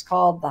lives. It's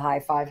called The High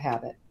Five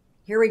Habit.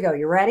 Here we go.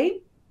 You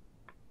ready?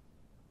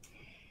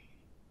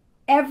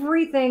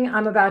 Everything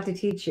I'm about to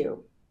teach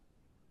you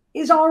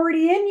is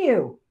already in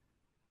you.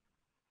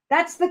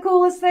 That's the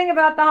coolest thing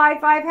about the High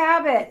Five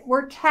Habit.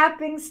 We're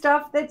tapping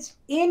stuff that's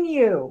in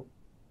you.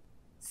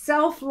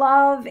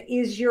 Self-love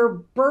is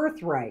your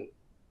birthright.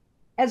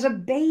 As a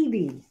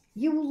baby,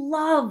 you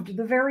loved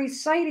the very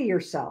sight of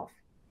yourself.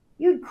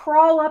 You'd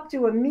crawl up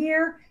to a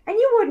mirror and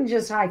you wouldn't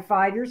just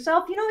high-five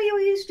yourself. You know what you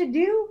used to do?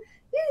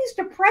 You used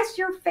to press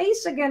your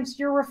face against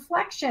your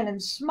reflection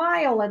and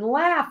smile and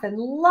laugh and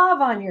love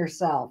on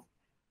yourself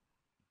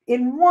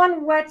in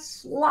one wet,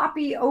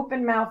 sloppy,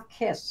 open-mouth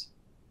kiss.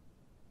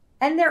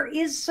 And there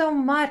is so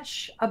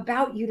much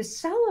about you to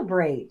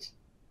celebrate.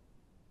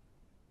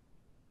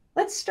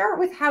 Let's start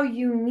with how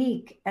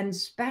unique and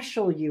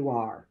special you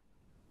are.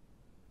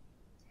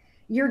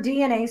 Your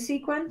DNA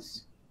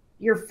sequence,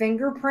 your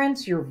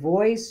fingerprints, your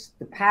voice,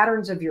 the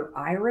patterns of your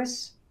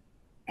iris,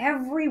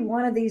 every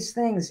one of these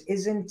things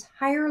is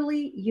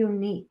entirely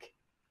unique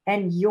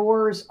and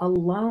yours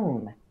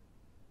alone.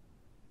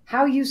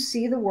 How you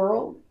see the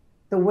world,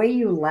 the way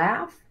you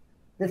laugh,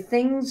 the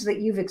things that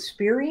you've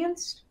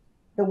experienced,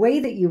 the way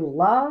that you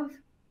love,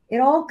 it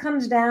all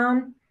comes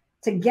down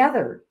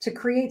together to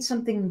create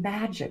something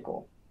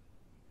magical.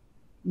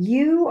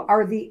 You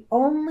are the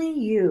only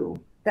you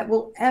that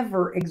will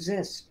ever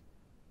exist.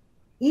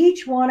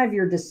 Each one of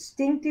your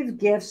distinctive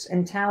gifts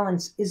and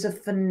talents is a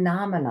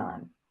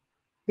phenomenon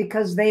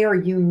because they are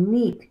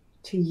unique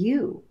to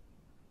you.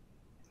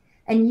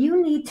 And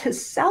you need to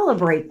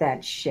celebrate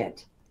that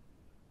shit.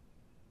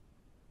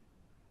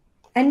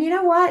 And you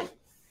know what?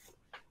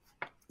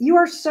 You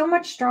are so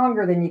much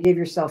stronger than you give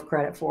yourself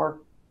credit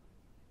for.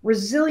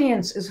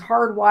 Resilience is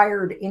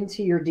hardwired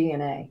into your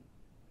DNA.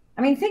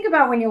 I mean, think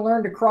about when you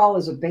learned to crawl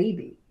as a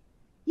baby.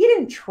 You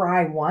didn't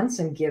try once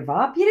and give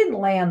up. You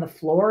didn't lay on the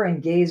floor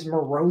and gaze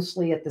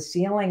morosely at the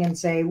ceiling and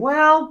say,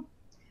 well,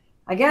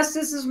 I guess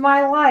this is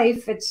my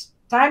life. It's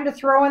time to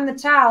throw in the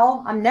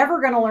towel. I'm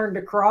never going to learn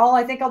to crawl.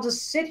 I think I'll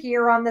just sit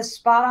here on this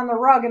spot on the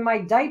rug in my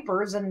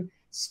diapers and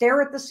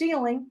stare at the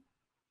ceiling.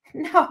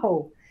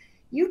 No,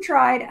 you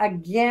tried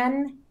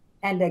again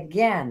and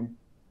again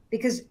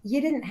because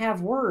you didn't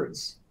have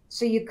words.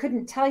 So you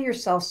couldn't tell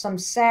yourself some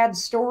sad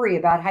story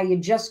about how you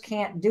just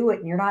can't do it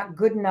and you're not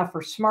good enough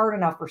or smart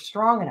enough or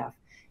strong enough.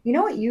 You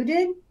know what you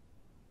did?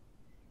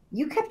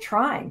 You kept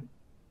trying.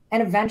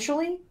 And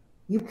eventually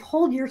you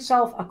pulled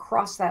yourself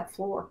across that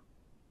floor.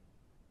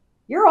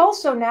 You're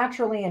also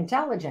naturally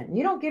intelligent.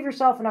 You don't give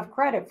yourself enough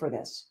credit for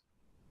this.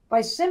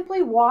 By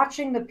simply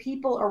watching the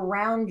people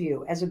around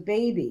you as a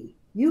baby,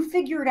 you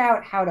figured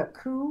out how to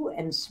coo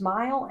and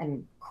smile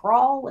and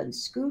crawl and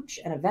scooch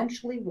and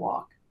eventually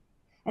walk.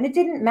 And it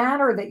didn't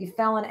matter that you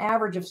fell an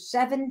average of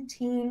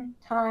 17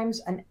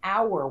 times an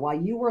hour while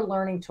you were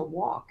learning to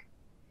walk.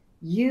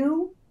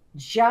 You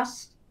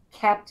just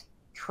kept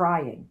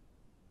trying.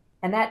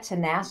 And that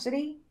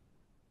tenacity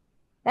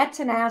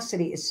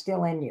is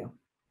still in you.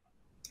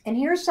 And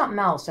here's something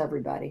else,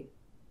 everybody.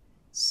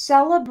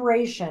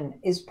 Celebration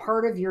is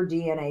part of your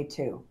DNA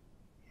too.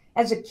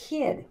 As a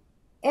kid,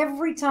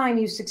 every time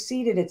you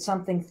succeeded at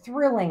something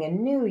thrilling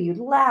and new, you'd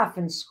laugh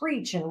and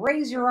screech and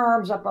raise your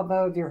arms up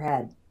above your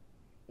head.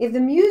 If the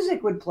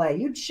music would play,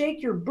 you'd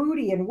shake your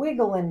booty and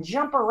wiggle and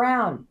jump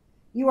around.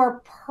 You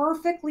are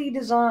perfectly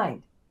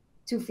designed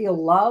to feel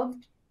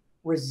loved,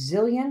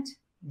 resilient,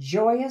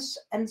 joyous,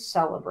 and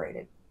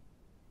celebrated.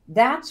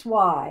 That's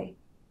why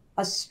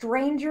a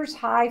stranger's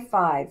high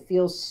five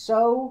feels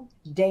so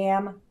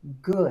damn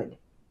good.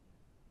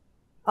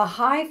 A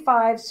high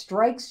five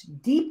strikes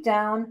deep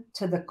down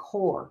to the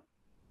core.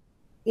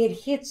 It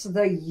hits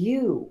the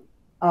you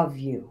of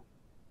you,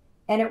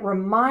 and it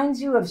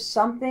reminds you of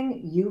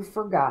something you've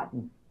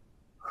forgotten,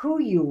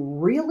 who you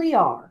really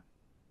are,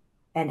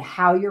 and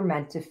how you're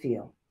meant to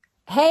feel.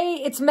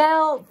 Hey, it's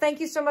Mel. Thank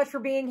you so much for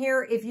being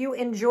here. If you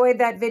enjoyed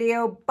that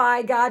video,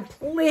 by God,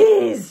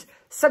 please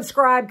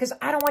subscribe because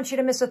I don't want you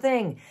to miss a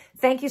thing.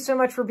 Thank you so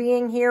much for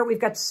being here. We've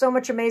got so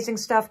much amazing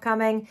stuff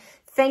coming.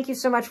 Thank you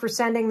so much for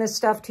sending this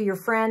stuff to your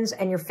friends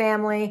and your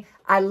family.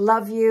 I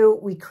love you.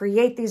 We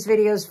create these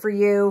videos for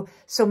you.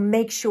 So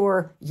make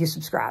sure you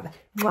subscribe.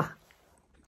 Mwah.